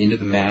the head into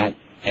the mat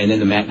and then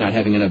the mat not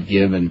having enough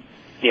give. And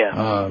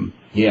yeah,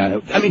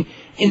 I mean,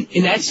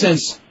 in that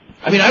sense,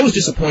 I mean, I was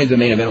disappointed the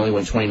main event only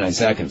went 29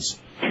 seconds.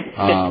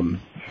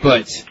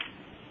 But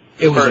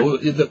it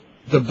was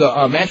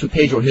the match with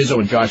Pedro Hizzo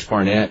and Josh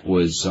Barnett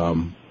was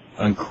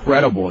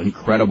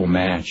incredible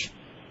match.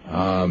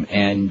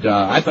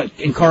 I thought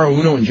Encaro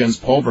Uno and Jens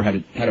Pulver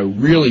had a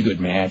really good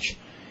match.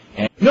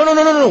 And no,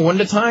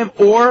 one at a time,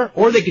 or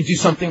they could do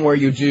something where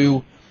you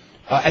do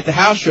at the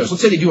house shows.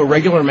 Let's say they do a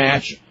regular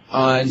match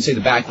on, say,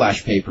 the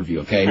Backlash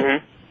pay-per-view. Okay,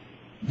 mm-hmm.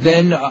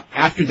 Then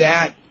after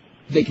that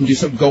they can do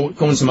go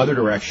in some other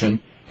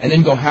direction, and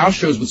then go house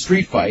shows with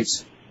street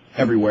fights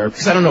everywhere,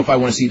 because I don't know if I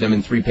want to see them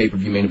in 3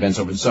 pay-per-view main events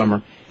over the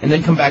summer, and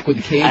then come back with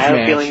the cage match. I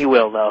have a feeling you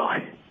will, though.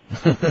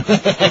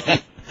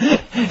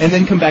 And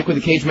then come back with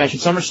a cage match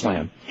at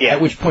SummerSlam. Yeah.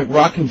 At which point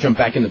Rock can jump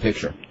back in the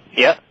picture.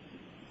 Yep.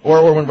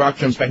 Or when Rock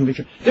jumps back in the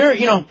picture.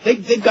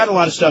 They've got a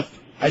lot of stuff.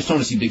 I just don't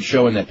want to see Big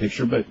Show in that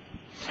picture, but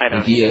I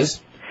don't he is.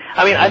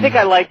 I mean, I think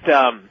I liked,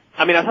 I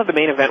thought the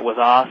main event was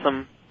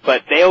awesome,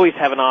 but they always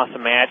have an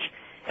awesome match.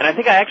 And I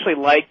think I actually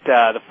liked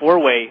the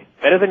 4-way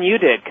better than you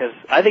did, because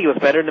I think it was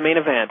better in the main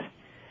event.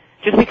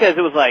 Just because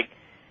it was like,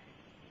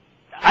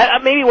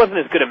 maybe it wasn't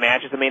as good a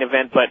match as the main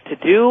event, but to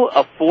do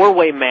a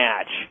 4-way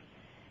match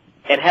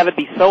and have it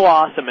be so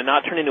awesome and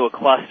not turn into a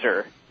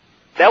cluster,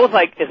 that was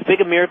like as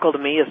big a miracle to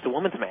me as the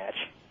women's match.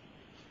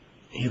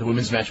 Yeah, the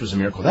women's match was a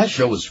miracle. That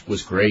show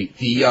was great.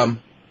 I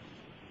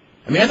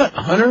thought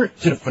Hunter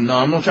did a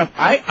phenomenal job.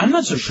 I'm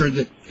not so sure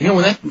that,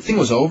 when that thing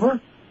was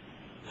over,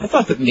 I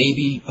thought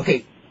maybe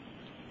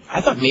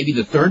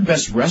the third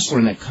best wrestler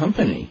in that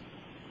company,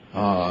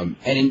 and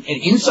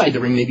inside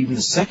the ring, maybe even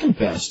the second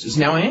best, is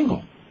now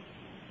Angle.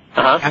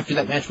 Uh-huh. After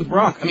that match with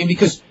Brock. I mean,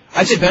 because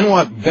I'd say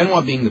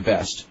Benoit being the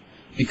best.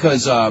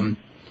 Because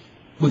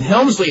with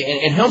Helmsley,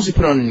 and Helmsley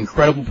put on an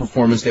incredible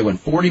performance. They went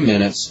 40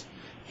 minutes,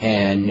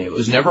 and it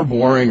was never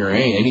boring or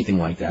anything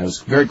like that. It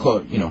was very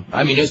close,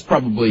 it was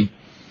probably,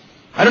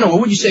 I don't know,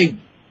 what would you say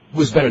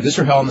was better, this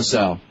or Hell in the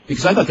Cell?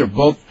 Because I thought they're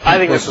both... I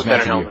think this was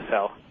better than Hell in the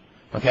Cell.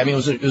 Okay, it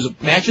was a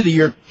match of the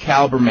year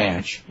caliber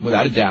match,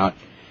 without a doubt.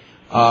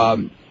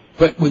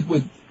 But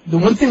with the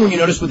one thing when you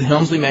notice with the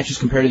Helmsley matches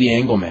compared to the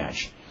Angle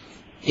match,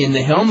 in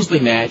the Helmsley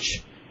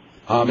match,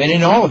 and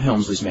in all of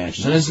Helmsley's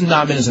matches, and this has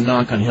not been as a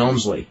knock on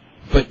Helmsley,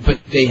 but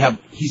he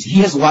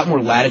has a lot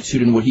more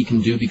latitude in what he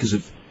can do because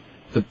of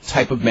the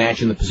type of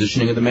match and the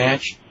positioning of the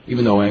match,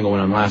 even though Angle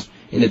went on last,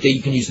 in that they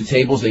can use the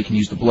tables, they can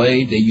use the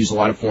blade, they use a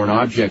lot of foreign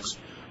objects,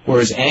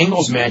 whereas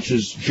Angle's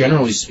matches,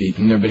 generally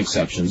speaking, there have been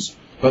exceptions,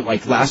 but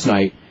like last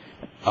night,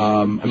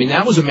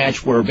 that was a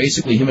match where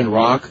basically him and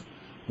Rock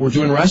were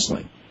doing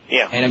wrestling.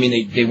 Yeah. And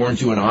they weren't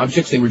doing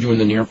objects, they were doing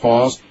the near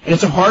falls. And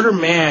it's a harder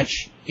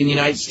match in the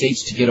United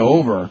States to get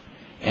over.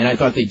 And I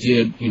thought they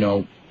did,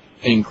 an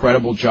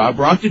incredible job.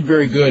 Rock did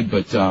very good,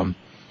 but,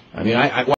 I